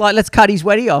 photographer. Yeah, he's like, let's cut his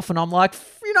weddy off, and I'm like,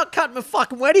 you're not cutting my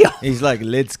fucking weddy off. He's like,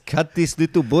 let's cut this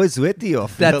little boy's sweaty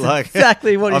off. That's like,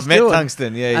 exactly what he's I've met doing.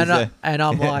 Tungsten. Yeah, he's And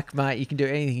I'm like, mate, you can do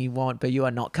anything you want, but you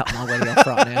are not cutting my weddy off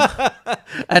right now.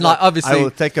 And like, obviously, I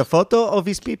will take a photo of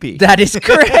his pee-pee. that is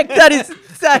correct. That is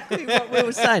exactly what we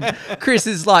were saying. Chris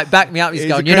is like, back me up. He's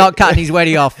He's going, a you're great- not cutting his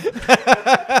weddy off.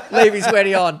 Leave his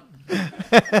weddy on.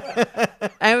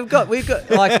 And we've got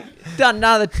like done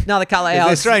another couple of They're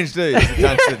hours. strange dudes, the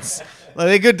Tungstens. Like,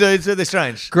 they're good dudes, but they're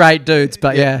strange. Great dudes,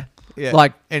 but yeah. Yeah.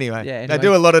 Like, anyway, yeah, they anyway.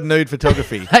 do a lot of nude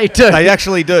photography. They do. They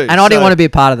actually do. And I didn't want to be a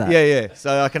part of that. Yeah, yeah.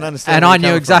 So I can understand. And where I you're knew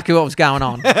coming exactly what was going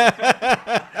on.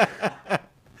 from.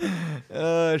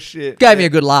 Oh shit. Gave me a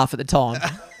good laugh at the time.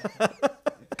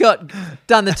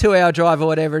 Done the 2-hour drive or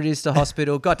whatever it is to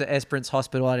hospital. Got to Esperance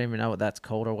Hospital. I don't even know what that's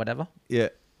called or whatever. Yeah.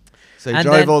 So you And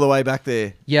drove then- all the way back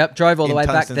there. Yep, drove all the In way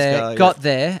back Tungsten's there. car, Got yeah.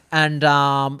 there, and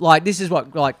like this is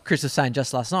what like Chris was saying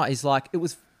just last night. He's like, it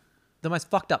was the most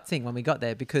fucked up thing when we got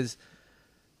there because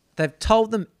they've told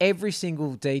them every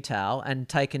single detail and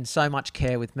taken so much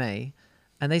care with me,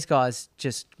 and these guys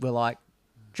just were like,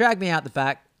 dragged me out the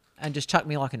back and just chucked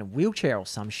me like in a wheelchair or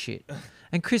some shit.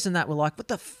 And Chris and that were like, what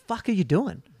the fuck are you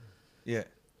doing? Yeah.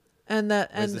 And that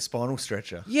Where's and the spinal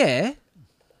stretcher? yeah.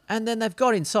 And then they've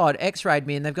got inside, x-rayed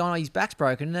me, and they've gone, oh, his back's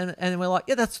broken. And we're like,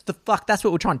 yeah, that's what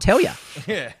we're trying to tell you.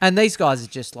 Yeah. And these guys are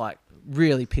just like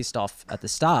really pissed off at the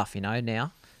staff, you know,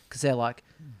 now. Because they're like,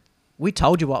 we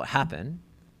told you what happened,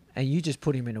 and you just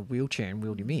put him in a wheelchair and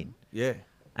wheeled him in. Yeah.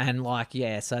 And like,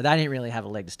 yeah, so they didn't really have a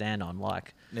leg to stand on.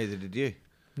 Like, Neither did you.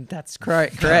 that's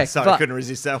correct. Correct. Sorry, I But- couldn't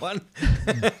resist that one.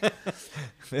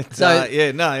 But, So-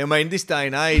 yeah, no, I mean, this day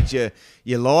and age,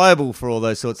 you're liable for all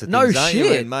those sorts of No things, aren't you?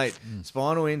 shit. And, mate,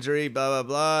 spinal injury, blah, blah,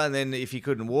 blah. And then if you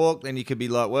couldn't walk, then you could be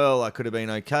like, well, I could have been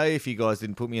okay if you guys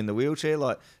didn't put me in the wheelchair.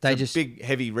 Like, They some just big,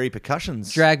 heavy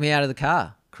repercussions. dragged me out of the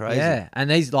car. Crazy. Yeah. And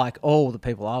these, like, all the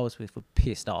people I was with were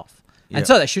pissed off. Yeah. And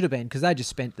so they should have been because they just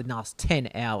spent the last 10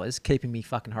 hours keeping me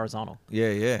fucking horizontal. Yeah,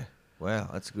 yeah. Wow,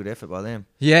 that's a good effort by them.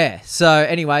 Yeah. So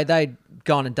anyway, they'd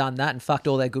gone and done that and fucked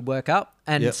all their good work up.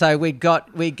 And Yep. so we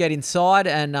get inside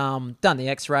and done the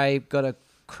X-ray, got a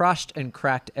crushed and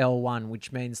cracked L1,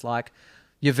 which means like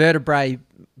your vertebrae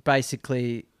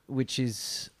basically, which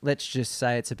is, let's just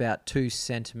say it's about 2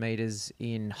 centimeters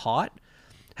in height,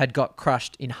 had got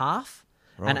crushed in half,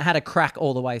 and Right. it had a crack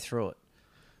all the way through it.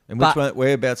 And But- which one?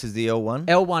 Whereabouts is the L1?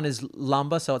 L1 is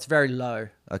lumbar, so it's very low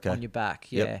Okay. on your back.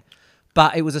 Yep. Yeah.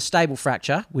 But it was a stable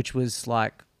fracture, which was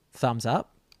like thumbs up.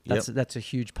 Yep. That's a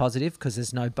huge positive because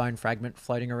there's no bone fragment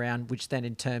floating around, which then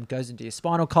in turn goes into your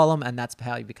spinal column, and that's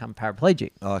how you become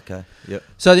paraplegic. Oh, okay. Yep.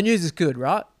 So the news is good,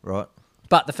 right? Right.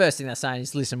 But the first thing they're saying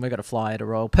is, listen, we've got to fly to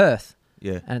Royal Perth.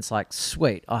 Yeah. And it's like,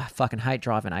 sweet. I fucking hate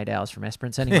driving 8 hours from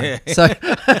Esperance anyway. So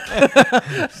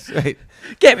Sweet.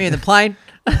 get me in the plane.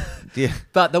 Yeah.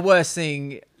 But the worst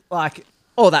thing, like,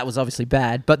 all that was obviously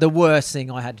bad, but the worst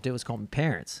thing I had to do was call my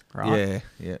parents, right? Yeah.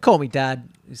 Yeah. Call me dad.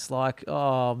 It's like,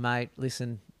 oh, mate,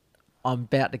 listen, I'm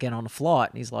about to get on a flight.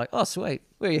 And he's like, oh, sweet.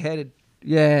 Where are you headed?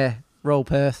 Yeah, Royal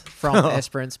Perth from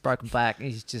Esperance, broken back. And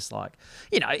he's just like,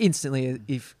 instantly,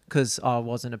 because I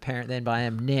wasn't a parent then, but I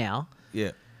am now,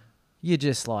 Yeah. you're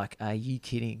just like, are you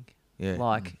kidding? Yeah.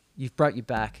 Like, you've broke your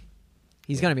back.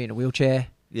 He's going to be in a wheelchair.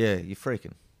 Yeah. You're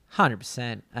freaking.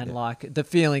 100%. And Yeah. like the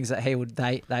feelings that they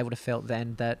would have felt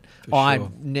then that For I sure.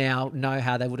 now know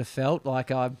how they would have felt. Like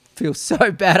I feel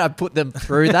so bad I put them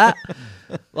through that.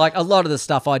 Like a lot of the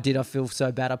stuff I did, I feel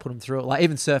so bad I put them through it. Like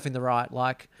even surfing the right,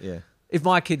 like Yeah. if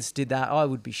my kids did that, I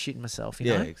would be shitting myself,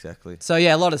 you Yeah. know? Exactly. So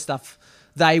yeah, a lot of stuff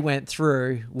they went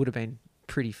through would have been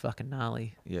pretty fucking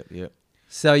gnarly. Yep. Yep.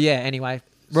 So yeah, anyway,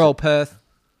 Royal Perth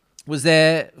was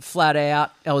there flat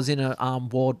out. I was in a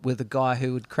ward with a guy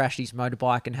who had crashed his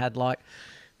motorbike and had like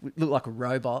looked like a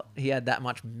robot. He had that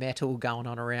much metal going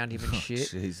on around him and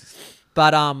shit. Jesus.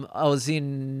 But I was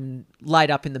laid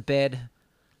up in the bed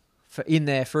in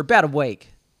there for about a week,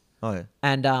 Oh yeah.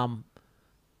 and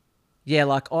yeah,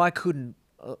 like I couldn't.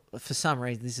 For some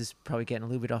reason, this is probably getting a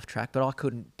little bit off track, but I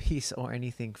couldn't piss or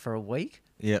anything for a week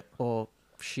Yep. or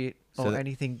shit So or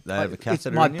anything. they have a It's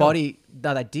catheter my in you? body.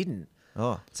 No, they didn't.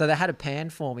 Oh. So they had a pan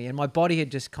for me, and my body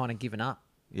had just kind of given up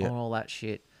Yeah. on all that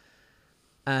shit.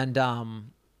 And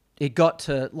it got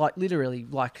to like literally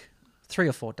like 3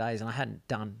 or 4 days, and I hadn't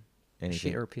done Anything.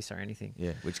 shit or a piss or anything.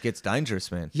 Yeah. Which gets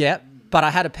dangerous, man. Yeah, but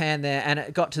I had a pan there, and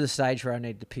it got to the stage where I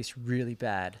needed to piss really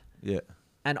bad, Yeah.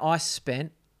 and I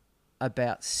spent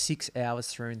about 6 hours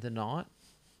through the night.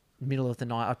 Middle of the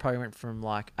night, I probably went from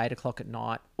like 8 o'clock at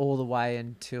night all the way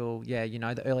until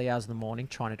the early hours of the morning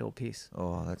trying to do a piss.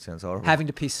 Oh, that sounds horrible. Having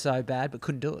to piss so bad, but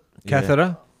couldn't do it. Yeah.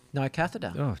 Catheter? No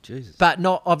catheter. Oh, Jesus. But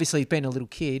not obviously being a little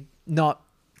kid, not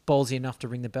ballsy enough to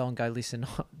ring the bell and go, listen,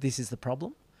 this is the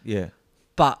problem. Yeah.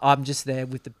 But I'm just there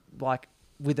with the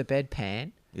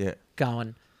bedpan Yeah.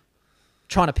 going,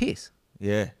 trying to piss.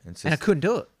 Yeah. It's And I just, couldn't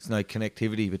do it. there's no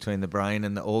connectivity between the brain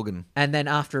and the organ. And then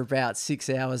after about 6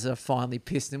 hours, I finally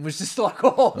pissed and was just like,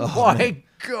 oh my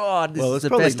God, this Well, is it's the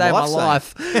probably best day of my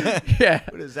life. Yeah.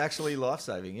 But it's actually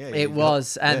life-saving. Yeah. It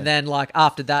was. And then like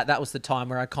after that, that was the time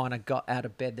where I kind of got out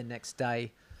of bed the next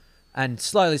day and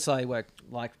slowly worked.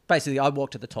 Like basically I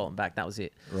walked to the toilet and back. That was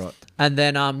it. Right. And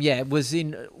then, it was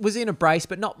in a brace,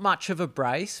 but not much of a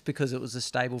brace because it was a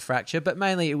stable fracture. But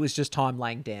mainly, it was just time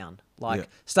laying down, like Yeah.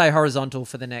 stay horizontal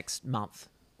for the next month,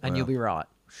 and Wow. you'll be right.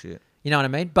 Shit. You know what I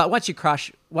mean? But once you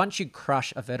crush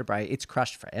a vertebrae, it's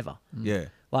crushed forever. Yeah.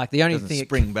 Like the only Doesn't thing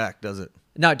spring back, does it?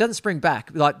 no, it doesn't spring back.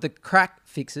 Like the crack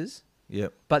fixes,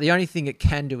 Yep. but the only thing it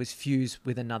can do is fuse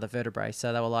with another vertebrae.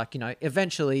 So they were like,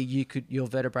 eventually your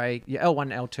vertebrae, your L1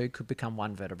 and L2 could become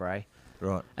one vertebrae.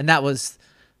 Right. And that was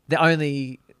the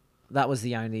only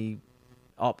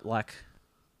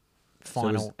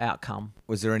final outcome.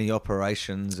 Was there any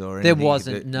operations or There anything?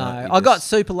 wasn't. No, you I got just-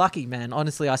 super lucky, man.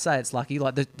 Honestly, I say it's lucky.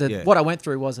 Like Yeah. what I went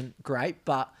through wasn't great,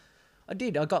 but I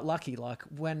got lucky. Like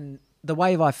when the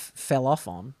wave I fell off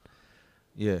on,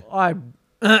 Yeah. I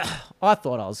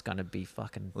thought I was going to be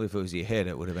fucking. Well, if it was your head,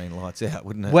 it would have been lights out,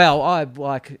 wouldn't it? Well,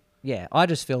 I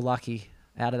just feel lucky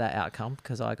out of that outcome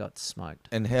because I got smoked.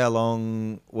 And how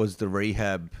long was the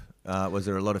rehab? Was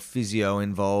there a lot of physio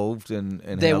involved? And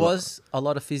There how lo- was a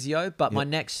lot of physio, but my Yep.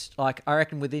 next, I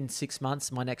reckon within 6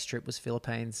 months, my next trip was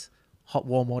Philippines, hot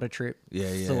warm water trip.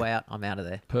 Yeah, yeah. Flew out, I'm out of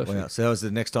there. Perfect. Wow. So that was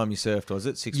the next time you surfed, was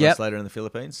it? 6 Yep. months later in the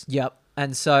Philippines? Yep.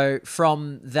 And so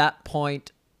from that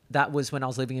point, that was when I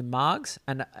was living in Margs.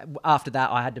 And after that,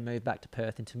 I had to move back to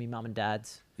Perth into my mum and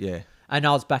dad's. Yeah. And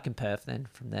I was back in Perth then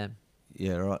from them.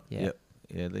 Yeah, right. Yeah. Yep.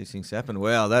 Yeah, these things happen.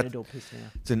 Wow, Gonna that do a piss now.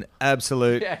 it's an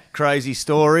absolute Yeah. crazy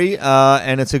story,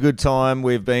 and it's a good time.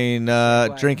 We've been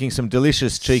drinking some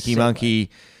delicious Cheeky Segue. Monkey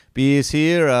beers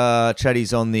here.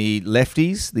 Chatty's on the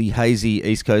Lefties, the hazy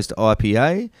East Coast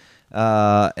IPA,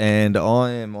 and I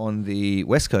am on the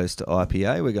West Coast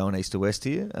IPA. We're going east to west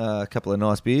here. A couple of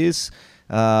nice beers.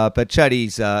 But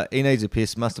Chatty's, he needs a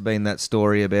piss. Must have been that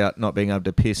story about not being able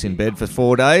to piss in bed for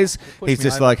 4 days. He's me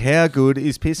just over. like, how good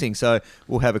is pissing? So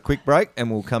we'll have a quick break and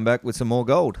we'll come back with some more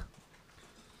gold.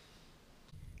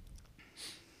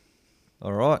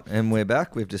 All right, and we're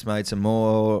back. We've just made some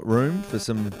more room for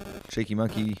some Cheeky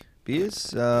Monkey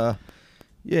beers.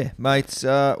 Yeah, mates,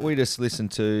 we just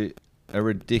listened to a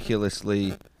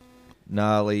ridiculously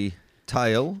gnarly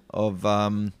tale of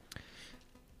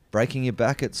breaking your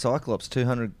back at Cyclops,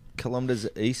 200 kilometres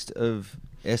east of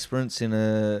Esperance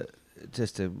in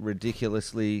just a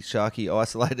ridiculously sharky,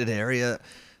 isolated area.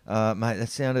 Mate, that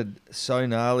sounded so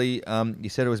gnarly. You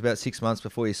said it was about 6 months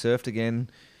before you surfed again.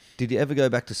 Did you ever go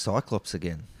back to Cyclops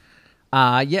again?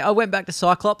 Yeah, I went back to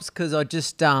Cyclops because I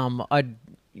just got a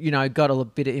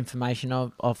bit of information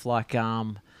of like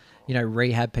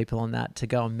rehab people on that to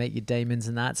go and meet your demons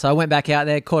and that. So I went back out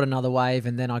there, caught another wave,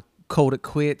 and then I called it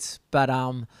quits. But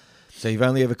So you've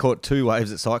only ever caught 2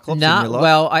 waves at Cyclops in nah, your life?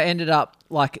 well, I ended up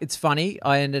it's funny.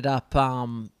 I ended up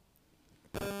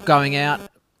going out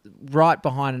right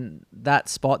behind that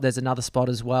spot. There's another spot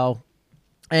as well.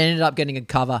 I ended up getting a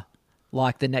cover.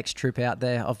 Like the next trip out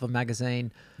there of a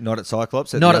magazine. Not at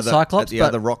Cyclops? Not at Cyclops, At the but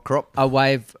other rock crop? a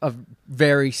wave of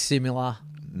very similar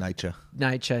Nature.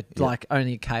 nature, Yeah. like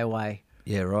only a K away.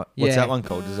 Yeah, right. What's Yeah. that one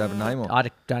called? Does it have a name? Or? I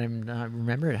don't even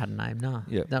remember it had a name, no.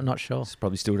 Yeah. I'm not sure.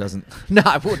 Probably still doesn't. No,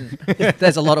 I wouldn't.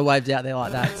 There's a lot of waves out there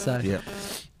like that, so Yeah.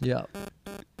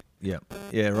 yeah.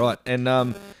 Yeah, right.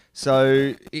 And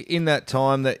so in that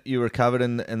time that you recovered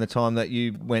and the time that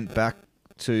you went back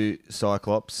to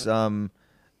Cyclops,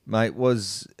 mate,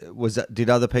 was that, did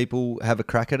other people have a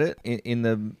crack at it in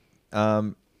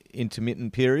the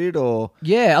intermittent period or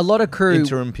Yeah, a lot of crew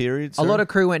interim period? A lot of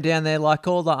crew went down there, like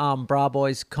all the Bra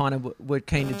boys kind of were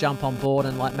keen to jump on board,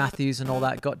 and like Matthews and all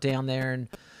that got down there, and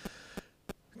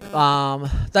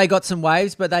they got some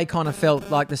waves, but they kind of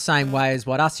felt like the same way as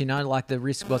what us, like the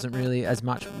risk wasn't really as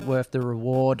much worth the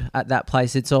reward at that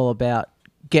place. It's all about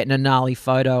getting a gnarly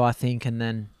photo, I think, and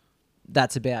then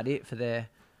that's about it for there.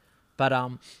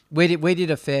 But we did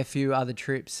a fair few other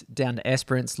trips down to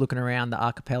Esperance, looking around the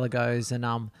archipelagos,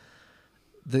 and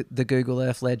the Google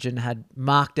Earth legend had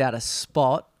marked out a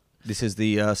spot. This is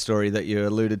the story that you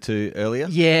alluded to earlier?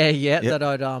 Yeah, Yep. that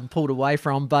I'd pulled away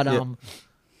from. But Yep.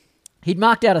 he'd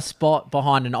marked out a spot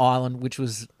behind an island, which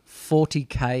was 40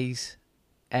 k's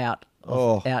out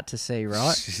to sea,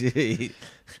 right? Gee.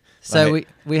 So Mate,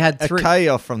 we had a 3, K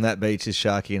off from that beach is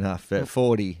sharky enough at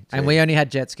 40. and Gee. we only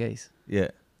had jet skis. Yeah.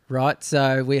 Right,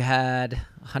 so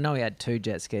I know we had 2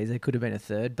 jet skis. There could have been a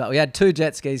third, but we had 2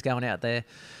 jet skis going out there.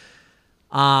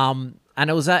 And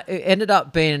it ended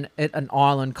up being at an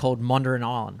island called Mondrian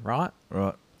Island, right?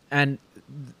 Right. And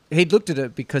he'd looked at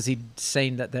it because he'd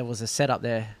seen that there was a setup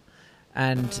there.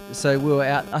 And so we were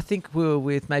out, I think we were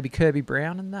with maybe Kirby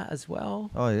Brown and that as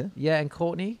well. Oh, yeah? Yeah, and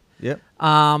Courtney. Yep.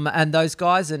 And those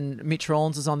guys, and Mitch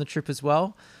Rollins was on the trip as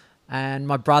well. And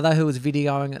my brother, who was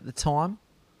videoing at the time.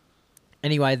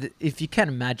 Anyway, if you can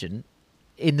imagine,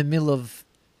 in the middle of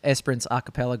Esperance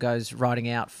archipelagos riding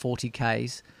out 40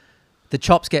 Ks, the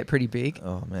chops get pretty big.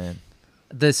 Oh, man.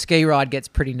 The ski ride gets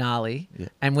pretty gnarly. Yeah.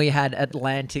 And we had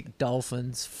Atlantic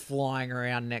dolphins flying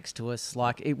around next to us.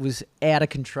 Like, it was out of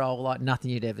control, like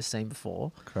nothing you'd ever seen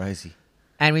before. Crazy.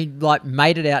 And we, like,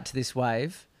 made it out to this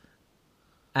wave.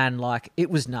 And, like,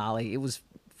 it was gnarly. It was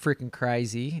freaking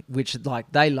crazy, which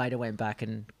like they later went back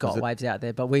and got waves out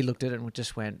there, but we looked at it and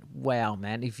just went, wow,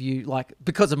 man, if you like,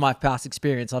 because of my past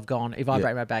experience, I've gone, if I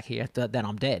break my back here, then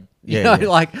I'm dead.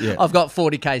 I've got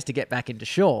 40 Ks to get back into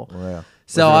shore. Wow.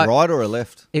 So was it a right or a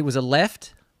left? It was a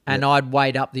left, and I'd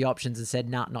weighed up the options and said,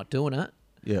 nah, not doing it.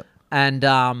 Yeah. And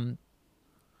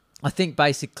I think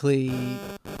basically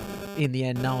in the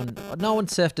end, no one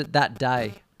surfed it that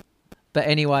day. But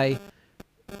anyway,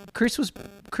 Chris was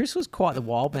quite the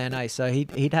wild man, eh? So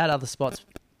he'd had other spots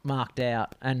marked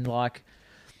out, and like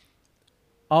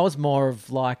I was more of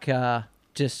like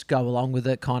just go along with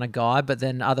it kind of guy. But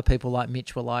then other people like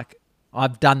Mitch were like,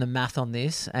 I've done the math on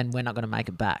this, and we're not going to make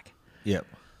it back. Yep.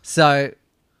 So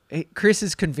Chris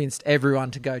has convinced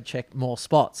everyone to go check more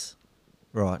spots.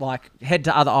 Right. Like head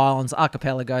to other islands,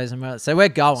 archipelagos, and so we're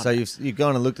going. So you've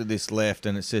gone and looked at this left,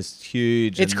 and it's just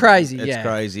huge. It's and crazy. It's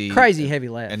crazy heavy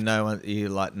left. And no one, you're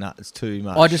like, nah, it's too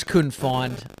much. I just couldn't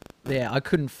find. Yeah, I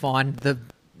couldn't find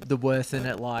the worth in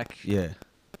it. Like, yeah,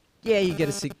 you get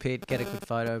a sick pit, get a good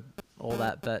photo, all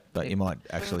that, but you might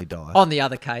actually die. On the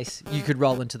other case, you could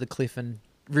roll into the cliff and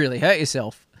really hurt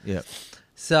yourself. Yeah.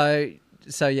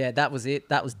 So yeah, that was it.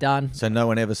 That was done. So no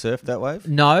one ever surfed that wave?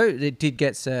 No, it did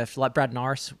get surfed. Like Brad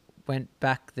Norris went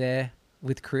back there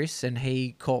with Chris, and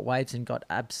he caught waves and got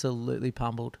absolutely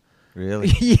pummeled. Really?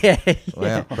 Yeah.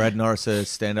 Wow. Brad Norris, a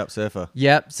stand-up surfer.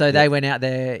 Yep. So they went out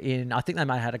there I think they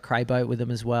might have had a cray boat with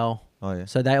them as well. Oh, yeah.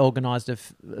 So they organised a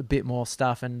bit more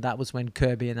stuff, and that was when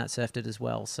Kirby and that surfed it as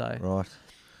well. So Right.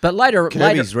 But later,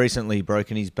 Kirby's recently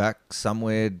broken his back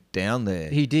somewhere down there.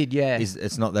 he did, yeah.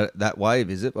 It's not that wave,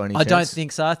 is it? By any I don't chance?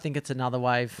 think so. I think it's another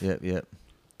wave. Yep.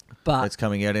 But It's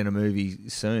coming out in a movie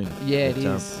soon. yeah, it But,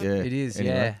 is. It is.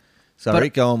 anyway. Yeah. Sorry,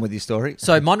 But- go on with your story.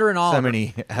 So Mondrian Island. So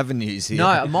many avenues here. No,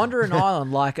 Mondrian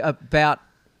Island. Like about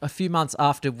a few months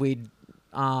after we'd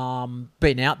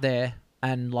been out there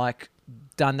and like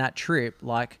done that trip,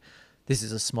 like this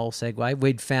is a small segue.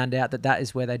 We'd found out that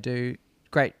is where they do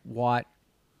great white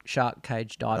shark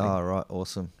cage diving. Oh, right.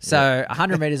 Awesome. So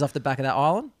 100 meters off the back of that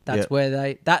island, that's Yep.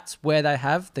 where they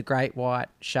have the great white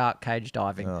shark cage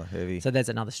diving. Oh, heavy. So there's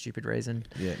another stupid reason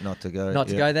Yeah, not to go. not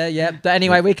to yeah. go there. Yeah. But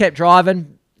anyway, we kept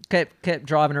driving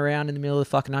around in the middle of the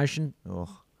fucking ocean. Oh,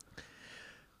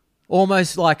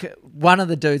 Almost like one of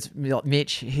the dudes, like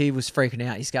Mitch, he was freaking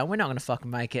out. He's going, "We're not going to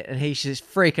fucking make it," and he's just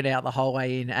freaking out the whole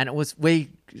way in. And it was we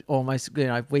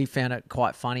found it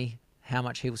quite funny how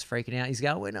much he was freaking out. He's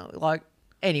going, "We're not like."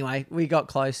 Anyway, we got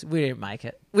close. We didn't make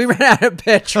it. We ran out of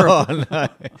petrol. oh no.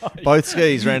 Both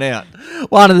skis ran out.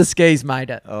 One of the skis made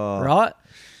it. Oh. Right.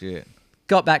 Shit.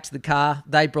 Got back to the car.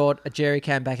 They brought a jerry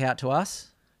can back out to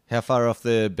us. How far off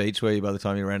the beach were you by the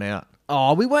time you ran out?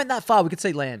 Oh, we weren't that far. We could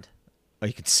see land. Oh,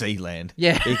 you could see land.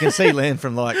 Yeah. You can see land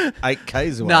from like 8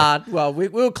 Ks away. Nah, well, we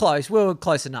were close. We were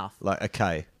close enough. Like a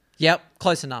K. Yep,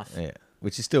 close enough. Yeah.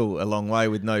 Which is still a long way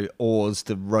with no oars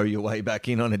to row your way back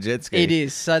in on a jet ski. It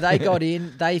is. So they got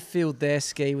in. They filled their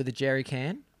ski with a jerry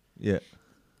can, Yeah.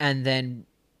 and then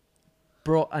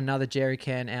brought another jerry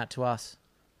can out to us.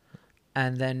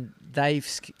 And then they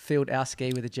filled our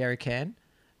ski with a jerry can.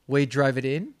 We drove it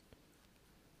in.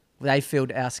 They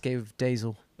filled our ski with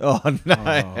diesel. Oh,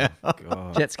 no. Oh,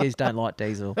 God. Jet skis don't like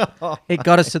diesel. It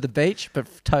got us to the beach, but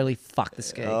totally fucked the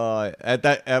ski. Oh,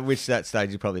 at which that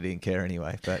stage you probably didn't care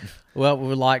anyway. But Well, we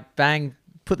were like, bang,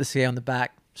 put the ski on the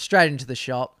back, straight into the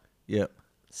shop. yep.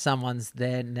 Someone's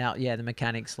there now. Yeah, the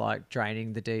mechanic's like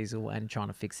draining the diesel and trying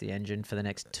to fix the engine for the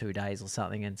next 2 days or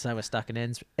something. And so we're stuck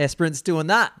in Esperance doing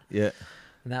that. Yeah.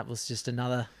 And that was just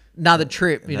another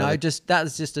trip, you know, that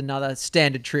was just another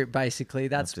standard trip, basically.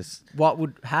 That's just what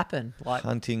would happen. Like,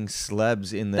 hunting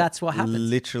slabs in the That's what happens.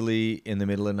 literally in the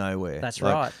middle of nowhere. That's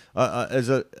Like,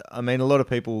 right. I mean, a lot of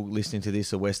people listening to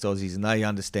this are West Aussies and they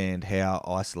understand how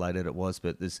isolated it was,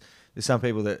 but there's some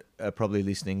people that are probably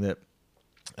listening that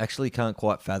actually can't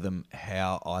quite fathom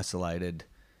how isolated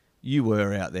you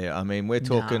were out there. I mean, we're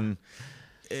talking,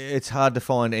 it's hard to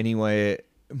find anywhere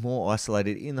more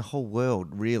isolated in the whole world,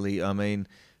 really. I mean,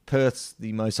 Perth's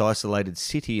the most isolated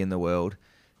city in the world,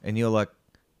 and you're like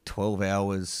 12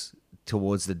 hours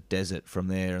towards the desert from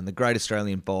there. And the Great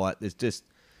Australian Bight, there's just,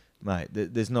 mate,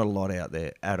 there's not a lot out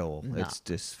there at all. No. It's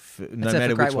just, no Except matter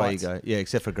for great which way whites. you go. Yeah,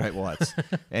 except for great whites.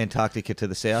 Antarctica to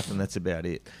the south, and that's about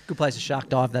it. good place to shark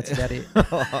dive. That's about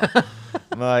it.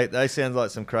 Mate, they sound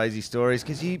like some crazy stories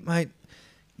because you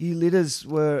litters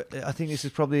were, I think this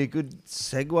is probably a good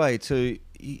segue to,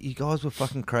 you guys were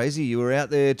fucking crazy. You were out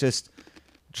there just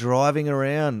driving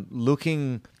around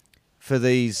looking for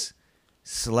these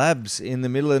slabs in the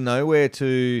middle of nowhere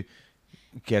to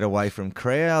get away from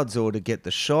crowds or to get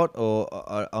the shot, or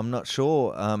I'm not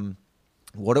sure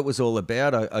what it was all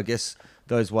about. I guess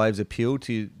those waves appealed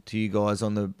to you guys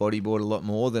on the bodyboard a lot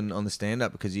more than on the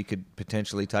stand-up because you could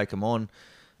potentially take them on.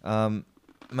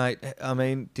 Mate, I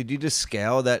mean, did you just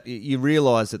scour that? You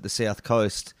realise that the South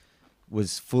Coast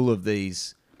was full of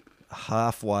these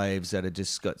half waves that had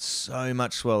just got so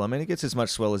much swell. I mean, it gets as much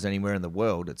swell as anywhere in the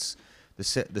world. It's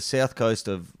the South Coast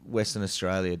of Western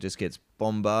Australia just gets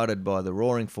bombarded by the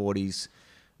roaring 40s,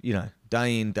 you know,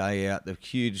 day in, day out. The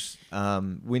huge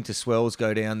winter swells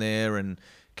go down there and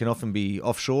can often be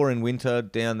offshore in winter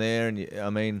down there. And I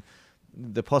mean,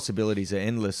 the possibilities are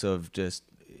endless of just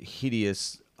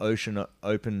hideous ocean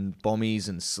open bommies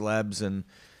and slabs. And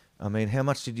I mean, how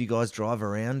much did you guys drive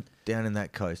around down in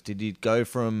that coast? Did you go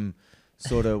from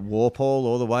sort of Warpole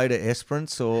all the way to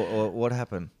Esperance, or what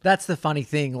happened? That's the funny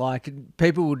thing. Like,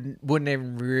 people wouldn't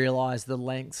even realise the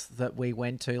lengths that we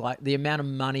went to. Like, the amount of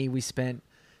money we spent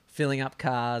filling up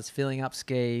cars, filling up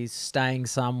skis, staying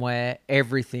somewhere,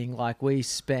 everything. Like, we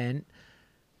spent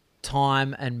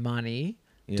time and money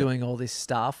doing all this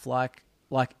stuff. Like,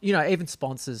 you know, even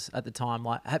sponsors at the time,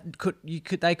 like,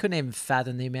 they couldn't even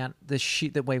fathom the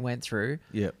shit that we went through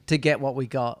to get what we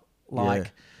got.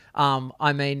 Like,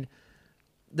 I mean,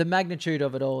 the magnitude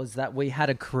of it all is that we had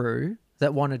a crew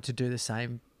that wanted to do the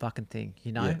same fucking thing.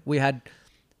 You know, we had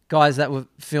guys that were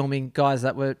filming, guys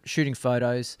that were shooting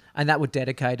photos, and that were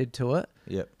dedicated to it.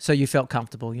 Yep. So you felt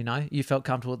comfortable. You know, you felt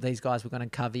comfortable that these guys were going to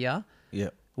cover you.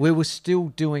 Yep. We were still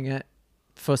doing it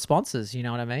for sponsors, you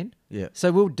know what I mean? Yeah.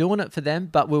 So we were doing it for them,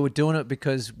 but we were doing it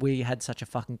because we had such a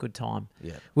fucking good time.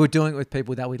 Yeah. We were doing it with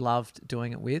people that we loved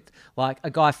doing it with. Like a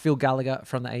guy, Phil Gallagher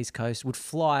from the East Coast, would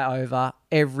fly over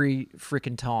every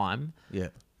freaking time Yeah.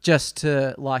 just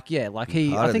to I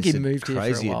think he moved here for a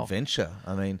crazy while. adventure.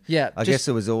 I mean, Yeah, I guess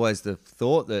there was always the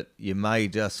thought that you may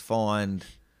just find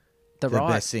The the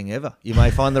right. best thing ever. You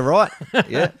may find the right.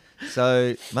 Yeah.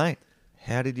 So, mate,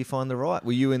 how did you find the right?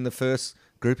 Were you in the first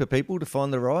group of people to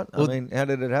find the right? Well, I mean, how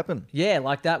did it happen? Yeah,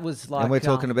 like that was like. And we're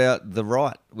talking about the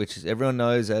right, which is everyone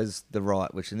knows as the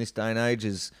right, which in this day and age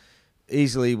is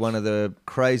easily one of the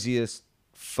craziest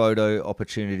photo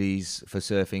opportunities for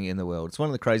surfing in the world. It's one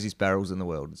of the craziest barrels in the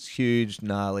world. It's huge,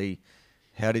 gnarly.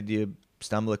 How did you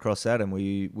stumble across that? And were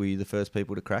you the first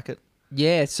people to crack it?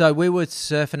 Yeah, so we were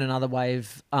surfing another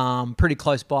wave pretty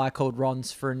close by called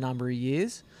Ron's for a number of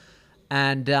years.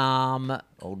 And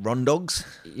Old Ron Dogs.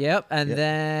 yep, and Yep.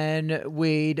 then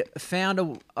we'd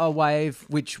found a wave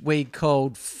which we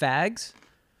called Fags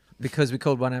because we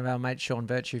called one of our mates, Sean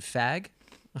Virtue, Fag.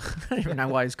 I don't even know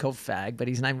why he's called Fag, but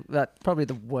his name, that's probably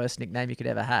the worst nickname you could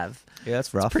ever have. Yeah,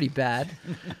 that's rough. It's pretty bad.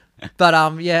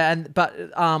 But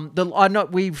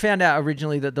we found out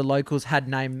originally that the locals had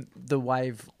named the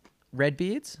wave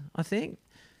Redbeards, I think.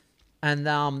 And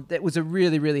that was a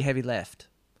really, really heavy left,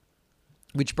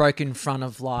 which broke in front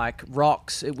of like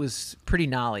rocks. It was pretty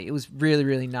gnarly. It was really,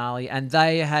 really gnarly. And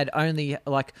they had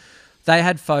they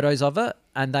had photos of it,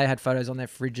 and they had photos on their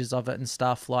fridges of it and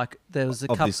stuff. Like there was a Of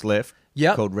couple. this left.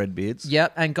 Yep. Called Redbeards.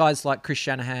 Yep, and guys like Chris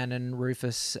Shanahan and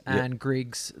Rufus and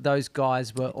Griggs, those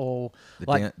guys were all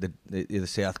The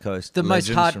South Coast. the most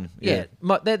legends hard.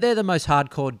 from- They're the most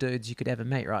hardcore dudes you could ever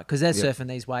meet, right? Because they're Yeah. surfing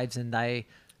these waves and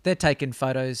they're taking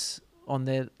photos on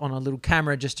a little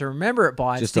camera just to remember it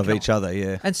by, and Just of sticking each it- other,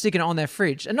 yeah. and sticking it on their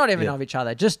fridge, and not even Yeah. of each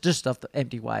other, just off the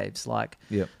empty waves. Like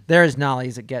Yep. they're as gnarly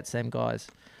as it gets. Them guys.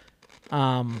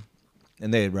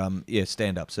 And they're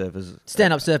stand-up surfers.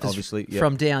 Stand-up surfers obviously. Yep.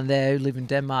 from down there who live in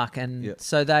Denmark, and Yep.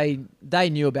 so they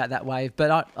knew about that wave,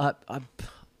 but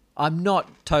I'm not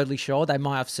totally sure. They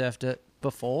might have surfed it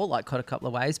before, like caught a couple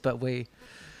of waves, but we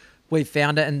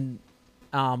found it, and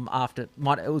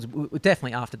it was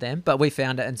definitely after them, but we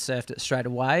found it and surfed it straight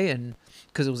away, and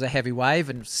because it was a heavy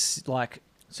wave and like.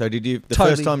 So did you? The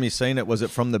Totally- first time you seen it, was it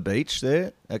from the beach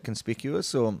there at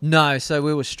Conspicuous or No, so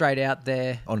we were straight out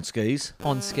there on skis?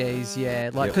 on skis,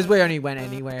 yeah, like Yep. because we only went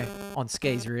anywhere on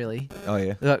skis really. Oh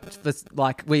yeah.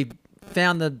 Like we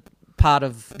found the part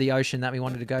of the ocean that we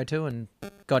wanted to go to and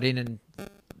got in and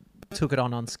took it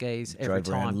on skis every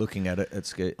Drove around time. looking at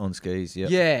it on skis. Yeah.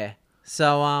 Yeah.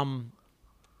 So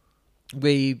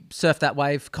we surfed that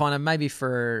wave kind of maybe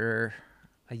for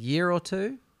a year or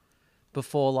two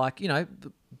before, like, you know,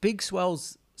 big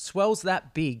swells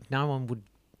that big, no one would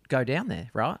go down there,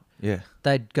 right? Yeah.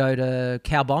 They'd go to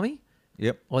Cowbommy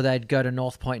Yep. or they'd go to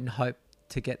North Point and hope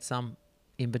to get some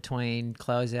in between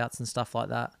closeouts and stuff like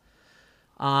that.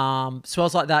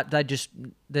 Swells like that,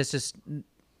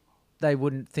 they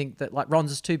wouldn't think that, like,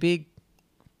 Ron's is too big.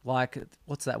 Like,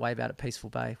 what's that wave out at Peaceful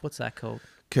Bay? What's that called?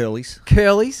 Curlies.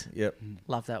 Curlies. Yep.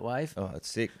 Love that wave. Oh, it's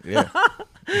sick. Yeah.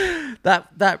 That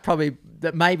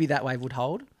maybe that wave would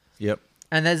hold. Yep.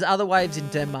 And there's other waves in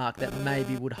Denmark that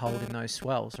maybe would hold in those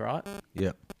swells, right?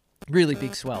 Yep. Really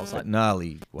big swells. Like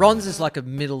Gnarly. Ron's is like a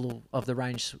middle of the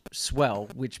range swell,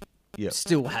 which Yep.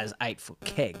 still has 8-foot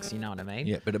kegs. You know what I mean?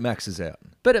 Yeah, but it maxes out.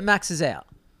 But it maxes out.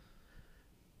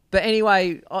 But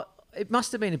anyway, it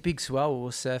must have been a big swell. We were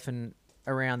surfing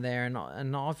around there,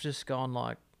 and I've just gone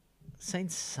like, seen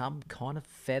some kind of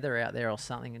feather out there or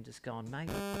something, and just gone, mate.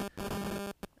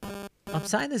 I'm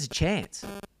saying there's a chance.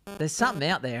 There's something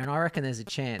out there, and I reckon there's a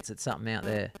chance it's something out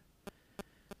there.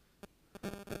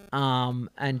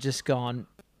 And just gone.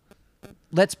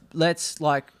 Let's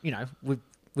like, you know,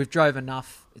 we've drove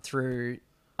enough through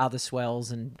other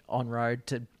swells and on road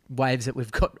to waves that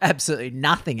we've got absolutely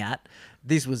nothing at.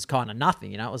 This was kind of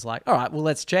nothing, you know. It was like, all right, well,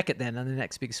 let's check it then on the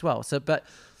next big swell. So, but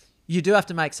you do have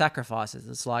to make sacrifices.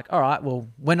 It's like, all right, well,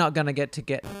 we're not going to get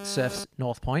surf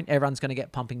North Point. Everyone's going to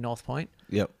get pumping North Point.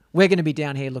 Yep. We're going to be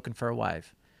down here looking for a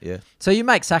wave. Yeah. So you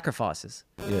make sacrifices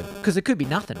Yeah. because it could be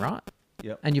nothing, right?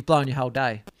 Yep. And you've blown your whole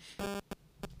day.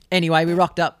 Anyway, we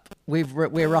rocked up.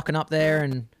 We're rocking up there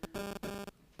and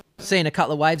seeing a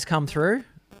couple of waves come through.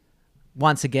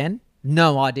 Once again,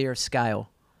 no idea of scale.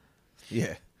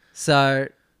 Yeah. So,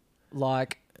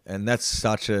 like, And that's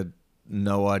such a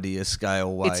no idea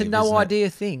scale wave. it's a isn't no it? idea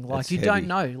thing. Like, It's you heavy. don't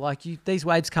know. Like, these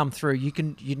waves come through. You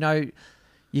can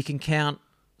count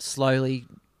slowly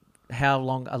how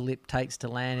long a lip takes to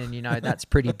land, and you know that's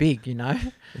pretty big. You know.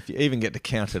 If you even get to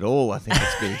count it all, I think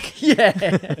it's big.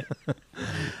 Yeah.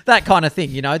 That kind of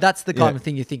thing, you know, that's the kind Yeah. of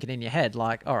thing you're thinking in your head.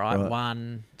 Like, all right, Right.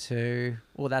 1, 2.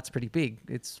 Well, that's pretty big.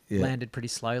 It's Yeah. landed pretty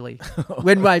slowly.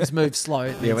 When waves move slow,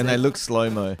 it Yeah, means when they look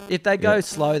slow-mo. if they go Yeah.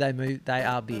 slow, they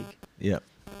are big. Yeah.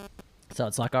 So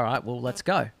it's like, all right, well, let's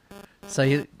go. So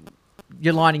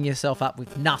you're lining yourself up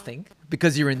with nothing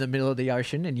because you're in the middle of the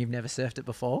ocean and you've never surfed it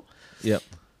before. Yep.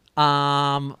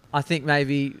 I think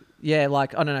maybe, yeah,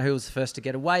 like, I don't know who was the first to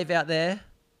get a wave out there,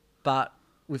 but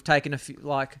we've taken a few,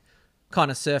 like, kind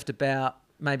of surfed about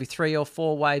maybe 3 or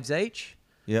 4 waves each.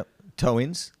 Yep.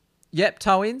 Toe-ins. Yep,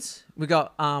 toe-ins. We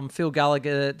got Phil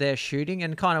Gallagher there shooting,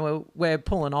 and kind of we're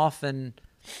pulling off, and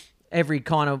we're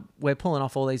pulling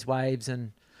off all these waves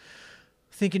and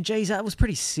thinking, geez, that was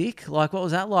pretty sick. Like, what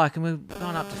was that like? And we're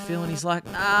going up to Phil, and he's like,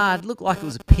 nah, it looked like it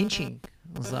was a pinching.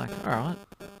 I was like, all right.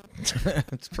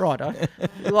 It's righto.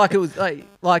 Like, it was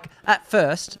like at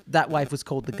first, that wave was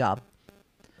called the Gub.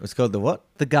 It's called the what?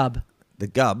 The Gub. The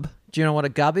Gub. Do you know what a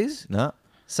Gub is? No.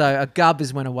 So a Gub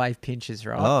is when a wave pinches,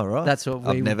 right? Oh, right. That's what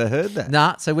I've never heard that.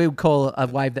 Nah, so we would call a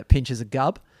wave that pinches a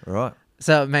Gub. Right.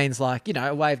 So it means, like, you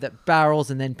know, a wave that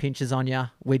barrels and then pinches on you,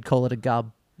 we'd call it a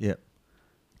Gub. Yep.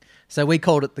 So we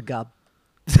called it the Gub.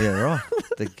 Yeah, right.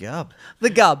 The Gub. The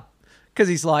Gub. Because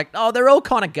he's like, oh, they're all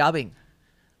kind of gubbing.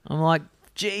 I'm like,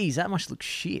 geez, that must look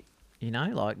shit. You know,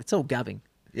 like, it's all gubbing.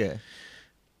 Yeah.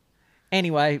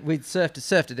 Anyway, we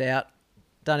surfed it out,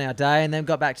 done our day, and then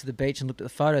got back to the beach and looked at the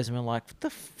photos, and we're like, what the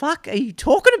fuck are you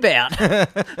talking about?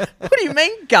 What do you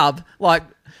mean, Gub? Like,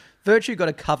 Virtue got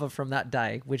a cover from that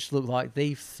day, which looked like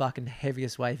the fucking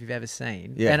heaviest wave you've ever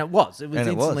seen. Yeah. And it was. It was And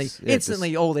it instantly, was. Yeah,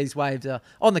 instantly all these waves are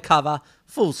on the cover,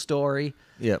 full story,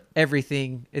 Yep.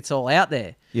 everything. It's all out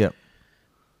there. Yep.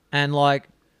 And, like,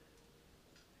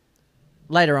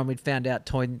 later on, we'd found out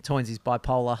Toynsy's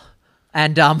bipolar.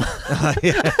 And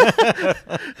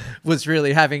was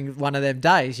really having one of them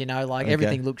days, you know, like, Okay.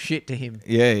 everything looked shit to him.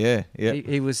 Yeah, yeah, yeah.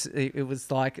 It was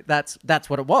like, that's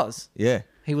what it was. Yeah.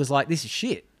 He was like, this is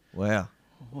shit. Wow.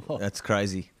 That's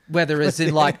crazy. Whether it's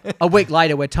in, like, a week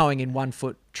later, we're towing in 1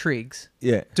 foot trigs,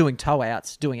 Yeah. doing tow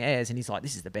outs, doing airs, and he's like,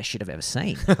 this is the best shit I've ever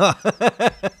seen.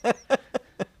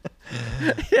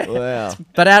 Wow.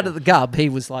 But out of the Gub, he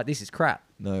was like, this is crap.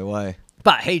 No way.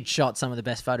 But he'd shot some of the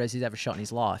best photos he's ever shot in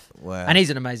his life. Wow. And he's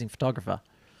an amazing photographer.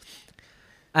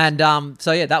 And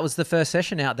so, yeah, that was the first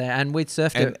session out there. And we'd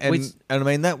surfed And, it. and, and I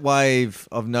mean, that wave,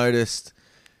 I've noticed,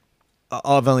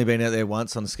 I've only been out there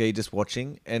once on ski just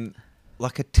watching, and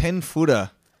like a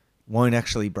 10-footer won't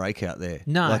actually break out there.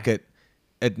 No. Like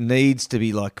it needs to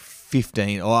be like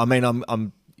 15. Or I mean,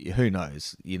 I'm who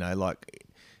knows, you know, like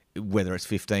whether it's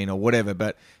 15 or whatever,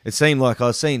 but it seemed like I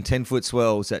was seeing 10-foot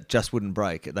swells that just wouldn't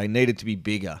break. They needed to be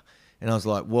bigger. And I was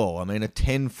like, whoa, I mean, a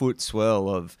 10-foot swell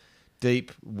of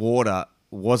deep water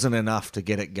wasn't enough to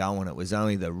get it going. It was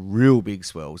only the real big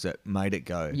swells that made it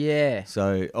go. Yeah.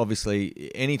 So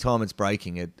obviously, anytime it's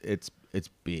breaking, it's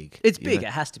big. It's you big. know?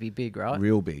 It has to be big, right?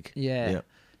 Real big. Yeah. Yep.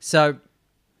 So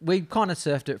we kind of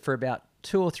surfed it for about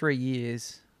 2 or 3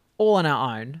 years, all on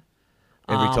our own.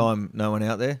 Every time, no one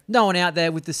out there. No one out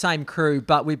there with the same crew,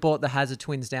 but we brought the Hazard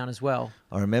twins down as well.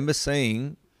 I remember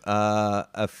seeing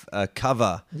a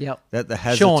cover Yep. that the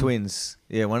Hazard Sean. twins,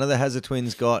 one of the Hazard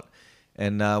twins got,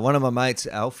 and one of my mates,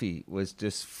 Alfie, was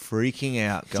just freaking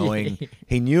out, going,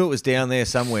 he knew it was down there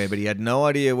somewhere, but he had no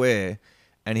idea where,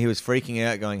 and he was freaking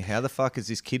out, going, how the fuck is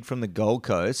this kid from the Gold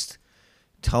Coast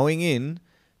towing in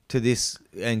to this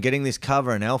and getting this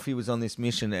cover? And Alfie was on this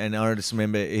mission, and I just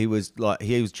remember he was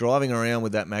driving around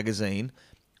with that magazine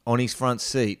on his front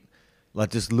seat,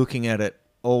 like just looking at it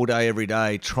all day, every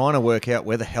day, trying to work out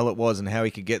where the hell it was and how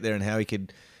he could get there and how he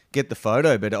could get the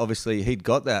photo. But obviously he'd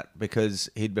got that because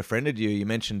he'd befriended you. You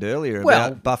mentioned earlier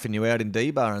about buffing you out in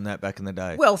D-Bar and that back in the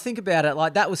day. Well, think about it.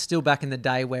 Like, that was still back in the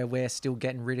day where we're still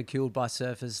getting ridiculed by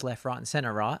surfers left, right, and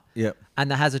centre, right? Yep. And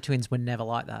the Hazard twins were never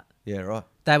like that. Yeah, right.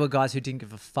 They were guys who didn't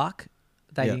give a fuck.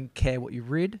 They Yep. didn't care what you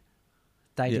rid.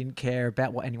 They Yep. didn't care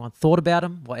about what anyone thought about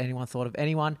them, what anyone thought of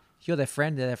anyone. You're their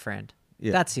friend, they're their friend.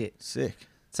 Yeah. That's it. Sick.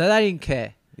 So they didn't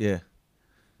care. Yeah.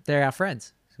 They're our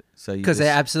friends. So you Because they're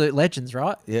just- absolute legends,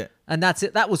 right? Yeah. And that's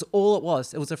it. That was all it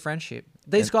was. It was a friendship.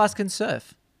 These guys can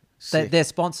surf. Sick. Their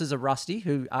sponsors are Rusty,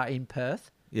 who are in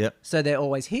Perth. Yep. So they're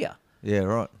always here. Yeah,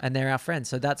 right. And they're our friends.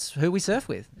 So that's who we surf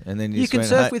with. And then you You just can went,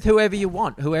 surf "Hey." with whoever you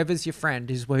want. Whoever's your friend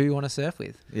is who you want to surf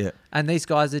with. Yeah. And these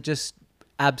guys are just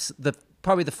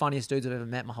probably the funniest dudes I've ever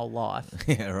met in my whole life.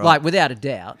 Yeah, right. Like, without a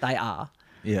doubt, they are.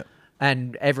 Yeah.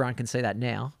 And everyone can see that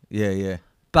now. Yeah, yeah.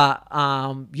 But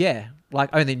yeah, like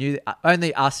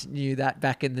only us knew that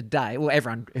back in the day. Well,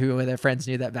 everyone who were their friends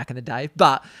knew that back in the day.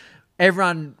 But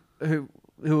everyone who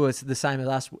was the same as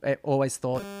us always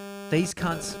thought these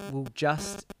cunts will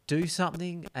just do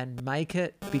something and make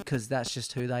it because that's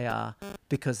just who they are.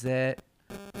 Because they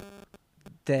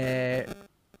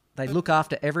look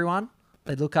after everyone,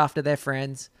 they look after their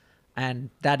friends, and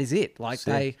that is it. Like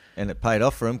and it paid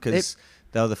off for them because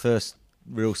they were the first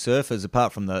real surfers,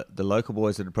 apart from the local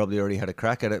boys that had probably already had a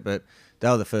crack at it, but they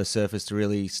were the first surfers to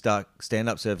really start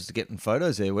stand-up surfers to getting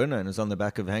photos there, weren't they? And it was on the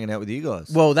back of hanging out with you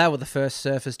guys. Well, they were the first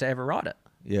surfers to ever ride it.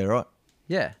 Yeah, right.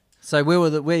 Yeah. So we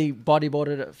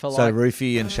bodyboarded it for So like...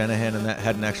 Roofy and Shanahan and that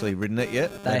hadn't actually ridden it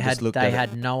yet? They just looked at it.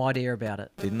 had no idea about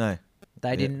it. Didn't they?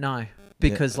 They didn't know.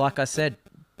 Because like I said,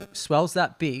 swells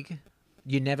that big,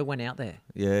 you never went out there.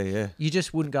 Yeah, yeah. You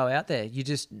just wouldn't go out there. You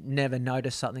just never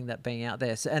noticed something that being out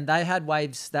there. So, and they had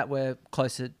waves that were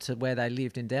closer to where they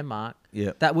lived in Denmark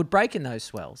that would break in those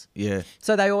swells. Yeah.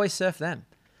 So they always surfed them.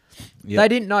 Yep. They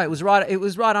didn't know. It was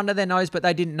right under their nose, but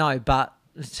they didn't know. But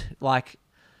like,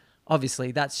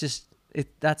 obviously, that's just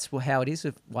that's how it is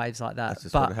with waves like that. That's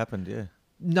just but what happened, yeah.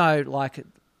 no, like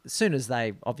as soon as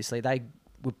they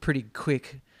were pretty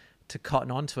quick to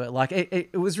cotton onto it. Like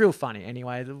it was real funny.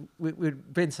 Anyway,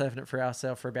 we'd been surfing it for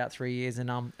ourselves for about 3 years, and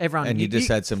everyone. And you just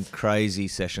had some crazy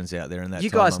sessions out there in that. You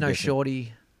time, guys I'm know guessing.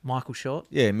 Shorty, Michael Short.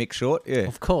 Yeah, Mick Short. Yeah,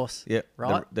 Of course. yeah.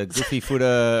 Right? The goofy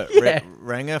footer Yeah.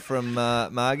 ranger from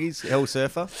Margie's Hell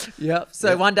Surfer. Yep.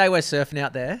 So one day we're surfing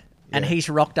out there, and Yeah. he's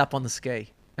rocked up on the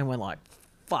ski, and we're like,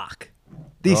 "Fuck,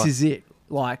 this Right. is it."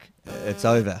 Like, It's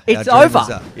over. it's Our dream over. is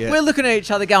up. Yeah. We're looking at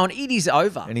each other going, "It is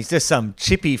over." And he's just some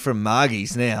chippy from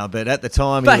Margie's now, but at the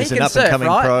time But he was he an can up and coming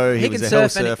surf, right? pro. He He was can a hell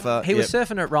surf, and surfer. he was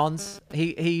surfing at Ron's.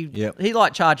 He Yep.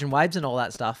 liked charging waves and all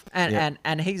that stuff, and Yep.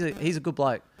 and he's a good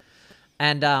bloke,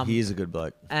 and He is a good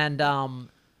bloke. and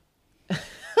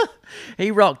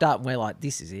he rocked up, and we're like,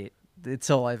 "This is it. It's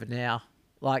all over now."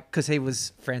 Like, because he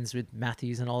was friends with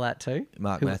Matthews and all that too.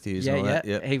 Mark Matthews and all that,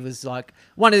 yep. He was like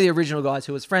one of the original guys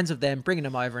who was friends with them, bringing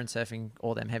them over and surfing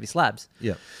all them heavy slabs.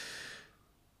 Yeah.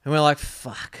 And we're like,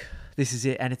 fuck, this is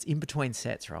it. And it's in between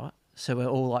sets, right? So we're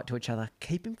all like to each other,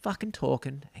 keep him fucking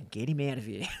talking and get him out of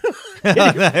here.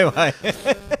 No way.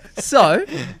 So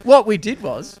what we did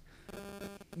was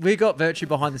we got Virtue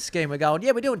behind the ski and we're going,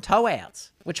 yeah, we're doing toe outs.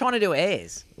 We're trying to do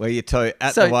airs. Where you toe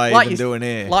at So the wave like and doing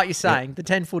air. Like you're saying, the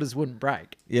 10-footers wouldn't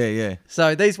break. Yeah, yeah.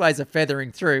 So these waves are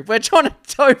feathering through. We're trying to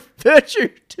tow Virtue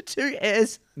to do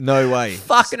airs, No way.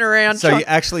 fucking around. So you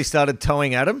actually started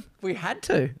towing at him? We had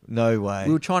to. No way.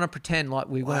 We were trying to pretend like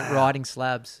we weren't riding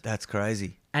slabs. That's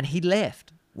crazy. And he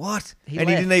left. What? He And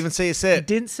he left. didn't even see a He set?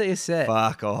 didn't see a set.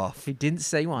 Fuck off. He didn't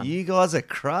see one. You guys are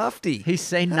crafty. He's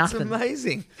seen That's nothing.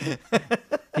 amazing.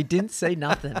 He didn't see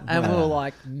nothing. And we were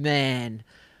like, man,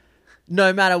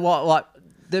 no matter what, like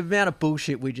the amount of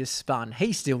bullshit we just spun,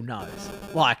 he still knows.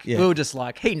 Like, Yeah. we were just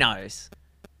like, he knows.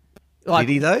 Like,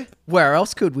 Did he though? where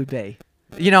else could we be?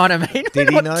 You know what I mean? Did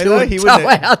he We're know not though? doing He wouldn't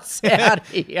have- toe-outs out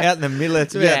here. Out in the middle,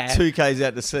 it's about Yeah. 2 Ks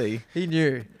out to sea. He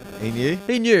knew. He knew?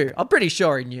 He knew. I'm pretty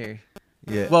sure he knew.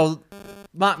 Yeah. Well,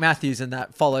 Mark Matthews and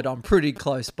that followed on pretty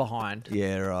close behind.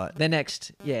 yeah, right. The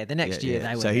next year Yeah, they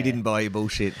yeah. were So he there. didn't buy your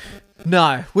bullshit.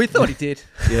 No, we thought he did.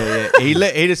 Yeah,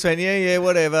 yeah. He just went, yeah,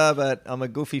 whatever, but I'm a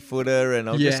goofy footer and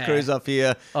I'll just Yeah. cruise up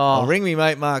here. Oh. I'll ring me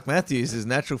mate Mark Matthews as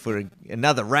natural footer.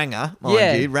 Another ranger, mind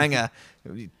Yeah. you. Ranger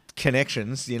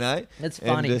connections, you know. It's And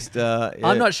funny. just, yeah.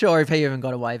 I'm not sure if he even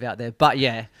got a wave out there, but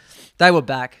yeah, they were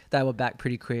back. They were back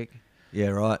pretty quick. Yeah,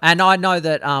 right. And I know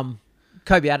that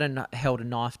Kobe Adden held a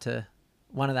knife to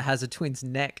one of the Hazard twins'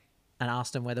 neck and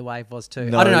asked him where the wave was too.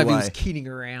 No I don't know if he way. was kidding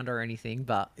around or anything,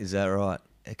 but Is that right?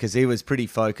 Because he was pretty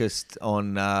focused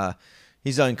on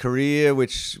his own career,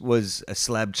 which was a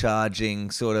slab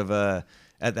charging sort of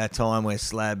at that time where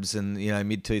slabs and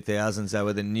mid 2000s they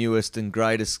were the newest and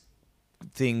greatest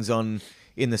things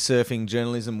in the surfing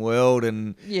journalism world,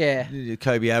 and yeah.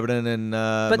 Kobe Aberton and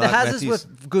But the Mark Hazards Matthews.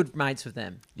 were good mates with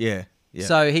them. Yeah.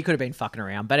 So he could have been fucking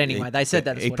around. But anyway, they said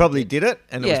that. he probably did it,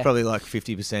 and it was Yeah. probably like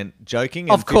 50% joking,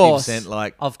 and Of course. 50%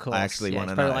 like Of course. I actually Yeah, want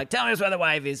to it's know. probably like, tell me where the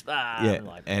wave is. Yeah,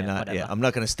 Like, and whatever. I'm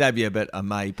not going to stab you, but I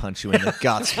may punch you in the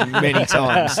guts many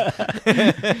times.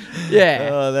 Yeah.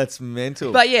 Oh, that's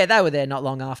mental. But yeah, they were there not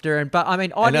long after. But I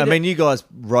mean, I mean, you guys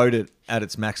rode it at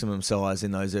its maximum size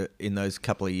in those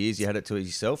couple of years. You had it to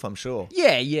yourself, I'm sure.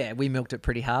 yeah, we milked it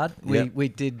pretty hard. Yep. We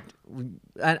did,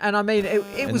 and I mean, it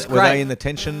And was were great. they in the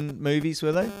tension movies?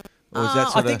 Were they? Or was that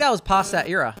I sort think of, that was past that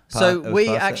era. That So was we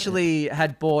past that, actually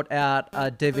had bought out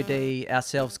a DVD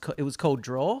ourselves. It was called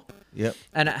Draw. Yep.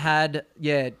 And it had,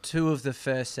 2 of the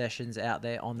first sessions out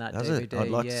there on that Does DVD. it? I'd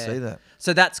like to see that.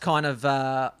 So that's kind of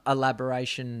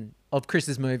elaboration of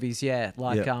Chris's movies, yeah.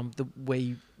 Like Yep.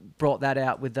 we brought that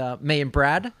out with me and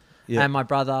Brad Yep. and my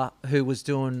brother, who was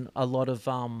doing a lot of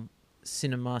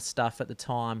cinema stuff at the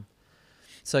time.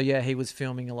 So yeah, he was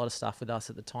filming a lot of stuff with us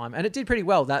at the time, and it did pretty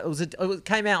well. It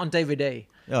came out on DVD.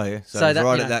 Oh yeah, so, So it was that,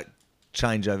 right you at know, that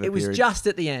changeover It was period just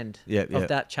at the end Yep, of yep.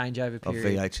 that changeover of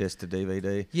period. VHS to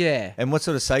DVD. Yeah. And what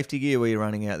sort of safety gear were you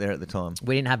running out there at the time?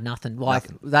 We didn't have nothing. Like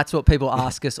that's what people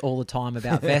ask us all the time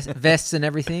about vests and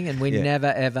everything, and we Yeah. never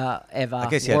ever I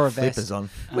guess you wore had a vest. flippers on.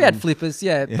 We had flippers,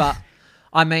 yeah, but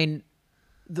I mean,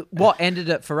 what ended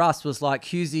it for us was like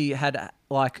Husey had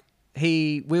like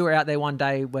we were out there one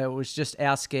day where it was just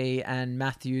our ski and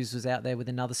Matthews was out there with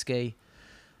another ski,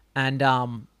 and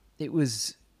it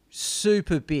was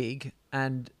super big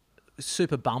and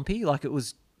super bumpy. Like it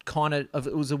was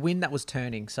it was a wind that was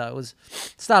turning, so it was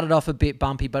started off a bit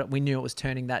bumpy, but we knew it was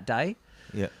turning that day.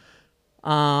 Yeah.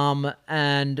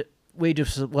 And we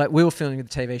just like we were filming the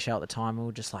TV show at the time, and we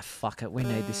were just like, "Fuck it, we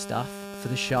need this stuff for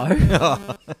the show."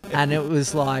 And it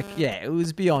was like, yeah, it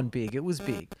was beyond big. It was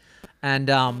big, and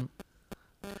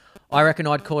I reckon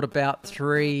I'd caught about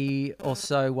 3 or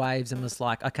so waves, and was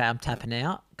like, "Okay, I'm tapping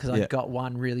out," because Yeah. I'd got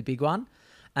one really big one,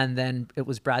 and then it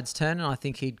was Brad's turn, and I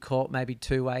think he'd caught maybe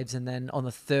 2 waves, and then on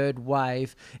the 3rd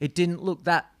wave, it didn't look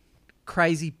that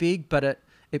crazy big, but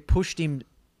it pushed him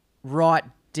right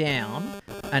down,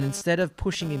 and instead of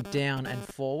pushing him down and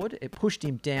forward, it pushed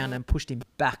him down and pushed him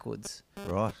backwards.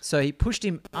 Right. So he pushed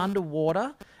him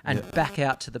underwater and Yeah. back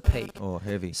out to the peak. Oh,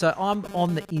 heavy. So I'm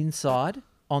on the inside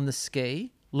on the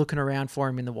ski, looking around for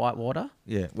him in the white water,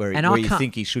 Yeah, where And I you can't-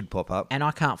 think he should pop up. and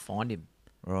I can't find him.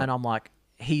 Right. And I'm like,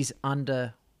 he's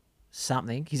under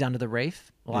something. He's under the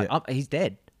reef. Like Yeah. he's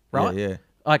dead, right? Yeah, yeah.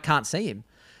 I can't see him.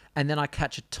 And then I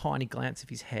catch a tiny glance of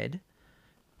his head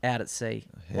out at sea,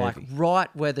 like Heavy. right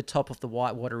where the top of the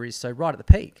white water is. So right at the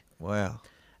peak. Wow.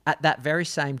 At that very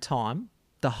same time,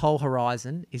 the whole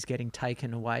horizon is getting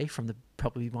taken away from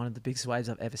probably one of the biggest waves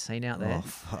I've ever seen out there. Oh,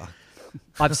 fuck.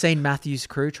 I've seen Matthew's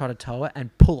crew try to tow it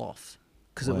and pull off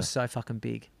because it Wow. was so fucking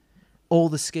big. All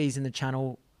the skis in the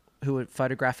channel who were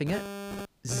photographing it,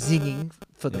 zinging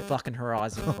for the fucking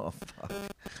horizon. Oh, fuck.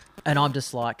 And I'm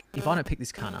just like, if I don't pick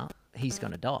this cunt up, he's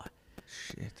going to die.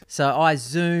 Shit. So I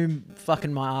zoom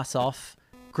fucking my ass off,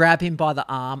 grab him by the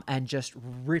arm, and just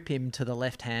rip him to the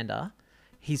left-hander.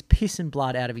 He's pissing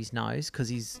blood out of his nose because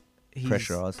he's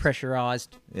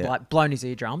pressurized, Yeah. like blown his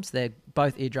eardrums.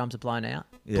 Both eardrums are blown out.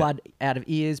 Yeah. Blood out of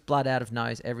ears, blood out of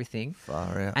nose, everything.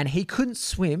 Far out. And he couldn't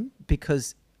swim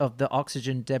because of the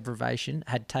oxygen deprivation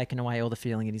had taken away all the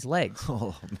feeling in his legs.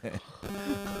 Oh, man.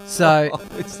 So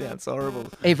Oh, it sounds horrible.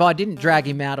 if I didn't drag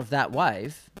him out of that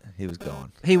wave, He was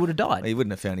gone. he would have died. He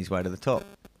wouldn't have found his way to the top.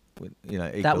 With,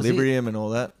 That was it. equilibrium and all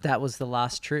that. That was the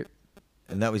last trip.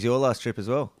 And that was your last trip as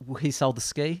well. He sold the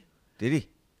ski. Did he?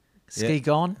 Ski Yeah.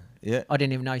 gone. Yeah. I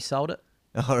didn't even know he sold it.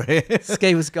 Oh, really?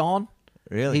 Ski was gone.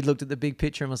 Really? He looked at the big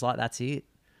picture and was like, "That's it."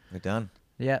 We're done.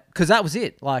 Yeah, because that was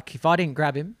it. Like, if I didn't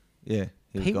grab him, Yeah.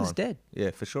 he was gone. dead.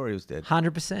 Yeah, for sure he was dead.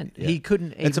 100%. Yeah. He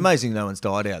couldn't. It's even- amazing no one's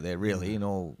died out there, really, in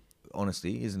all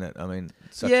honesty, isn't it? I mean,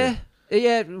 such Yeah,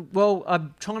 yeah. Well,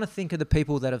 I'm trying to think of the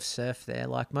people that have surfed there.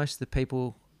 Like most of the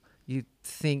people you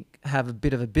think have a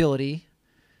bit of ability.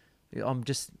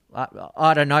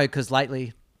 I don't know, because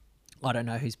lately, I don't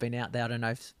know who's been out there. I don't know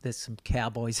if there's some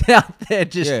cowboys out there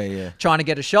just Yeah. trying to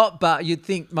get a shot. But you'd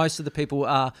think most of the people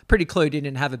are pretty clued in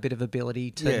and have a bit of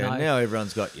ability to Yeah, know. now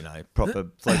everyone's got, proper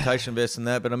flotation vests and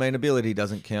that, but I mean, ability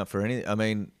doesn't count for anything. I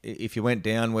mean, if you went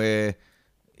down where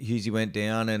Husey went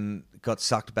down and got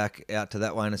sucked back out to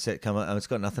that way and a set come up, it's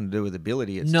got nothing to do with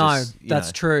ability. It's No, just,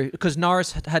 that's true. Because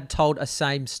Norris had told a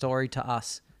same story to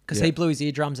us. Because Yeah. he blew his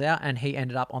eardrums out and he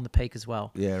ended up on the peak as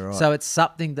well. Yeah, right. So it's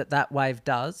something that wave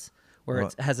does, where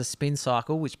Right. it has a spin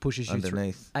cycle which pushes you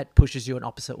Underneath. It pushes you an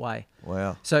opposite way.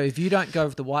 Wow. So if you don't go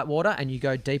with the white water and you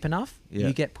go deep enough, Yeah.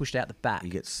 you get pushed out the back, You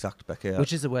get sucked back out.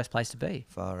 which is the worst place to be.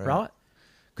 Far out. Right?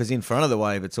 Because in front of the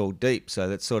wave, it's all deep, so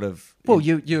that's sort of... Well,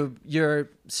 you're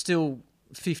still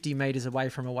 50 meters away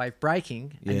from a wave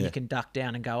breaking, and Yeah. you can duck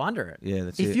down and go under it. Yeah,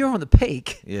 that's if it. you're on the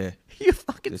peak, Yeah. you're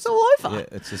fucking It's, all over. Yeah,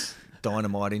 it's just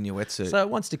dynamite in your wetsuit. So it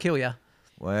wants to kill you.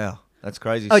 Wow, that's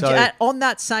crazy. Oh, So, on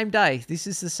that same day, this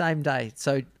is the same day.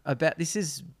 So this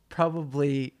is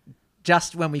probably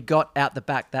just when we got out the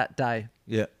back that day.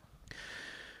 yeah.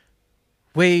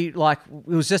 It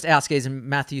was just our skis and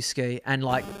Matthew's ski, and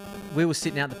we were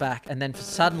sitting out the back, and then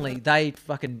suddenly they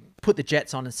fucking put the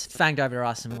jets on and fanged over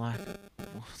us, and we're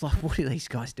like, what are these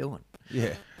guys doing?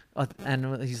 Yeah.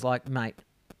 And he's like, mate,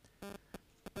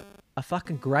 a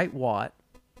fucking great white,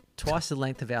 twice the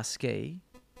length of our ski,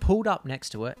 pulled up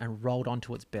next to it and rolled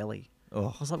onto its belly. Oh,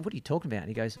 I was like, what are you talking about? And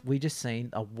he goes, we just seen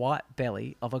a white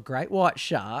belly of a great white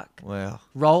shark wow.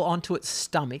 roll onto its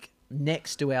stomach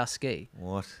next to our ski.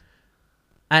 What?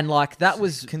 And like that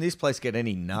was Can this place get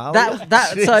any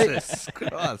gnarlier? so Jesus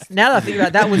Christ. now that I think about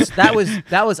it,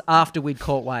 that was after we'd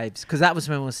caught waves, because that was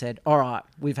when we said, all right,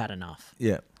 we've had enough.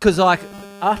 Yeah. Because like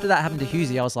after that happened to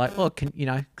Husey, I was like, oh,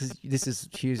 because this is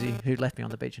Husey who left me on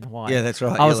the beach in Hawaii. Yeah, that's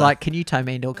right. I was You're like, can you tow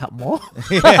me into a couple more?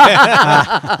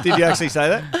 Did you actually say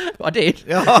that? I did.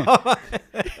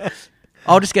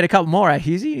 I'll just get a couple more,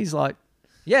 Husey. He's like,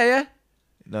 yeah.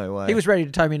 No way. He was ready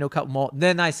to tow me into a couple more.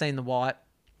 Then they seen the white.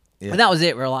 Yeah. And that was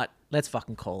it. We're like, let's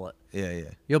fucking call it. Yeah.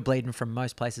 You're bleeding from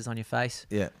most places on your face.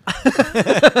 Yeah.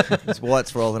 There's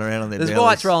whites rolling around on their There's bellies.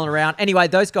 whites rolling around. Anyway,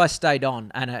 those guys stayed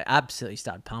on and it absolutely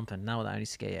started pumping. They were the only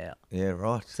ski out. Yeah,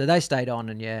 right. So they stayed on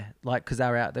and because they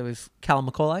were out there with Callum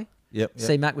McCauley. Yep.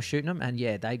 C-Mac was shooting them and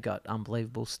they got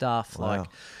unbelievable stuff. Wow. Like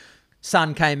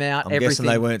sun came out, I'm everything. guessing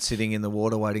they weren't sitting in the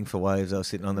water waiting for waves. They were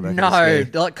sitting on the back of the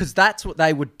ski. No, because that's what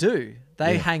they would do.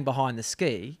 They Yeah. hang behind the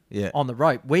ski Yeah. on the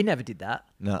rope. We never did that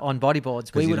No. on bodyboards.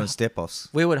 Because you're on step-offs.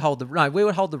 We would hold the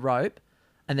rope,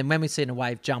 and then when we see a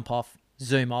wave, jump off,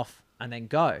 zoom off, and then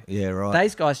go. Yeah, right.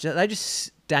 These guys, they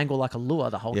just dangle like a lure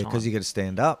the whole Yeah, time. because you got to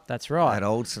stand up. That's right. That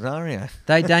old scenario.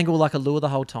 They dangle like a lure the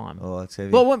whole time. Oh, that's heavy.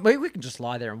 Well, we can just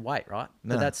lie there and wait, right?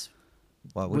 No. But that's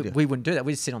Why would you? we wouldn't do that.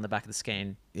 We just sit on the back of the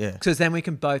ski, Yeah. because then we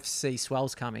can both see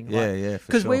swells coming. Yeah, for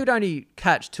Because we sure. would only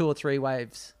catch 2 or 3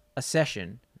 waves a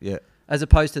session, Yeah. as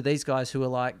opposed to these guys who are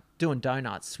like doing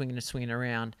donuts, swinging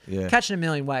around, Yeah. catching a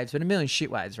million waves, but a million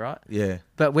shit waves, right? Yeah.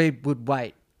 But we would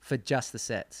wait for just the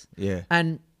sets. Yeah.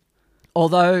 And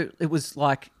although it was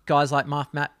like guys like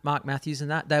Mark Matthews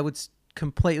and that, they would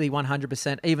completely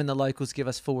 100%, even the locals, give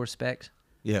us full respect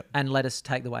Yeah. and let us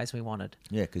take the waves we wanted.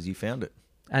 Yeah, because you found it.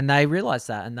 And they realised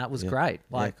that, and that was Yeah. great.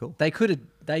 Yeah, Like cool. they could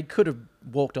have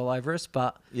walked all over us,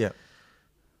 but Yeah.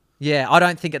 yeah, I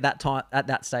don't think at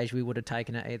that stage we would have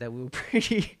taken it either. We were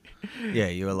pretty. Yeah,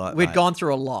 you were like... We'd mate, gone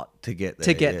through a lot to get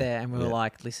there. yeah. and we were Yeah.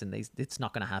 like, listen, it's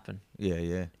not going to happen.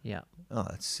 Yeah. Yeah. Oh,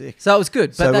 that's sick. So it was good.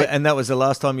 But So, that, and that was the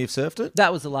last time you've surfed it?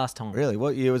 that was the last time. Really?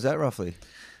 What year was that roughly?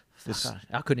 Just God,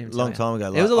 I couldn't even. long tell you. time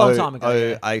ago. It was a long time ago.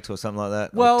 yeah. 08 or something like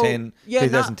that. Well, or 10, yeah,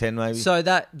 2010 maybe. So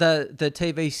that the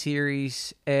TV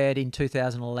series aired in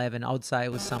 2011. I would say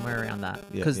it was somewhere around that, Yeah,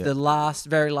 because yeah. the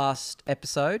very last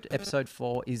episode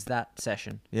 4, is that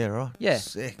session. Yeah, right. Yeah.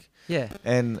 Sick. Yeah.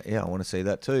 And yeah, I want to see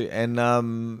that too. And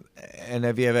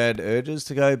have you ever had urges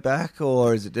to go back,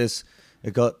 or is it just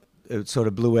it sort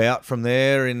of blew out from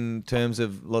there in terms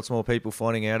of lots more people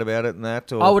finding out about it and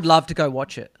that? Or I would love to go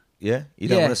watch it. Yeah, you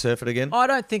don't Yeah. want to surf it again? I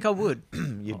don't think I would.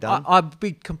 You're done I'd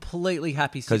be completely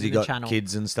happy because seeing you the got channel.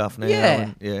 kids and stuff now. Yeah.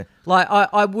 And, yeah. Like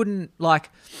I wouldn't like.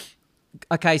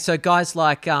 Okay, so guys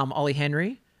like Ollie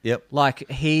Henry, Yep. like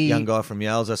he. Young guy from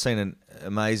Yales. I've seen an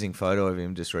amazing photo of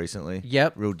him just recently.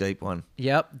 Yep. Real deep one.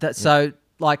 Yep. So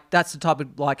like that's the type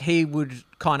of like he would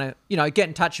kind of get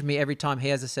in touch with me every time he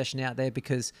has a session out there,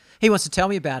 because he wants to tell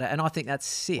me about it, and I think that's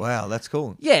sick. Wow, that's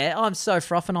cool. Yeah, I'm so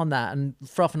frothing on that, and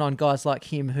frothing on guys like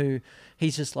him who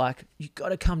he's just like, you got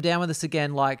to come down with us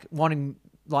again, like wanting,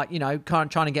 like kind of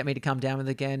trying to get me to come down with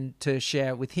again to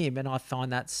share with him, and I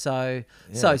find that so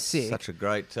Yeah, it's sick. Such a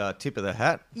great tip of the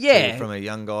hat. Yeah. From a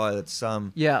young guy that's Yeah,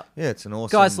 yeah, it's an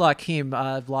awesome guys like him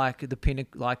are like the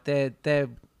pinnacle, like they're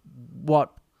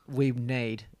what we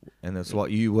need. and that's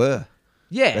what you were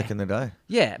Yeah, back in the day.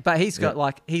 yeah, but he's got Yeah.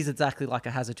 like he's exactly like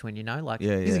a Hazard twin, like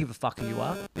Yeah, he doesn't yeah. give a fuck who you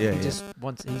are. Yeah, he yeah. just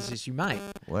wants he's just your mate.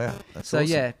 Wow, that's So awesome.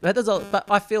 yeah, but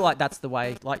I feel like that's the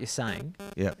way, like you're saying.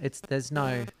 Yeah. There's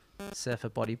no surfer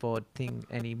bodyboard thing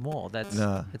anymore. That's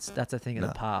No. that's a thing of No.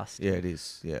 the past. Yeah, it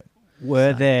is. Yeah.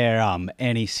 Were there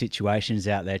any situations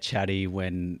out there, Chatty,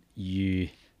 when you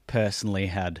personally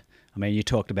had, I mean, you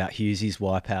talked about Hughesy's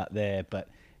wipeout there, but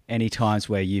any times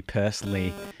where you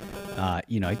personally,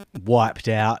 wiped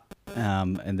out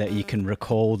and that you can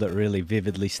recall that really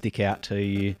vividly stick out to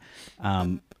you,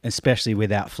 especially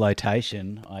without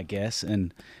flotation, I guess,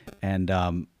 and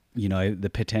the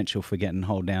potential for getting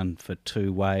hold down for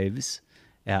 2 waves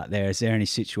out there. Is there any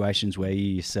situations where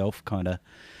you yourself kind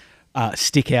of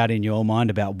stick out in your mind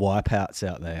about wipeouts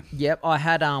out there? Yep, I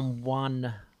had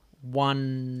one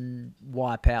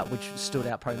wipeout which stood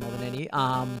out probably more than any.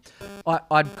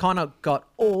 I'd kind of got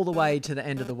all the way to the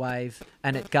end of the wave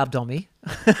and it gubbed on me.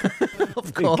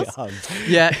 Of course.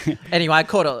 Yeah. Anyway, I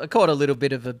caught a little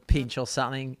bit of a pinch or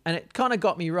something, and it kind of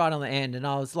got me right on the end, and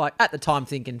I was like at the time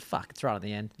thinking, fuck, it's right on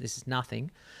the end. This is nothing.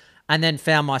 And then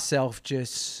found myself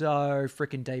just so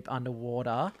freaking deep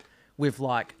underwater with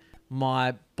like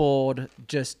my board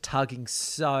just tugging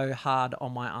so hard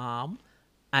on my arm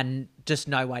and just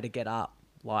no way to get up.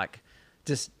 Like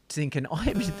just thinking, I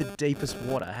am in the deepest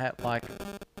water,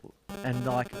 and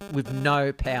with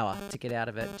no power to get out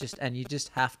of it. And you just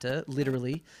have to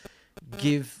literally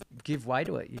give way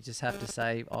to it. You just have to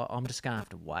say, I'm just going to have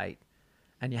to wait.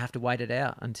 And you have to wait it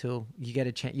out until you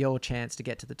get your chance to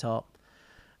get to the top.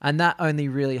 And that only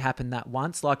really happened that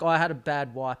once. Like, I had a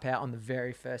bad wipeout on the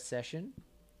very first session,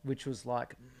 which was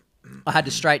like, I had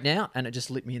to straighten out and it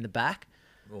just lit me in the back.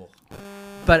 Oh,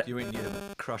 But you in your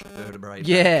crushed vertebrae.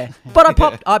 yeah, but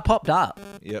I popped up.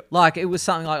 Yep. Like, it was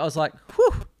something like, I was like,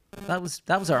 whew, that was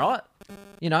all right.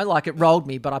 You know, like, it rolled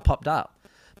me, but I popped up.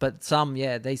 But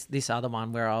this other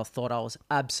one where I thought I was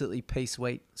absolutely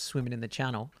pea-sweet swimming in the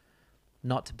channel,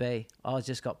 not to be. I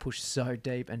just got pushed so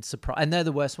deep and surprised. And they're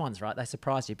the worst ones, right? They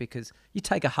surprise you because you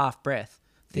take a half breath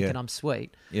thinking I'm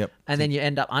sweet. Yep. And then you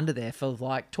end up under there for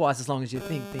like twice as long as you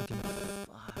think, thinking,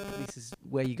 fuck, this is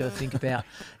where you got to think about.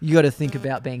 You got to think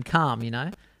about being calm. You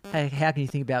know, hey, how can you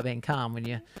think about being calm when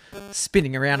you're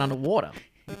spinning around underwater?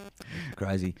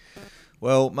 Crazy.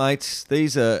 Well, mates,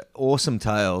 these are awesome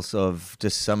tales of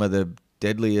just some of the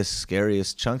deadliest,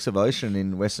 scariest chunks of ocean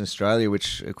in Western Australia,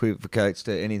 which equivocates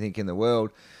to anything in the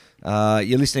world.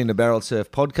 You're listening to Barrel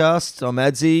Surf Podcast. I'm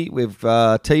Adzi.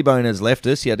 T-Bone has left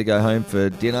us. He had to go home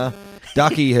for dinner.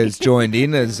 Ducky has joined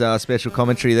in as special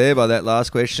commentary there by that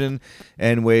last question.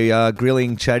 And we are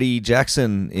grilling Chatty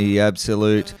Jackson, the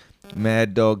absolute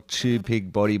mad dog, tube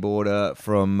pig bodyboarder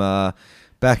from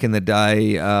back in the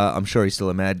day. I'm sure he's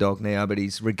still a mad dog now, but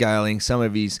he's regaling some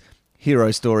of his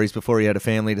hero stories before he had a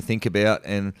family to think about.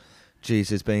 And geez,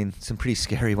 there's been some pretty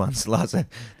scary ones. They're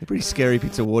pretty scary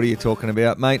bits of water you're talking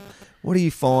about, mate. What do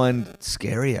you find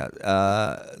scarier,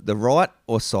 the right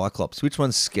or Cyclops? Which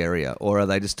one's scarier, or are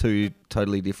they just two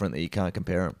totally different that you can't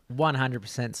compare them?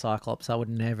 100% Cyclops. I would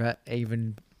never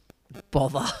even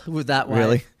bother with that way.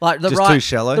 Really? Like the Just right, too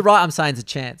shallow? The right, I'm saying, is a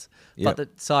chance, Yep. but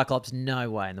the Cyclops,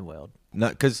 no way in the world. No,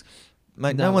 because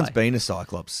mate, No no one's way. been a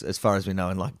Cyclops as far as we know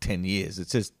in like 10 years.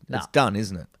 It's just No. it's done,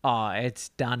 isn't it? Oh, it's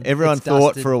done. Everyone It's thought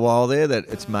dusted. for a while there that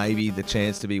it's maybe the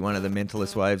chance to be one of the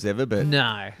mentalist waves ever, but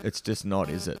No. it's just not,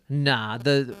 is it? Nah,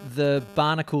 the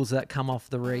barnacles that come off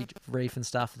the reef and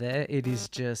stuff there, it is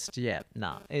just, it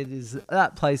is,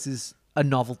 that place is a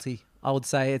novelty. I would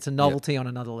say it's a novelty on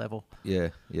another level. Yeah,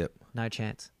 yep. No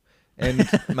chance. And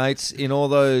mates, in all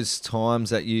those times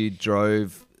that you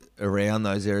drove around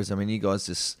those areas, I mean, you guys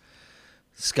just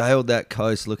scaled that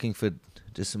coast looking for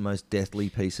just the most deathly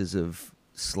pieces of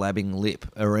slabbing lip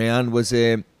around. Was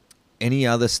there any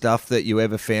other stuff that you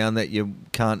ever found that you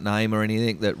can't name or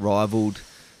anything that rivaled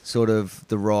sort of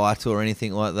the right or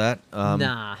anything like that?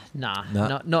 Nah.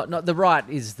 Nah. Not the right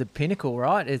is the pinnacle,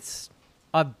 right? It's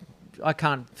I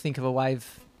can't think of a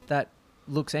wave that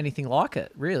looks anything like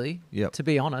it, really. Yep. To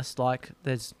be honest, like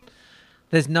there's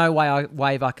no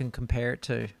wave I can compare it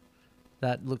to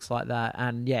that looks like that.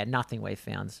 And yeah, nothing we've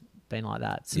found's been like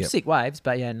that. Some Yep. sick waves,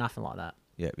 but yeah, nothing like that.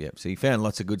 Yep. So you found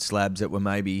lots of good slabs that were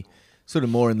maybe sort of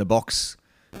more in the box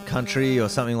country or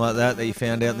something like that you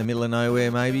found out in the middle of nowhere,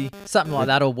 maybe. Something like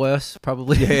that or worse,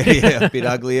 probably. Yeah, a bit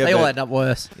uglier. They all but- end up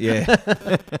worse. Yeah.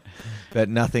 But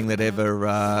nothing that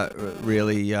ever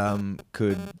really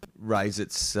could raise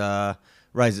its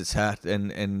hat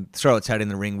and throw its hat in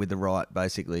the ring with the right,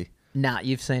 basically. Nah,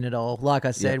 you've seen it all. Like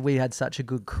I said, Yep. we had such a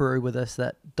good crew with us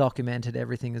that documented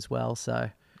everything as well. So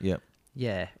Yep.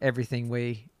 yeah, everything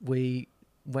we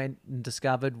went and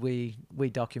discovered, we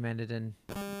documented, and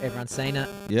everyone's seen it.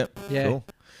 Yep. Yeah. Cool.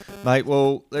 Mate,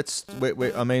 well,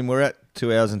 we're at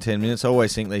 2 hours and 10 minutes. I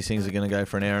always think these things are going to go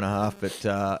for an hour and a half,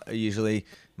 but usually,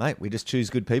 mate, we just choose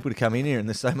good people to come in here, and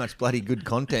there's so much bloody good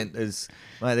content.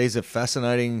 Mate, these are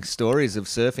fascinating stories of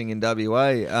surfing in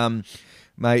WA.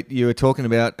 Mate, you were talking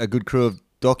about a good crew of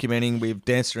documenting. We've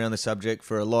danced around the subject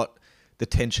for a lot. The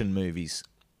tension movies.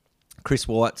 Chris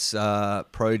White's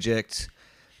project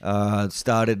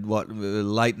started,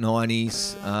 late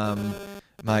 90s.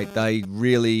 Mate, they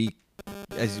really,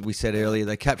 as we said earlier,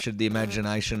 they captured the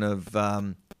imagination of,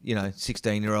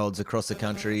 16-year-olds across the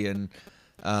country. And,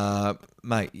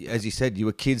 mate, as you said, you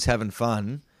were kids having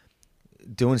fun,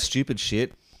 doing stupid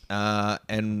shit,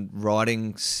 and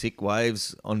riding sick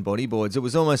waves on bodyboards. It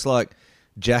was almost like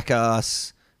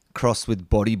Jackass crossed with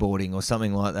bodyboarding or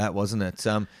something like that, wasn't it?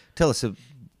 Tell us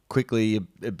quickly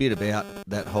a bit about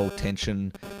that whole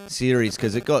tension series,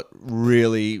 because it got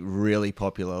really, really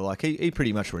popular. Like he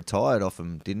pretty much retired off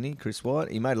them, didn't he, Chris White?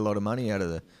 He made a lot of money out of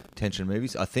the tension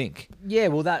movies, I think. Yeah,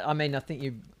 well, I think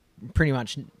you pretty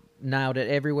much nailed it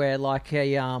everywhere. Like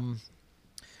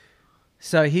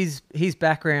so his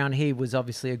background, he was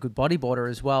obviously a good bodyboarder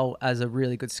as well as a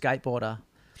really good skateboarder.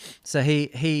 So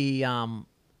he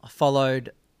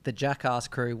followed the Jackass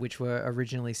crew, which were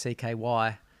originally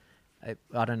CKY.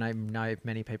 I don't know if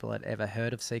many people had ever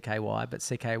heard of CKY, but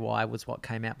CKY was what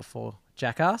came out before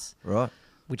Jackass. Right.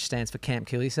 which stands for Camp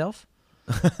Kill Yourself.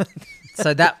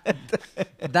 So that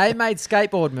they made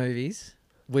skateboard movies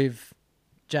with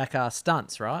jackass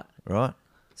stunts, right? Right.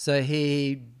 So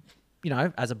he,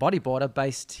 as a bodyboarder,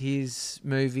 based his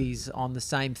movies on the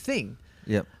same thing.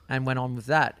 Yep. And went on with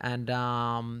that. And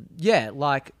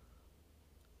like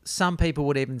some people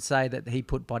would even say that he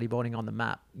put bodyboarding on the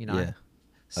map, Yeah.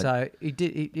 So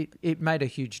it made a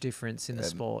huge difference in the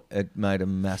sport. It made a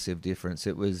massive difference.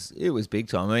 It was big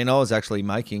time. I mean, I was actually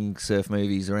making surf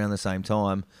movies around the same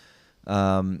time,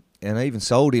 and I even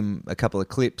sold him a couple of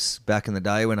clips back in the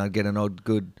day when I'd get an odd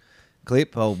good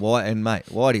clip. Oh,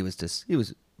 Whitey was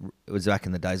it was back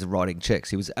in the days of writing checks.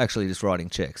 He was actually just writing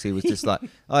checks. He was just like,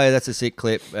 oh yeah, that's a sick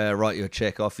clip. Write you a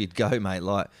check, off you'd go, mate.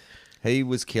 Like, he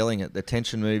was killing it. The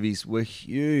tension movies were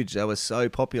huge. They were so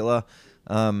popular.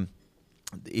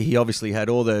 He obviously had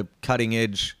all the cutting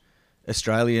edge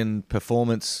Australian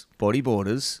performance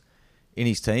bodyboarders in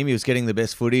his team. He was getting the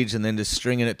best footage and then just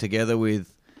stringing it together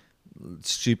with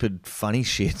stupid funny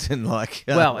shit and like.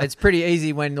 Well, it's pretty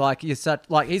easy when he's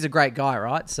a great guy,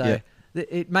 right? So Yeah.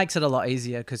 it makes it a lot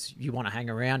easier because you want to hang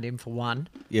around him for one,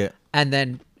 Yeah. and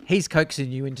then he's coaxing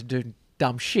you into doing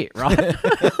dumb shit, right?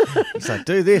 He's like,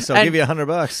 do this, I'll And- give you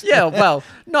 $100. Yeah, well,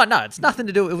 no, it's nothing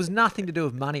to do. It was nothing to do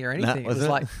with money or anything. It was was it?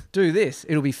 like, do this,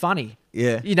 it'll be funny.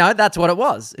 Yeah. That's what it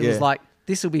was. It Yeah. was like,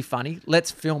 this will be funny. Let's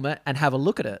film it and have a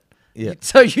look at it. Yeah.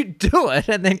 So you do it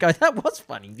and then go, that was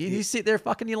funny. You sit there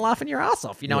fucking, you're laughing your ass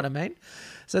off. You know what I mean?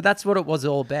 So that's what it was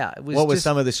all about. It was What was just,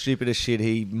 some of the stupidest shit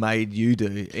he made you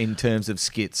do in terms of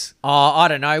skits? Oh, I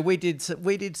don't know. We did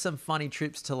some funny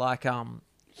trips to like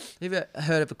have you ever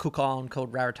heard of a Cook Island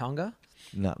called Rarotonga?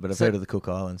 No, but I've So- heard of the Cook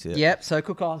Islands, yeah. Yep. So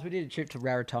Cook Islands, we did a trip to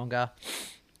Rarotonga,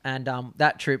 and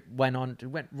that trip went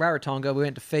Rarotonga. We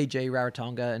went to Fiji,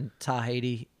 Rarotonga, and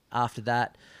Tahiti after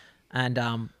that. And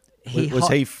Was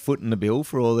he footing the bill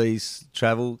for all these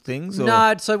travel things? Or?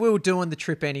 No, so we were doing the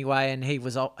trip anyway, and he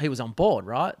was on board,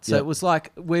 right? So Yep. it was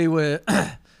like we were.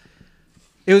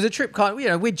 It was a trip kind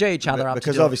of, we'd G each other up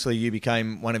Because to do it. obviously you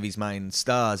became one of his main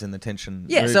stars in the tension.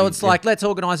 Yeah, movie. so it's like, let's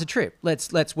organise a trip.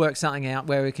 Let's work something out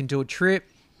where we can do a trip,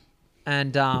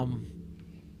 and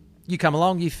you come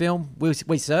along, you film.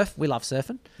 We surf. We love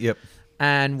surfing, Yep.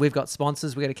 and we've got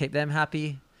sponsors. We got to keep them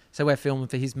happy. So we're filming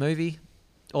for his movie,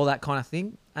 all that kind of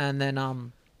thing. And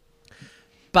then,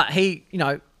 but he,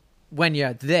 when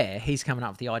you're there, he's coming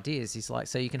up with the ideas. He's like,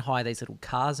 so you can hire these little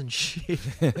cars and shit.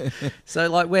 So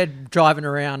like we're driving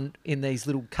around in these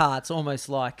little carts, almost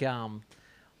like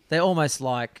they're almost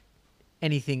like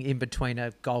anything in between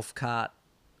a golf cart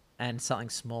and something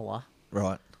smaller.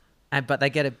 Right. But they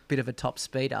get a bit of a top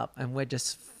speed up, and we're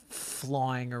just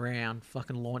flying around,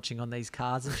 fucking launching on these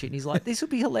cars and shit. And he's like, "This would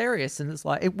be hilarious," and it's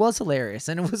like, it was hilarious,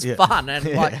 and it was fun, and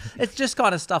like it's just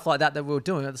kind of stuff like that we were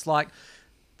doing. It's like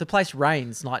the place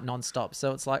rains like nonstop,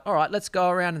 so it's like, all right, let's go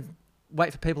around and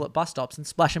wait for people at bus stops and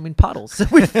splash them in puddles. So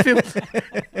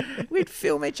we'd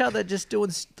film each other just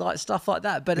doing like stuff like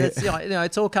that. But it's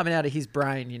it's all coming out of his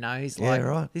brain. He's like,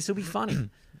 right. this will be funny, and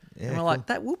we're cool. like,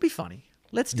 that will be funny.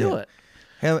 Let's do it.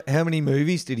 How many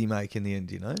movies did he make in the end,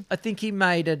 do you know? I think he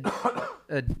made a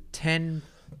 10,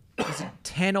 was it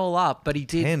 10 all up, but he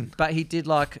did 10? But he did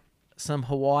like some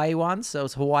Hawaii ones. So it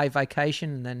was Hawaii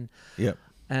Vacation, Yep.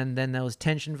 and then there was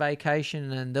Tension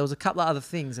Vacation, and there was a couple of other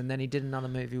things, and then he did another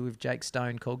movie with Jake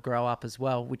Stone called Grow Up as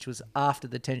well, which was after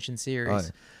the Tension series.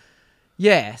 Oh.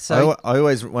 Yeah, so I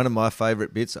always, one of my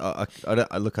favourite bits, I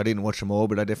didn't watch them all,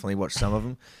 but I definitely watched some of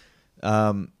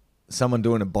them. Someone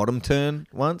doing a bottom turn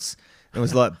once. It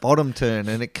was like bottom turn,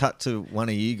 and it cut to one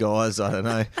of you guys, I don't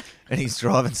know, and he's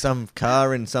driving some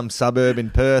car in some suburb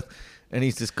in Perth, and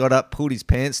he's just got up, pulled his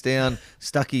pants down,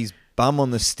 stuck his bum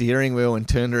on the steering wheel, and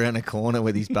turned around a corner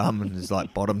with his bum, and was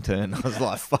like bottom turn. I was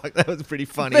like, fuck, that was pretty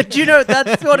funny. but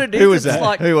that's what it is. Who was It's that?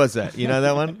 like, Who was that? You know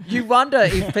that one? you wonder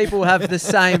if people have the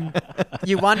same.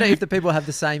 You wonder if the people have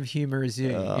the same humor as you.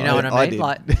 You know what I mean? did.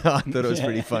 Like, I thought it was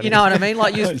pretty funny. you know what I mean?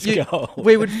 Like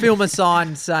we would film a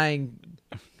sign saying,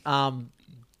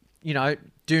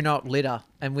 do not litter,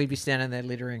 and we'd be standing there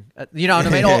littering. You know what I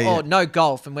mean? Or no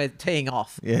golf, and we're teeing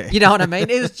off. Yeah. You know what I mean?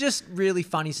 It was just really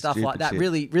funny stuff like Stupid that. shit.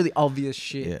 Really, really obvious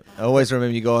shit. Yeah, I always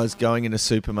remember you guys going into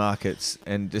supermarkets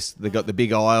and just they got the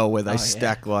big aisle where they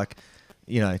stack like,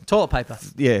 Toilet paper.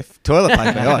 toilet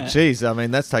paper. Oh, jeez, I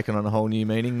mean that's taken on a whole new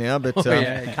meaning now. But You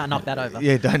can't knock that over.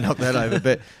 yeah, don't knock that over.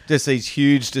 But just these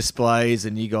huge displays,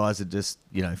 and you guys would just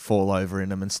fall over in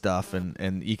them and stuff,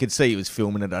 and you could see he was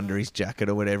filming it under his jacket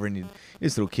or whatever, and you'd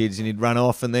little kids, and you'd run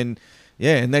off, and then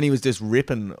Yeah, and then he was just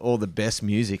ripping all the best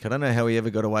music. I don't know how he ever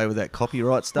got away with that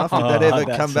copyright stuff. Did that ever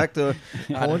come back to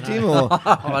haunt him? Or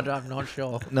I'm not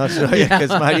sure. not sure, yeah,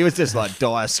 because mate, he was just like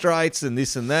Dire Straits and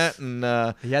this and that,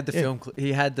 and He had the film.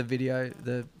 He had the video,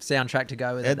 the soundtrack to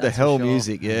go with it. had the that's for hell sure.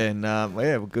 music, yeah, and yeah,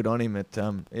 well, good on him.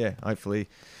 Yeah, hopefully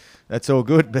that's all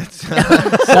good. But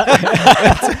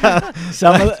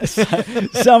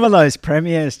Some of those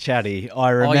premieres, Chatty, I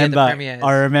remember. premieres.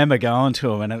 I remember going to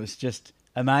them, and it was just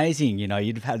amazing. You know,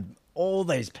 you'd have had all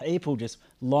these people just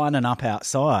lining up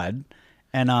outside,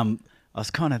 and I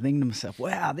was kind of thinking to myself,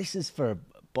 "Wow, this is for a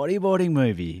bodyboarding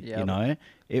movie." Yeah. You know,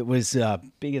 it was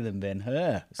bigger than Ben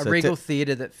Hur. A Regal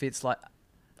theatre that fits like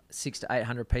 600 to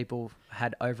 800 people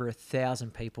had over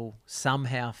 1,000 people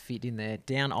somehow fit in there,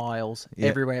 down aisles, Yeah.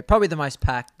 everywhere. Probably the most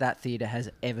packed that theatre has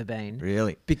ever been.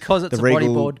 really, Because it's the a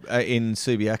Regal bodyboard. in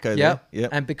Subiaco. Yep. There. Yep.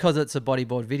 And because it's a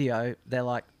bodyboard video, they're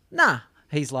like, nah.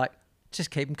 He's like,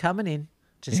 just keep them coming in.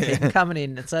 Just keep them coming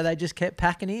in. And so they just kept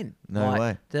packing in. No Like,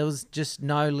 way. There was just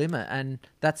no limit. And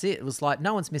that's it. It was like,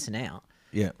 no one's missing out.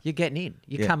 Yeah, You're getting in.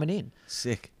 You're Yeah. coming in.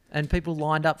 sick. And people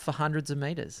lined up for hundreds of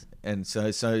meters. And so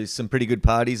some pretty good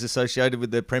parties associated with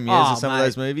the premieres of some mate, of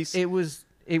those movies. It was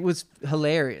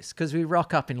hilarious because we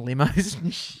rock up in limos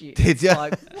and shit. Did It's ya?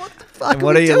 Like, what the fuck And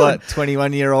what are are we you doing? like,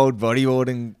 21-year-old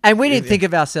bodyboarding? And we didn't think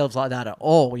of ourselves like that at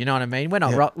all. You know what I mean? We're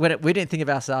not Yeah. we didn't think of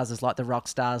ourselves as like the rock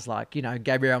stars, like, you know,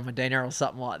 Gabriel Medina or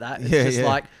something like that. It's Yeah, just yeah.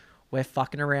 like we're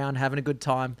fucking around, having a good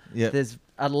time. Yeah. There's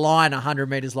a line 100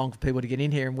 meters long for people to get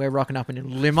in here, and we're rocking up in a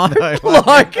limo. No way.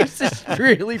 Like, it's just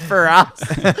really for us.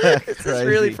 It's just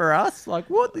really Crazy. for us. Like,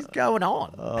 what is going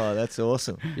on? Oh, that's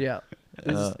awesome. Yeah.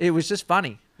 It was just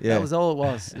funny. Yeah. That was all it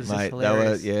was. It was just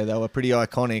Mate, they were pretty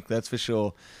iconic, that's for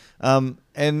sure. And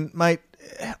mate,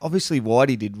 obviously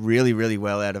Whitey did really, really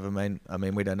well out of him. I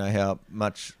mean, we don't know how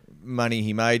much money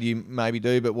he made, you maybe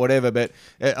do, but whatever. But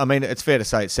I mean, it's fair to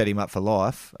say it set him up for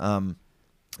life. And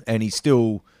he's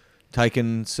still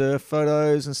taking surf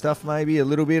photos and stuff, maybe a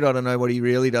little bit. I don't know what he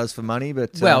really does for money,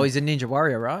 but Well, he's a ninja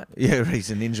warrior, right? yeah,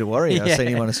 he's a ninja warrior. I've Yeah. seen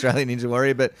him on Australian Ninja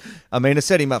Warrior, but I mean, to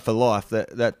set him up for life,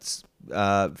 that's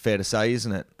fair to say,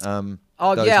 isn't it?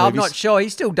 Oh Those yeah, I'm movies? not sure. He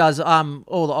still does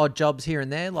all the odd jobs here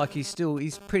and there. Like he's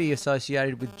pretty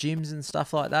associated with gyms and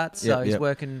stuff like that. So Yep, he's yep.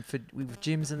 working with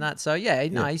gyms and that. So yeah,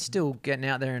 no, Yeah. he's still getting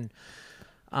out there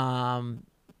and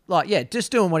like yeah,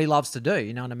 just doing what he loves to do.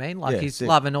 You know what I mean? Like Yeah, he's sick.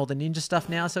 loving all the ninja stuff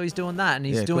now, so he's doing that and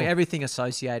he's Yeah, doing cool. everything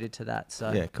associated to that.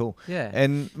 So Yeah, cool. Yeah.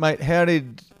 And mate, how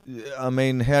did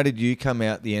you come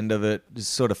out the end of it,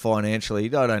 just sort of financially?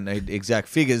 I don't need exact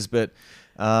figures, but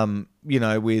you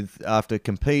know, with after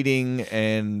competing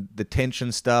and the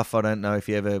tension stuff, I don't know if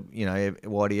you ever, you know,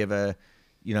 Whitey ever,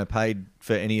 you know, paid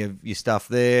for any of your stuff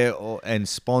there and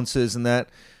sponsors and that.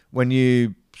 When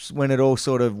it all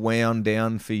sort of wound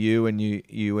down for you and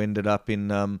you ended up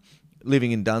in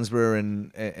living in Dunsborough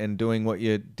and doing what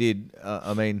you did,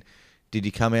 I mean, did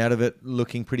you come out of it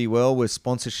looking pretty well? Was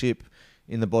sponsorship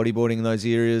in the bodyboarding in those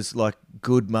areas like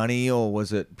good money, or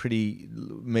was it pretty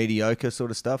mediocre sort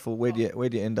of stuff, or where'd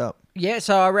you end up? Yeah,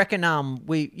 so I reckon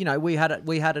we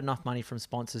had enough money from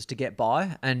sponsors to get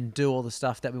by and do all the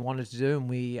stuff that we wanted to do, and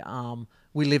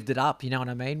we lived it up. You know what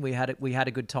I mean? We had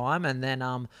a good time, and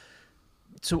then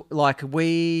so like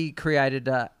we created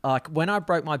like when I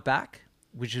broke my back,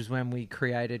 which is when we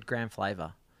created Grand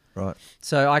Flavor. Right.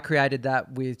 So I created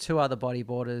that with 2 other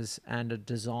bodyboarders and a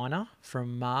designer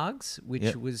from Margs, which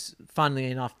Yep. was, funnily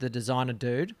enough, the designer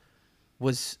dude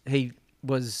was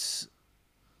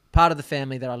part of the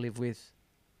family that I lived with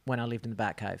when I lived in the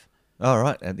Batcave. All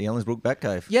right, at the Ellensbrook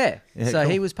Batcave. Yeah. Yeah, So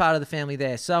cool. he was part of the family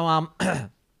there. So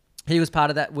he was part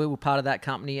of that. We were part of that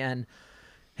company, and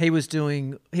he was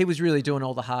really doing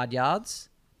all the hard yards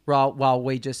while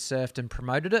we just surfed and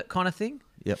promoted it, kind of thing.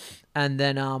 Yep. And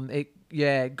then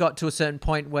it got to a certain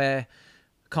point where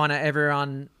kind of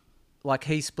everyone, like,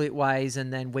 he split ways,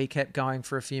 and then we kept going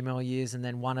for a few more years, and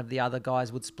then one of the other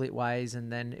guys would split ways,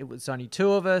 and then it was only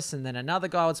 2 of us, and then another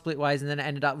guy would split ways, and then it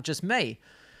ended up with just me.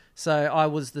 So I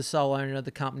was the sole owner of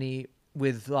the company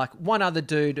with like one other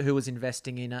dude who was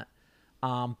investing in it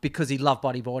because he loved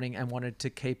bodyboarding and wanted to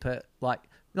keep it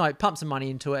pump some money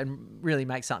into it and really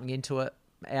make something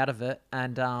out of it.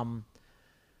 And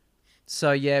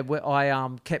so yeah, I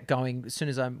kept going as soon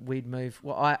as we'd moved.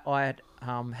 Well, I had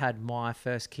had my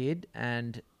first kid,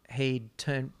 and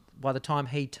by the time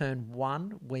he turned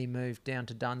 1, we moved down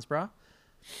to Dunsborough,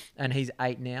 and he's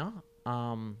 8 now.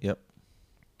 Yep.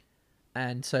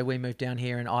 And so we moved down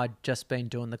here, and I'd just been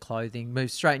doing the clothing,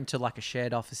 moved straight into like a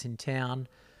shared office in town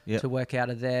Yep. to work out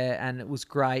of there. And it was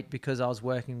great because I was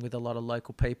working with a lot of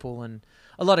local people and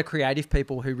a lot of creative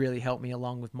people who really helped me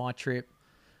along with my trip,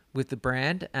 with the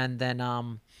brand, and then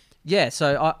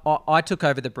so I took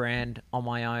over the brand on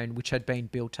my own, which had been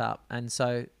built up, and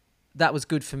so that was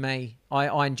good for me.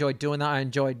 I enjoyed doing that. I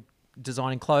enjoyed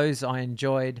designing clothes. I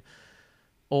enjoyed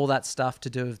all that stuff to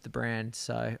do with the brand.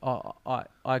 So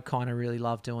I kind of really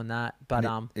love doing that. But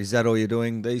is that all you're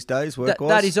doing these days, work-wise?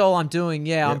 that is all I'm doing.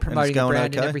 Yeah, Yep, I'm and it's promoting the going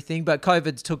brand and okay? everything. But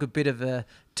COVID's took a bit of a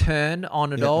turn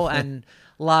on it Yep. all, and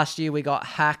last year we got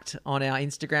hacked on our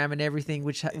Instagram and everything,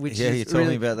 which Yeah, is you told me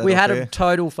really, about that we off had air. a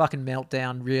total fucking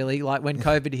meltdown. Really, like when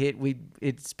COVID hit,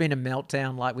 it's been a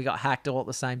meltdown. Like we got hacked all at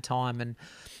the same time, and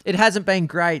it hasn't been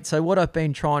great. So what I've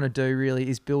been trying to do really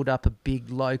is build up a big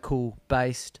local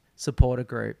based supporter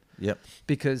group. Yep.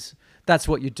 Because that's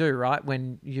what you do, right?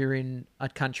 When you're in a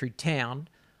country town,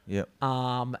 Yep.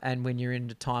 and when you're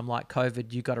in a time like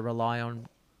COVID, you got to rely on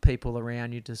people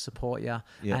around you to support you,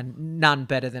 Yep. and none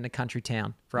better than a country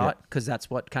town, right? Yep. Because that's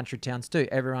what country towns do.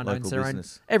 Everyone Local owns their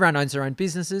business. own. Everyone owns their own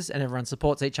businesses, and everyone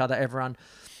supports each other. Everyone,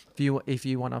 if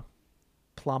you want a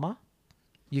plumber,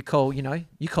 you call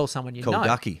someone you Call know.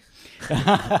 Ducky.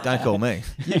 Don't call me.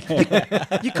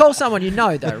 You call someone you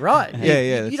know, though, right?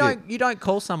 Yeah, You that's you don't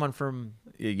call someone from.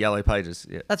 Yellow Pages.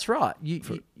 Yeah. That's right.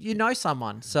 You know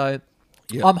someone. So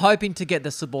Yeah. I'm hoping to get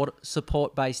the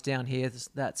support base down here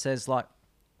that says like,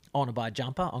 I want to buy a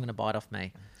jumper, I'm going to buy it off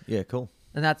me. Yeah, cool.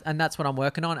 And that's what I'm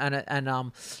working on. And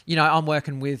I'm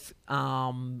working with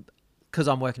because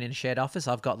I'm working in a shared office.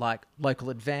 I've got like Local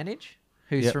Advantage,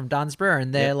 who's Yep. from Dunsborough,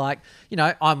 and they're Yep. like,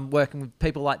 I'm working with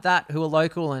people like that who are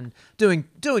local and doing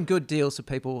good deals for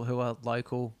people who are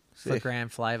local for Sick.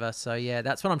 Grand Flavour. So yeah,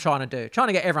 that's what I'm trying to do. Trying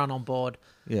to get everyone on board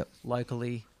Yep.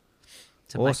 locally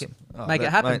to Awesome. make Oh, it that-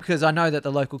 happen, mate. because I know that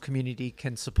the local community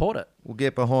can support it. We'll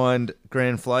get behind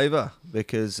Grand Flavour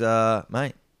because,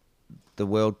 mate, the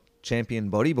world champion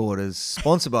bodyboarders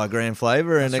sponsored by Grand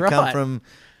Flavour, and That's it come right. from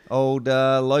old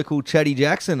local Chatty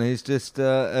Jackson, who's just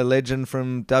a legend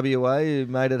from WA who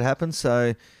made it happen.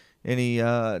 So any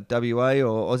WA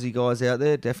or Aussie guys out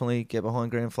there, definitely get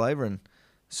behind Grand Flavour and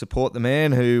support the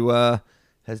man who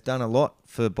has done a lot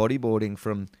for bodyboarding,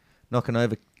 from knocking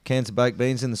over cans of baked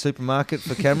beans in the supermarket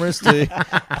for cameras to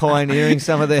pioneering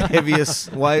some of the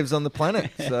heaviest waves on the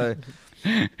planet. So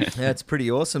that's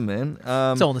pretty awesome, man.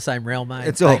 It's all in the same realm, mate.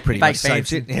 It's all pretty much baked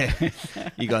same beans shit. Yeah.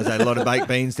 You guys had a lot of baked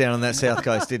beans down on that south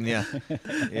coast, didn't you?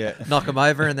 Yeah. Knock them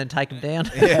over and then take them down.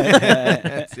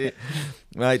 That's it,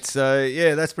 mate. So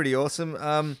yeah, that's pretty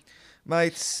awesome,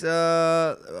 mates.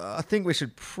 I think we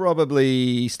should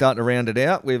probably start to round it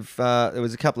out. There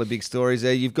was a couple of big stories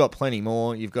there. You've got plenty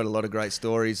more. You've got a lot of great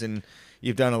stories, and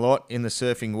you've done a lot in the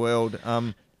surfing world.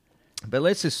 But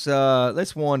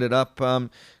let's wind it up.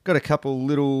 Got a couple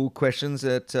little questions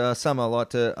that some I like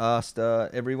to ask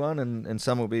everyone, and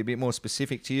some will be a bit more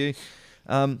specific to you.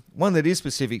 One that is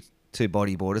specific to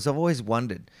bodyboarders. I've always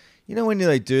wondered, when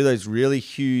they do those really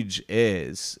huge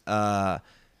airs,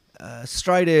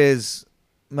 straight airs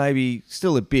maybe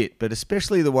still a bit, but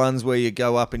especially the ones where you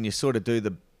go up and you sort of do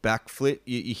the backflip.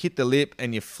 You hit the lip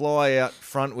and you fly out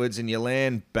frontwards and you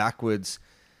land backwards.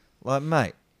 Like,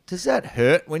 mate, does that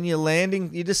hurt when you're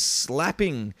landing? You're just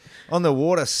slapping on the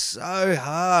water so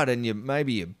hard, and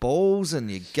maybe your balls and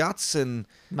your guts, and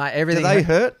Mate, everything do they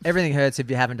hurt? Everything hurts if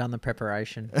you haven't done the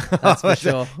preparation. That's for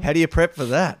sure. How do you prep for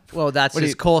that? Well, that's What do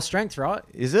just you- core strength, right?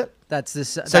 Is it? That's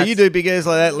this. So you do big airs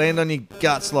like that, land on your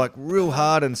guts like real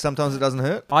hard, and sometimes it doesn't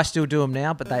hurt? I still do them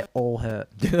now, but they all hurt.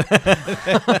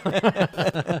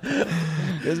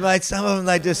 Because, mate, some of them,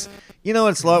 they just... what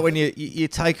it's like when you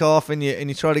take off and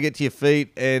you try to get to your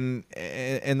feet, and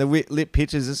the lip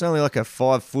pitches, it's only like a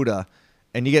 5-footer,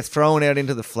 and you get thrown out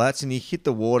into the flats and you hit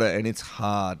the water, and it's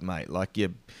hard, mate. Like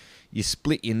you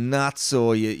split your nuts,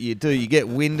 or you get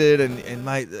winded, and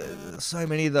mate, so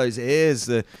many of those airs,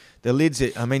 the lids,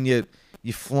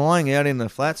 you're flying out in the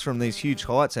flats from these huge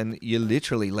heights, and you're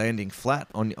literally landing flat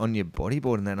on your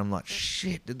bodyboard, and then I'm like,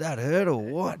 shit, did that hurt or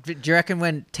what? Do you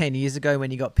reckon 10 years ago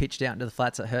when you got pitched out into the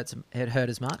flats, it hurt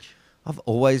as much? I've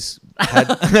always had.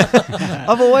 I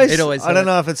don't hurt.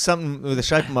 know if it's something with the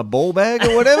shape of my ball bag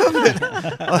or whatever,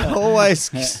 but I always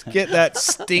get that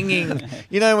stinging.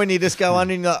 When you just go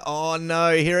under and you're like, oh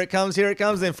no, here it comes.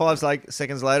 Then 5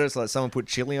 seconds later, it's like someone put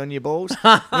chili on your balls.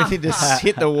 When you just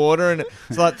hit the water, and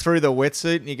it's like through the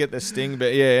wetsuit, and you get the sting.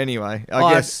 But yeah, anyway,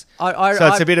 I guess. So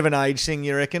it's a bit of an age thing,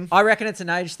 you reckon? I reckon it's an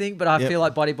age thing, but I Yep. feel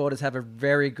like bodyboarders have a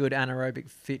very good anaerobic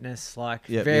fitness, like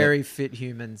Yep, very fit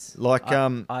humans. Like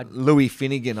I- Louis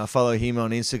Finnegan, I follow him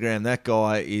on Instagram. That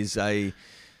guy is a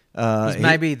He's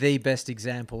maybe the best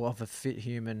example of a fit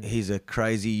human. He's a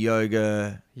crazy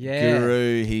yoga Yeah.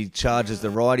 guru. He charges the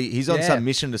right. He's on Yeah. some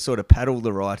mission to sort of paddle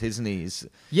the right, isn't he?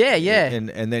 Yeah. And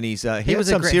then he had was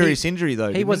a some gra- serious injury though.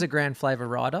 He didn't was a Grand Flavour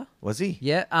rider. Was he?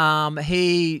 Yeah.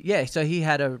 So he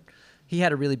had a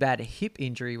really bad hip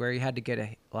injury where he had to get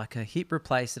a hip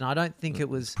replaced, and I don't think it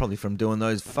was. Probably from doing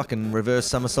those fucking reverse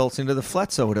somersaults into the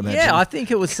flats, I would imagine. Yeah, I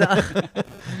think it was.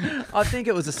 I think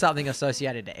it was something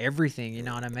associated to everything. You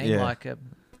know what I mean? Yeah.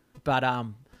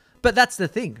 But that's the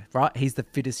thing, right? He's the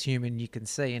fittest human you can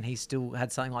see, and he still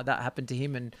had something like that happen to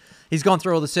him, and he's gone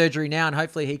through all the surgery now, and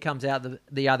hopefully he comes out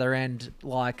the other end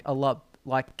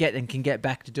can get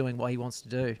back to doing what he wants to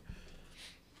do.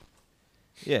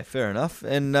 Yeah, fair enough.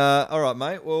 And all right,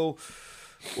 mate. Well,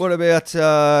 what about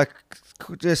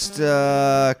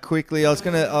quickly?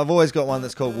 I've always got one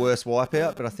that's called Worst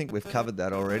Wipeout, but I think we've covered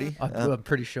that already. I'm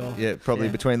pretty sure. Yeah, probably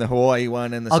Yeah. between the Hawaii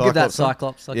one and the I'll Cyclops give that one.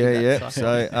 Cyclops. I'll give that Cyclops.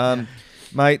 So,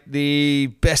 mate, the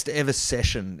best ever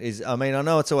session is. I mean, I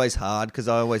know it's always hard because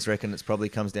I always reckon it probably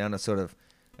comes down to sort of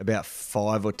about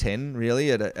 5 or 10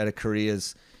 really at a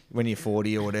career's when you're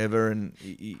 40 or whatever, and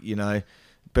you know.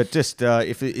 But just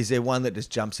is there one that just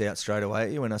jumps out straight away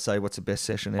at you when I say what's the best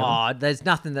session ever? Oh, there's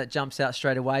nothing that jumps out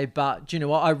straight away. But do you know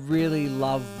what? I really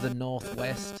love the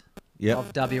northwest Yep.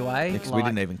 of WA. Because we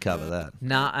didn't even cover that.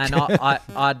 Nah, and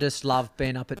I just love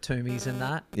being up at Toomey's and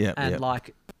that. Yeah, And yeah.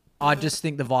 I just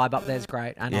think the vibe up there's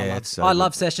great. And Yeah, I it's so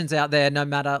love good. sessions out there, no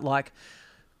matter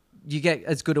you get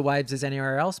as good a waves as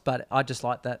anywhere else. But I just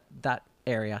like that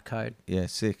area code. Yeah,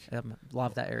 sick.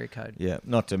 Love that area code. Yeah,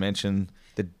 not to mention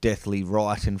the deathly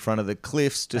right in front of the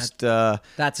cliffs, just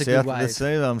that's a south good of the wave.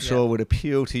 sea. I'm sure Yeah. would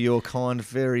appeal to your kind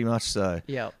very much so.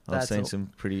 Yeah, I've seen some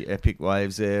pretty epic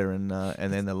waves there, and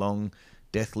then the long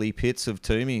deathly pits of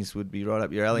Toomey's would be right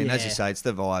up your alley. And as you Yeah. say, it's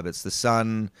the vibe. It's the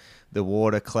sun, the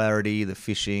water clarity, the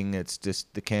fishing. It's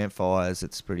just the campfires.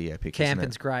 It's pretty epic. isn't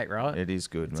Camping's great, right? it is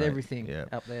good, It's mate. everything Yeah.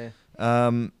 up there.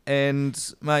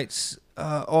 And mates,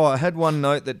 I had one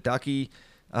note that Ducky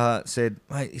said.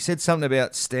 Mate, he said something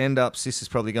about stand-ups. This is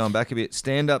probably going back a bit.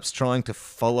 Stand-ups trying to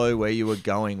follow where you were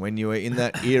going when you were in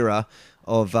that era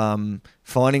of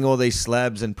finding all these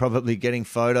slabs and probably getting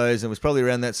photos. And it was probably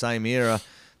around that same era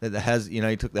that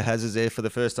he took the Hazards there for the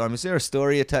first time. Is there a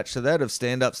story attached to that of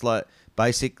stand-ups like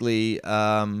basically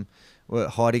were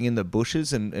hiding in the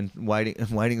bushes and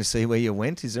waiting to see where you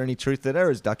went? Is there any truth to that,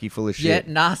 or is Ducky full of shit?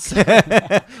 Yeah, nuts.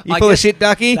 You full of shit,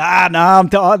 Ducky? No,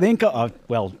 I think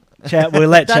we'll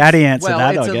let Chatty answer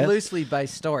that. It's I a guess. loosely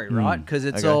based story, right? Because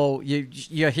it's Okay. all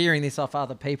you're hearing this off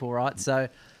other people, right? So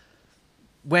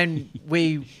when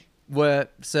we were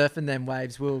surfing them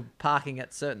waves, we were parking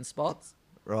at certain spots,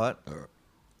 Right.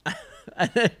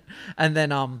 and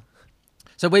then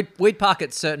so we'd park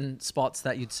at certain spots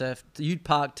that you'd surf. You'd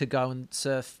park to go and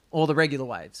surf all the regular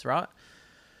waves, right?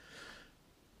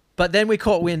 But then we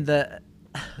caught wind that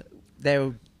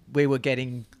we were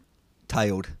getting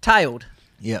Tailed.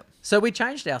 Yep. So we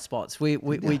changed our spots. We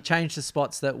changed the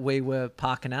spots that we were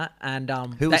parking at, and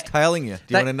Who was tailing you? Do you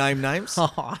they- want to name names?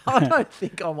 I don't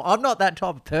think I'm not that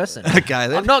type of person. Okay,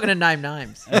 then. I'm not going to name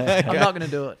names. I'm not going to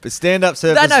do it. But stand-up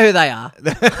They surfers. know who they are.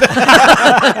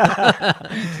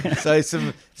 So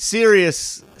some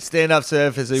serious stand-up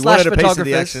surfers who Slash wanted a piece of the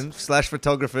photographers. action, slash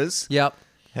photographers, Yep.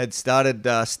 had started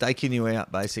staking you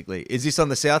out, basically. Is this on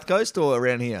the south coast or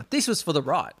around here? This was for the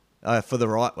right. For the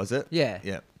right, was it? Yeah.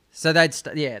 Yeah. So they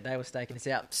were staking us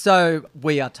out. So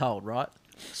we are told, right?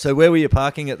 So where were you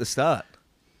parking at the start?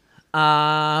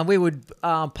 We would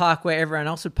park where everyone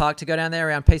else would park to go down there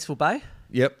around Peaceful Bay.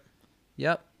 Yep.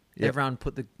 Yep. Yep. Everyone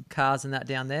put the cars and that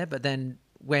down there, but then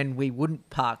when we wouldn't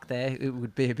park there, it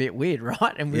would be a bit weird,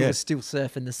 right? And we Yeah. were still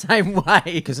surfing the same way.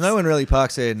 Because no one really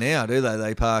parks there now, do they?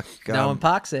 They park... No one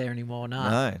parks there anymore, no.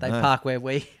 No, They no. park where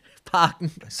we park.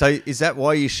 So is that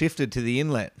why you shifted to the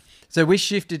inlet? So we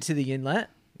shifted to the inlet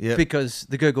Yep. because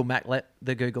the Google Map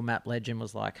legend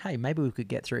was like, hey, maybe we could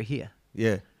get through here.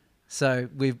 Yeah. So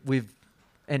we've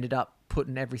ended up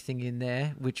putting everything in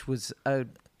there, which was a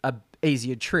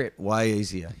easier trip. Way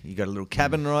easier. You got a little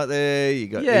cabin right there. You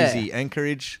got Yeah. easy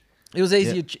anchorage. It was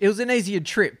easier. It was an easier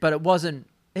trip, but it wasn't.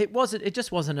 It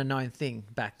just wasn't a known thing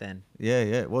back then. Yeah,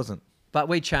 it wasn't. But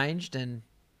we changed, and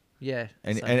yeah.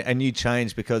 And, so- and you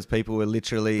changed because people were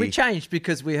literally... we changed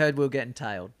because we heard we were getting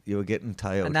tailed. You were getting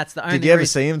tailed. And that's the Did only you ever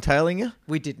reason- see him tailing you?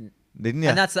 We didn't. Didn't you?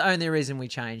 And that's the only reason we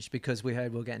changed, because we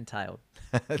heard we were getting tailed.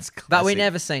 That's classic. But we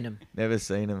never seen them. Never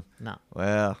seen him. No.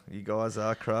 Wow, you guys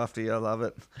are crafty. I love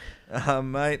it,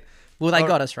 mate. Well, they Oh,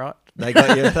 got us, right? They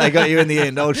got you. They got you in the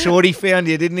end. Old Shorty found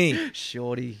you, didn't he?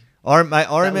 Shorty. I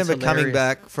was remember coming hilarious.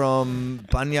 back from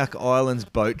Bunyak Island's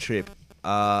boat trip.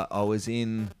 I was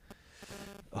in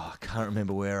I can't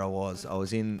remember where I was. I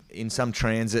was in some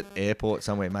transit airport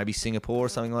somewhere, maybe Singapore or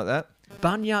something like that.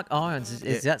 Banyak Islands, is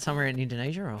Yeah. that somewhere in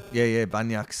Indonesia? Or? Yeah,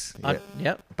 Banyaks. Yeah.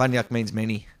 Yep. Banyak means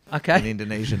many in Okay.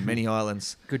 Indonesian, many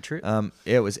islands. Good trip. Yeah,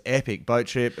 it was epic boat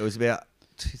trip. It was about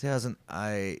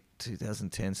 2008,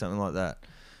 2010, something like that.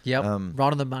 Yep. um,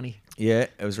 Right on the money. Yeah,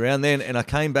 it was around then, and I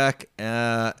came back,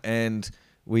 and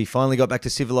we finally got back to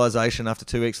civilization after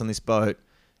 2 weeks on this boat.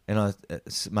 And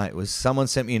mate, it was someone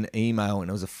sent me an email, and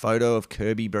it was a photo of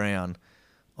Kirby Brown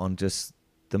on just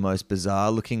the most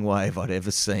bizarre looking wave I'd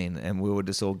ever seen, and we were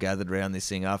just all gathered around this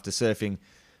thing after surfing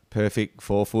perfect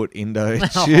 4-foot Indo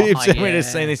tubes, and we just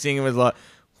yeah. seen this thing and was like,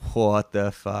 what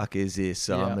the fuck is this?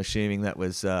 So Yeah. I'm assuming that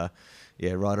was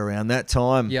right around that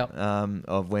time Yep.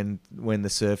 of when the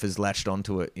surfers latched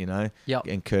onto it, Yep.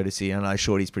 and courtesy. I know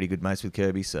Shorty's pretty good mates with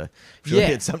Kirby, so I'm sure Yeah.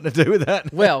 he had something to do with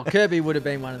that. Well, Kirby would have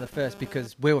been one of the first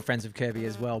because we were friends with Kirby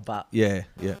as well. But Yeah,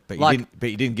 but Like-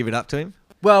 you didn't give it up to him.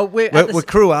 well, Were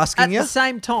crew asking at you? the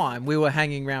same time we were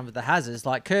hanging around with the Hazards.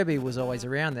 Like Kirby was always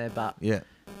around there, but Yeah,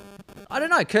 I don't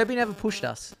know. Kirby never pushed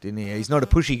us. didn't he? He's not a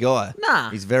pushy guy.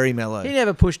 Nah, He's very mellow. he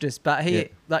never pushed us. But Yeah.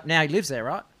 like now he lives there,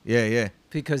 right? Yeah,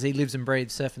 Because he lives and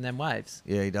breathes surfing them waves.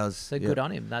 he does. So yeah. good on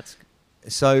him. That's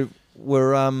So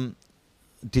were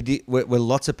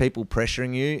lots of people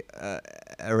pressuring you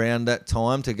around that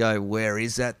time to go, where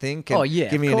is that thing? Oh, yeah,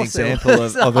 Give me of an course there example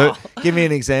was. of who. Give me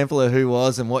an example of who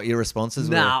was and what your responses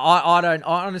were. I don't.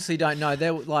 I honestly don't know.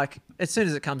 There, like, as soon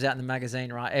as it comes out in the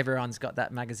magazine, right? Everyone's got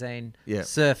that magazine. Yeah.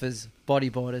 Surfers,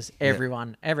 bodyboarders, Yeah.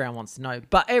 everyone wants to know.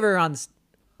 But everyone's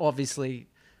obviously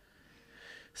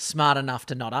smart enough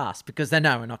to not ask because they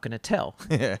know we're not going to tell,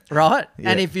 Yeah. right?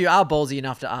 Yeah. And if you are ballsy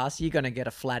enough to ask, you're going to get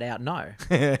a flat out no.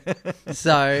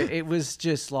 So it was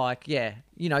just like, yeah,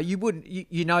 you wouldn't,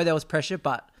 there was pressure,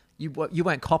 but you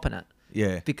weren't copping it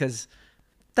Yeah. because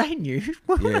they knew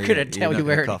we Yeah, weren't yeah, going to you're tell not you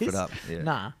where gonna it cough is. it up. Yeah.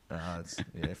 Nah.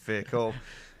 It's fair call,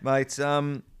 mate.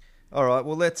 All right.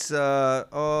 Well, let's.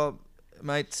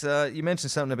 Mate, you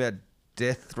mentioned something about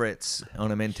death threats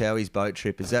on a Mentawai's boat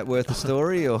trip. Is that worth a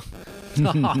story or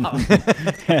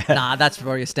Nah, that's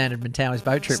probably a standard Mentawai's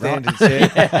boat trip, standard?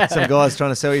 right? Yeah. Some guys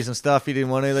trying to sell you some stuff you didn't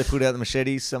want to. They pulled out the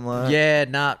machetes. Something like that. Yeah,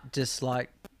 nah, just like,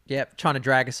 trying to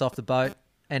drag us off the boat.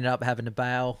 Ended up having to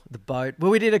bail the boat. Well,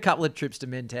 we did a couple of trips to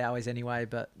Mentawai's anyway,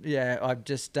 but yeah, I've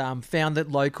just found that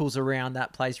locals around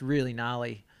that place really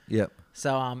gnarly. Yep.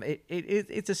 So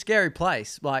it's a scary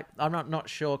place. Like, I'm not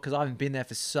sure because I haven't been there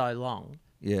for so long.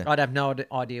 Yeah. I'd have no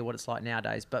idea what it's like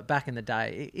nowadays. But back in the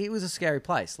day, it was a scary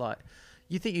place. Like,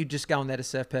 you think you'd just go in there to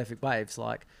surf perfect waves.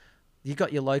 Like, you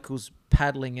got your locals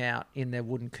paddling out in their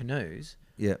wooden canoes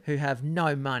Yeah. who have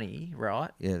no money, right?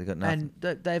 Yeah. They got nothing.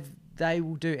 And they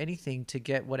will do anything to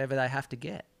get whatever they have to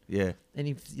get. Yeah. And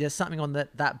if there's something on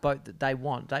that boat that they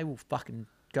want, they will fucking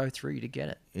go through you to get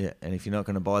it. Yeah. And if you're not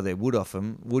going to buy their wood off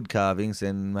them, wood carvings,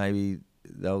 then maybe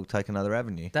they'll take another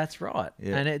avenue. That's right.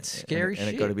 Yeah. And it's scary and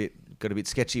shit. it got a bit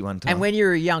sketchy one time. And when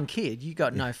you're a young kid, you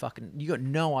got no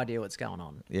idea what's going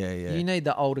on. Yeah. You need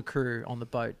the older crew on the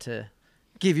boat to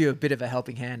give you a bit of a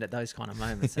helping hand at those kind of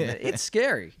moments. And it's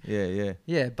scary. Yeah.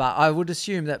 Yeah, but I would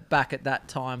assume that back at that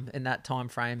time, in that time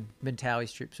frame,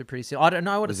 Mentawai's trips were pretty similar. I don't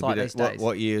know what Was it's a like bit these of- days.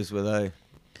 What years were they?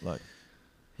 Like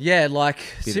Yeah, like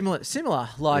Bit similar.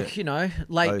 Like,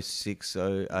 late 06,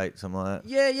 08, something like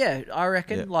that. Yeah, I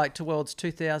reckon Yeah. like towards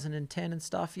 2010 and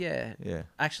stuff. Yeah. Yeah.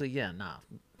 Actually, nah,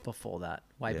 before that,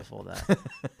 way Yeah. before that.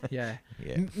 Yeah.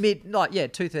 Yeah. Mid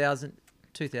 2000,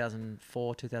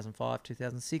 2004, 2005,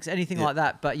 2006, anything Yeah. like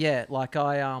that. But yeah, like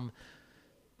I'm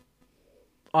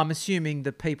assuming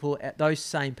those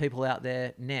same people out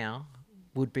there now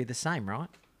would be the same, right?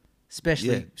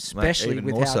 Yeah, Especially even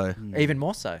with more how so. even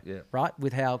more so, Yeah. right?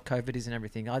 With how COVID is and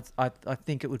everything, I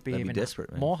think it would be They'd even be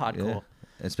desperate, man. more hardcore. Yeah.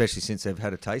 Especially since they've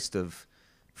had a taste of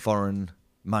foreign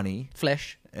money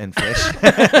Flesh. and flesh.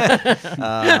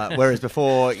 Whereas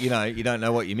before, you don't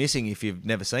know what you're missing if you've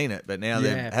never seen it. But now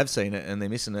they Yeah. have seen it and they're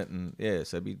missing it, and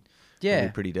so it'd be Yeah,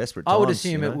 probably pretty desperate. I would times,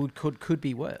 assume you it know? could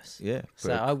be worse. Yeah, So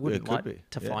but I it wouldn't could like be.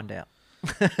 to Yeah. find out.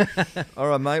 All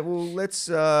right, mate. Well, let's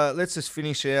just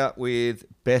finish out with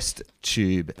best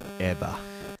tube ever.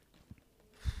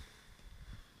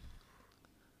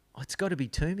 Oh, it's got to be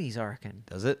Toomey's, I reckon.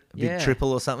 Does it? A big Yeah.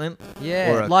 triple or something?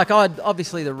 Yeah, Or a- like I'd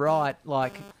obviously the right,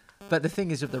 but the thing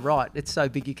is with the right, it's so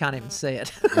big you can't even see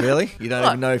it. Really? You don't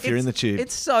even know if you're in the tube.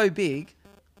 It's so big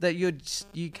that you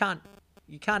can't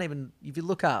even if you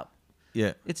look up.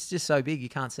 Yeah. It's just so big you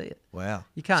can't see it. Wow.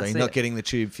 You can't So you're see not it. getting the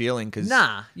tube feeling because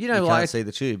Nah, you like can't see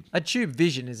the tube. a tube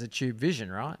vision is a tube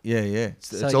vision, right? Yeah. It's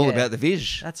So, all yeah. about the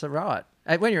vish. That's a right.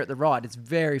 And when you're at the right, it's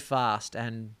very fast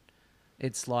and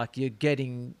it's like you're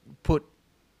getting put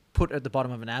put at the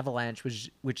bottom of an avalanche,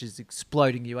 which is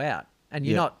exploding you out, and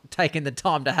you're Yeah. not taking the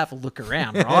time to have a look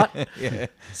around, right? Yeah.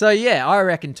 So yeah, I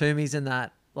reckon Toomey's in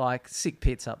that like sick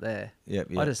pits up there. Yep.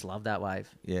 I Yep. just love that wave.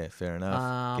 Yeah. Fair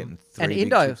enough. Getting three And big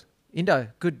Indo, chips. Indo,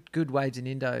 good waves in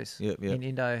Indos. Yep, yep. In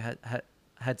Indo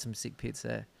had some sick pits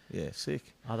there. Yeah.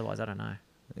 Sick. Otherwise, I don't know.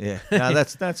 Yeah. No,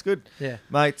 that's good. Yeah.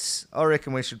 Mates, I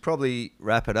reckon we should probably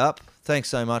wrap it up. Thanks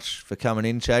so much for coming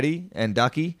in, Chatty and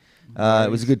Ducky. It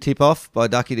was a good tip-off by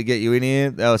Ducky to get you in here.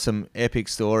 There were some epic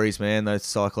stories, man. Those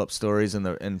Cyclops stories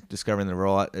and discovering the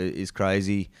right is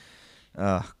crazy.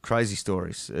 Crazy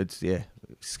stories. It's,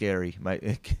 scary, mate.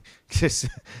 It just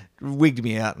wigged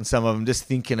me out, and some of them just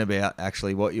thinking about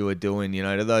actually what you were doing,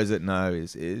 to those that know,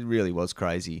 it really was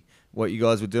crazy what you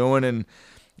guys were doing.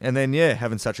 And then,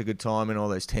 having such a good time in all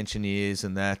those tension years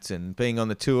and that, and being on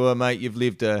the tour, mate. You've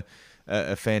lived a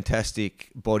fantastic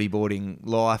bodyboarding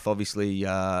life. Obviously,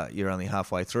 you're only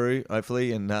halfway through,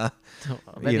 hopefully, and At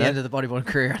the end of the bodyboarding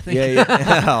career, I think.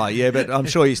 yeah. Oh, yeah, but I'm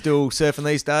sure you're still surfing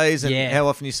these days. And Yeah. how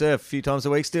often you surf? A few times a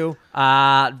week still?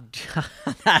 That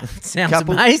sounds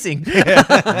Couple? amazing.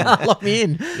 Lock me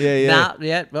in.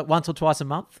 Yeah. But once or twice a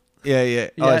month. Yeah.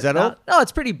 Oh, is that all? No,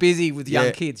 it's pretty busy with young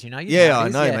Yeah. kids, You know Yeah, how it I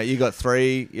is, know, mate. You got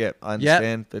 3. Yeah, I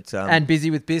understand. But and busy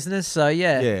with business. So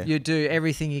Yeah. you do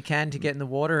everything you can to get in the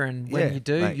water, and when you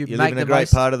do, mate, you you make live in the a great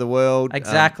most. part of the world.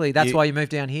 Exactly. That's why you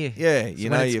moved down here. Yeah, So you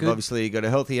when know, it's you've good- obviously got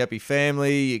a healthy, happy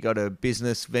family. You got a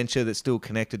business venture that's still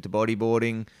connected to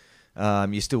bodyboarding.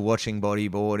 You're still watching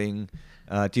bodyboarding.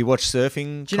 Do you watch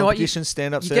surfing Do you know what? competitions,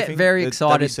 stand-up You surfing? get very the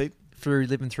excited WC? through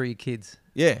living through your kids.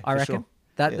 Yeah, I for reckon. sure.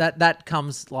 That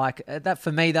comes like that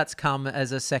for me. That's come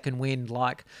as a second wind.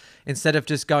 Like instead of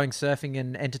just going surfing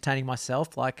and entertaining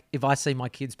myself, like if I see my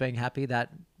kids being happy, that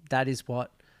is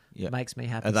what Yeah. makes me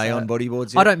happy. Are they So on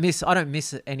bodyboards? I yet? don't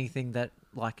miss anything that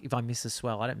like if I miss a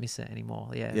swell, I don't miss it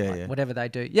anymore. Yeah, Yeah, like, yeah. whatever they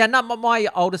do. Yeah, no, my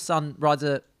oldest son rides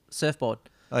a surfboard.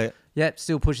 Oh yeah, Yeah,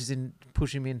 still pushing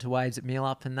me into waves at meal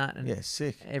up and that, and yeah,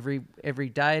 sick. every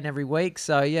day and every week.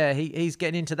 So yeah, he's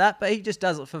getting into that, but he just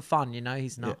does it for fun.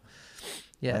 He's not.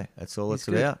 Yeah. Hey, that's all He's it's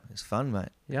good. about. It's fun, mate.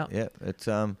 Yeah. Yeah, it's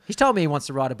He's told me he wants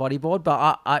to ride a bodyboard,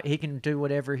 but he can do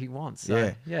whatever he wants.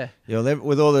 So, Yeah.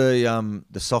 With all the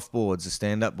soft boards, the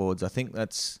stand-up boards, I think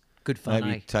that's good fun.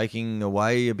 maybe taking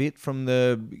away a bit from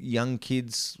the young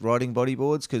kids riding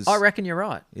bodyboards. Because I reckon you're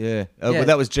right. yeah. Yeah. Well,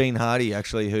 that was Gene Hardy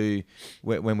actually, who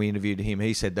when we interviewed him,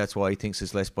 he said that's why he thinks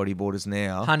there's less bodyboarders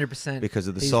now 100%. because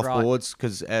of the He's soft right. boards.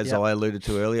 Because as Yep. I alluded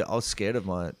to earlier, I was scared of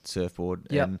my surfboard,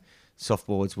 Yep. and soft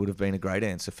boards would have been a great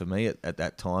answer for me at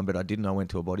that time. But I didn't. I went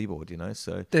to a bodyboard,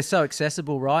 So They're so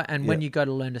accessible, right? And when Yeah. you go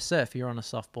to learn to surf, you're on a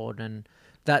softboard, and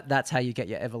that's how you get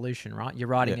your evolution, right? You're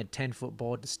riding Yeah. a 10-foot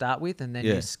board to start with, and then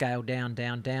Yeah. you scale down,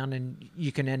 and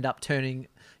you can end up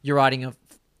you're riding a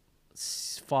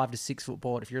 5 to 6 foot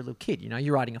board if you're a little kid.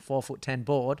 You're riding a 4'10"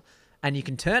 board, and you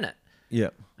can turn it, yeah,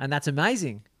 and that's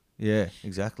amazing. yeah,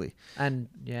 exactly. And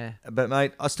yeah, But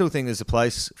mate, I still think there's a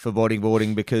place for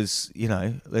bodyboarding because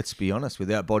let's be honest,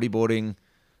 without bodyboarding,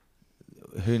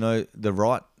 the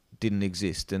right didn't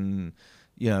exist, and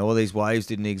all these waves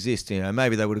didn't exist.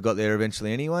 Maybe they would have got there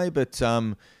eventually anyway. But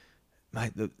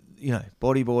mate,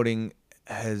 bodyboarding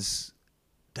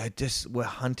they just were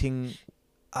hunting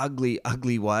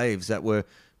ugly waves that were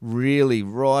really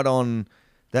right on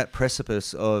that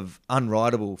precipice of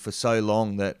unrideable for so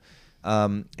long that.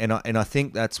 And I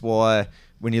think that's why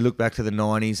when you look back to the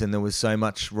 90s and there was so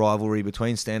much rivalry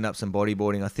between stand-ups and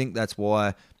bodyboarding, I think that's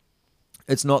why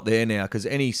it's not there now, because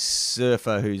any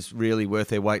surfer who's really worth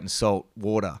their weight in salt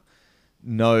water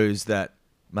knows that,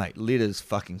 mate, litters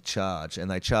fucking charge, and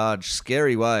they charge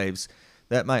scary waves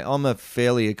that, mate, I'm a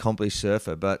fairly accomplished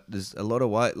surfer, but there's a lot of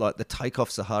weight, like the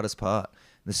takeoff's the hardest part.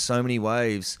 There's so many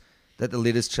waves that the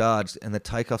litters charged, and the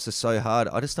takeoffs are so hard.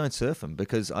 I just don't surf them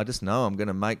because I just know I'm going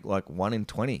to make like 1 in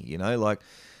 20,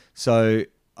 So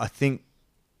I think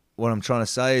what I'm trying to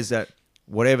say is that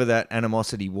whatever that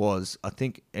animosity was, I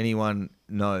think anyone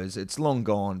knows it's long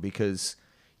gone, because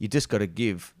you just got to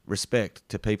give respect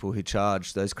to people who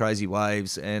charge those crazy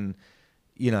waves, and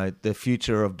the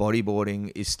future of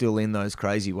bodyboarding is still in those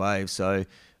crazy waves. So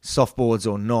softboards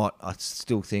or not, I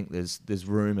still think there's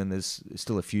room, and there's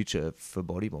still a future for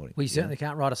bodyboarding. well, you certainly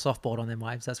can't ride a softboard on them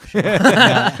waves, that's for sure.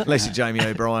 Unless you're Jamie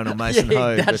O'Brien or Mason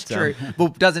Ho. That's but, true. Well,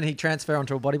 doesn't he transfer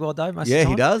onto a bodyboard though? Most of Yeah, the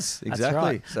he time? does. That's Exactly.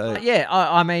 right. So Yeah,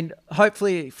 I mean,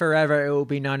 hopefully forever it will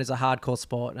be known as a hardcore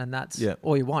sport, and that's Yeah.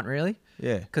 all you want, really,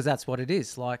 yeah, because that's what it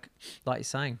is. Like you're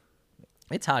saying,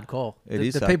 it's hardcore. It the,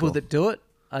 is the people hardcore. that do it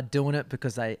are doing it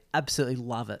because they absolutely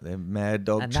love it. They're mad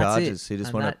dog And that's chargers it. who just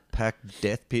And want that- to pack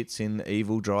death pits in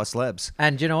evil dry slabs.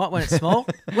 And you know what? When it's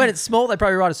small, they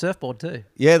probably ride a surfboard too.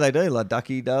 Yeah, they do. Like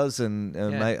Ducky does, and Yeah.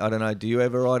 mate, I don't know. Do you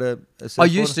ever ride a I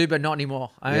surfboard? used to, but not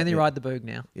anymore. I Yeah, only yeah. ride the Boog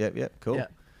now. Yep, cool. Yeah.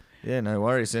 Yeah, no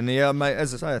worries. And yeah, mate,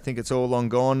 as I say, I think it's all long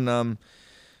gone.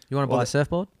 You want to buy a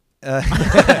surfboard?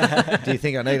 Do you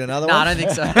think I need another No, one? I don't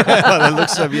think so. The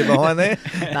looks of you behind there.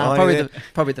 No, Behind you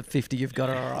probably the 50 you've got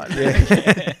are all right.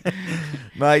 there.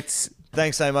 Mates,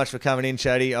 thanks so much for coming in,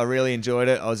 Chatty. I really enjoyed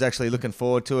it. I was actually looking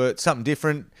forward to it. Something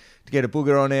different to get a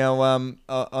booger on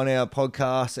our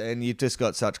podcast, and you've just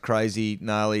got such crazy,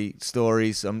 gnarly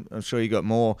stories. I'm sure you got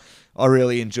more. I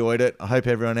really enjoyed it. I hope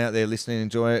everyone out there listening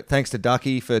enjoy it. Thanks to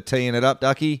Ducky for teeing it up,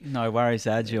 Ducky. No worries,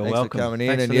 Ads. You're Thanks welcome. for coming in,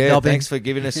 Thanks and for the yeah, dobbing. thanks for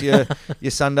giving us your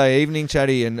Sunday evening,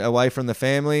 Chatty, and away from the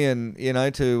family, and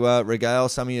to regale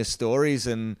some of your stories.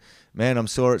 And man, I'm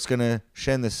sure it's going to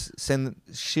send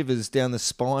shivers down the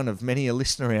spine of many a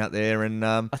listener out there. And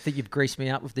I think you've greased me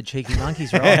up with the cheeky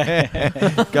monkeys, right?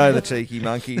 go the cheeky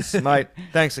monkeys, mate.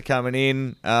 Thanks for coming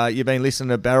in. You've been listening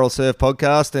to Barrel Surf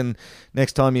Podcast, and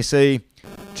next time you see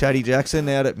Chatty Jackson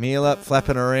out at Meelup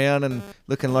flapping around and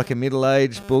looking like a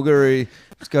middle-aged booger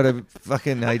who's got a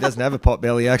fucking... No, he doesn't have a pot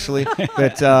belly, actually.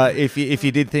 But if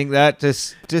you did think that,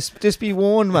 just be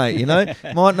warned, mate, you know.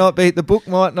 The book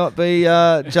might not be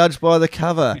judged by the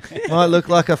cover. Might look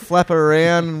like a flapper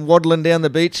around and waddling down the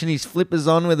beach and his flippers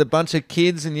on with a bunch of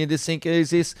kids, and you just think,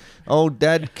 who's this old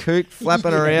dad kook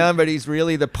flapping around? But he's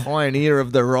really the pioneer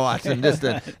of the right and just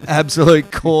an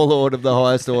absolute core lord of the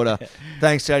highest order.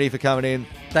 Thanks, Chatty, for coming in.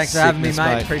 Thanks for having me,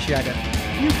 Sickness, mate. Appreciate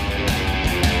it.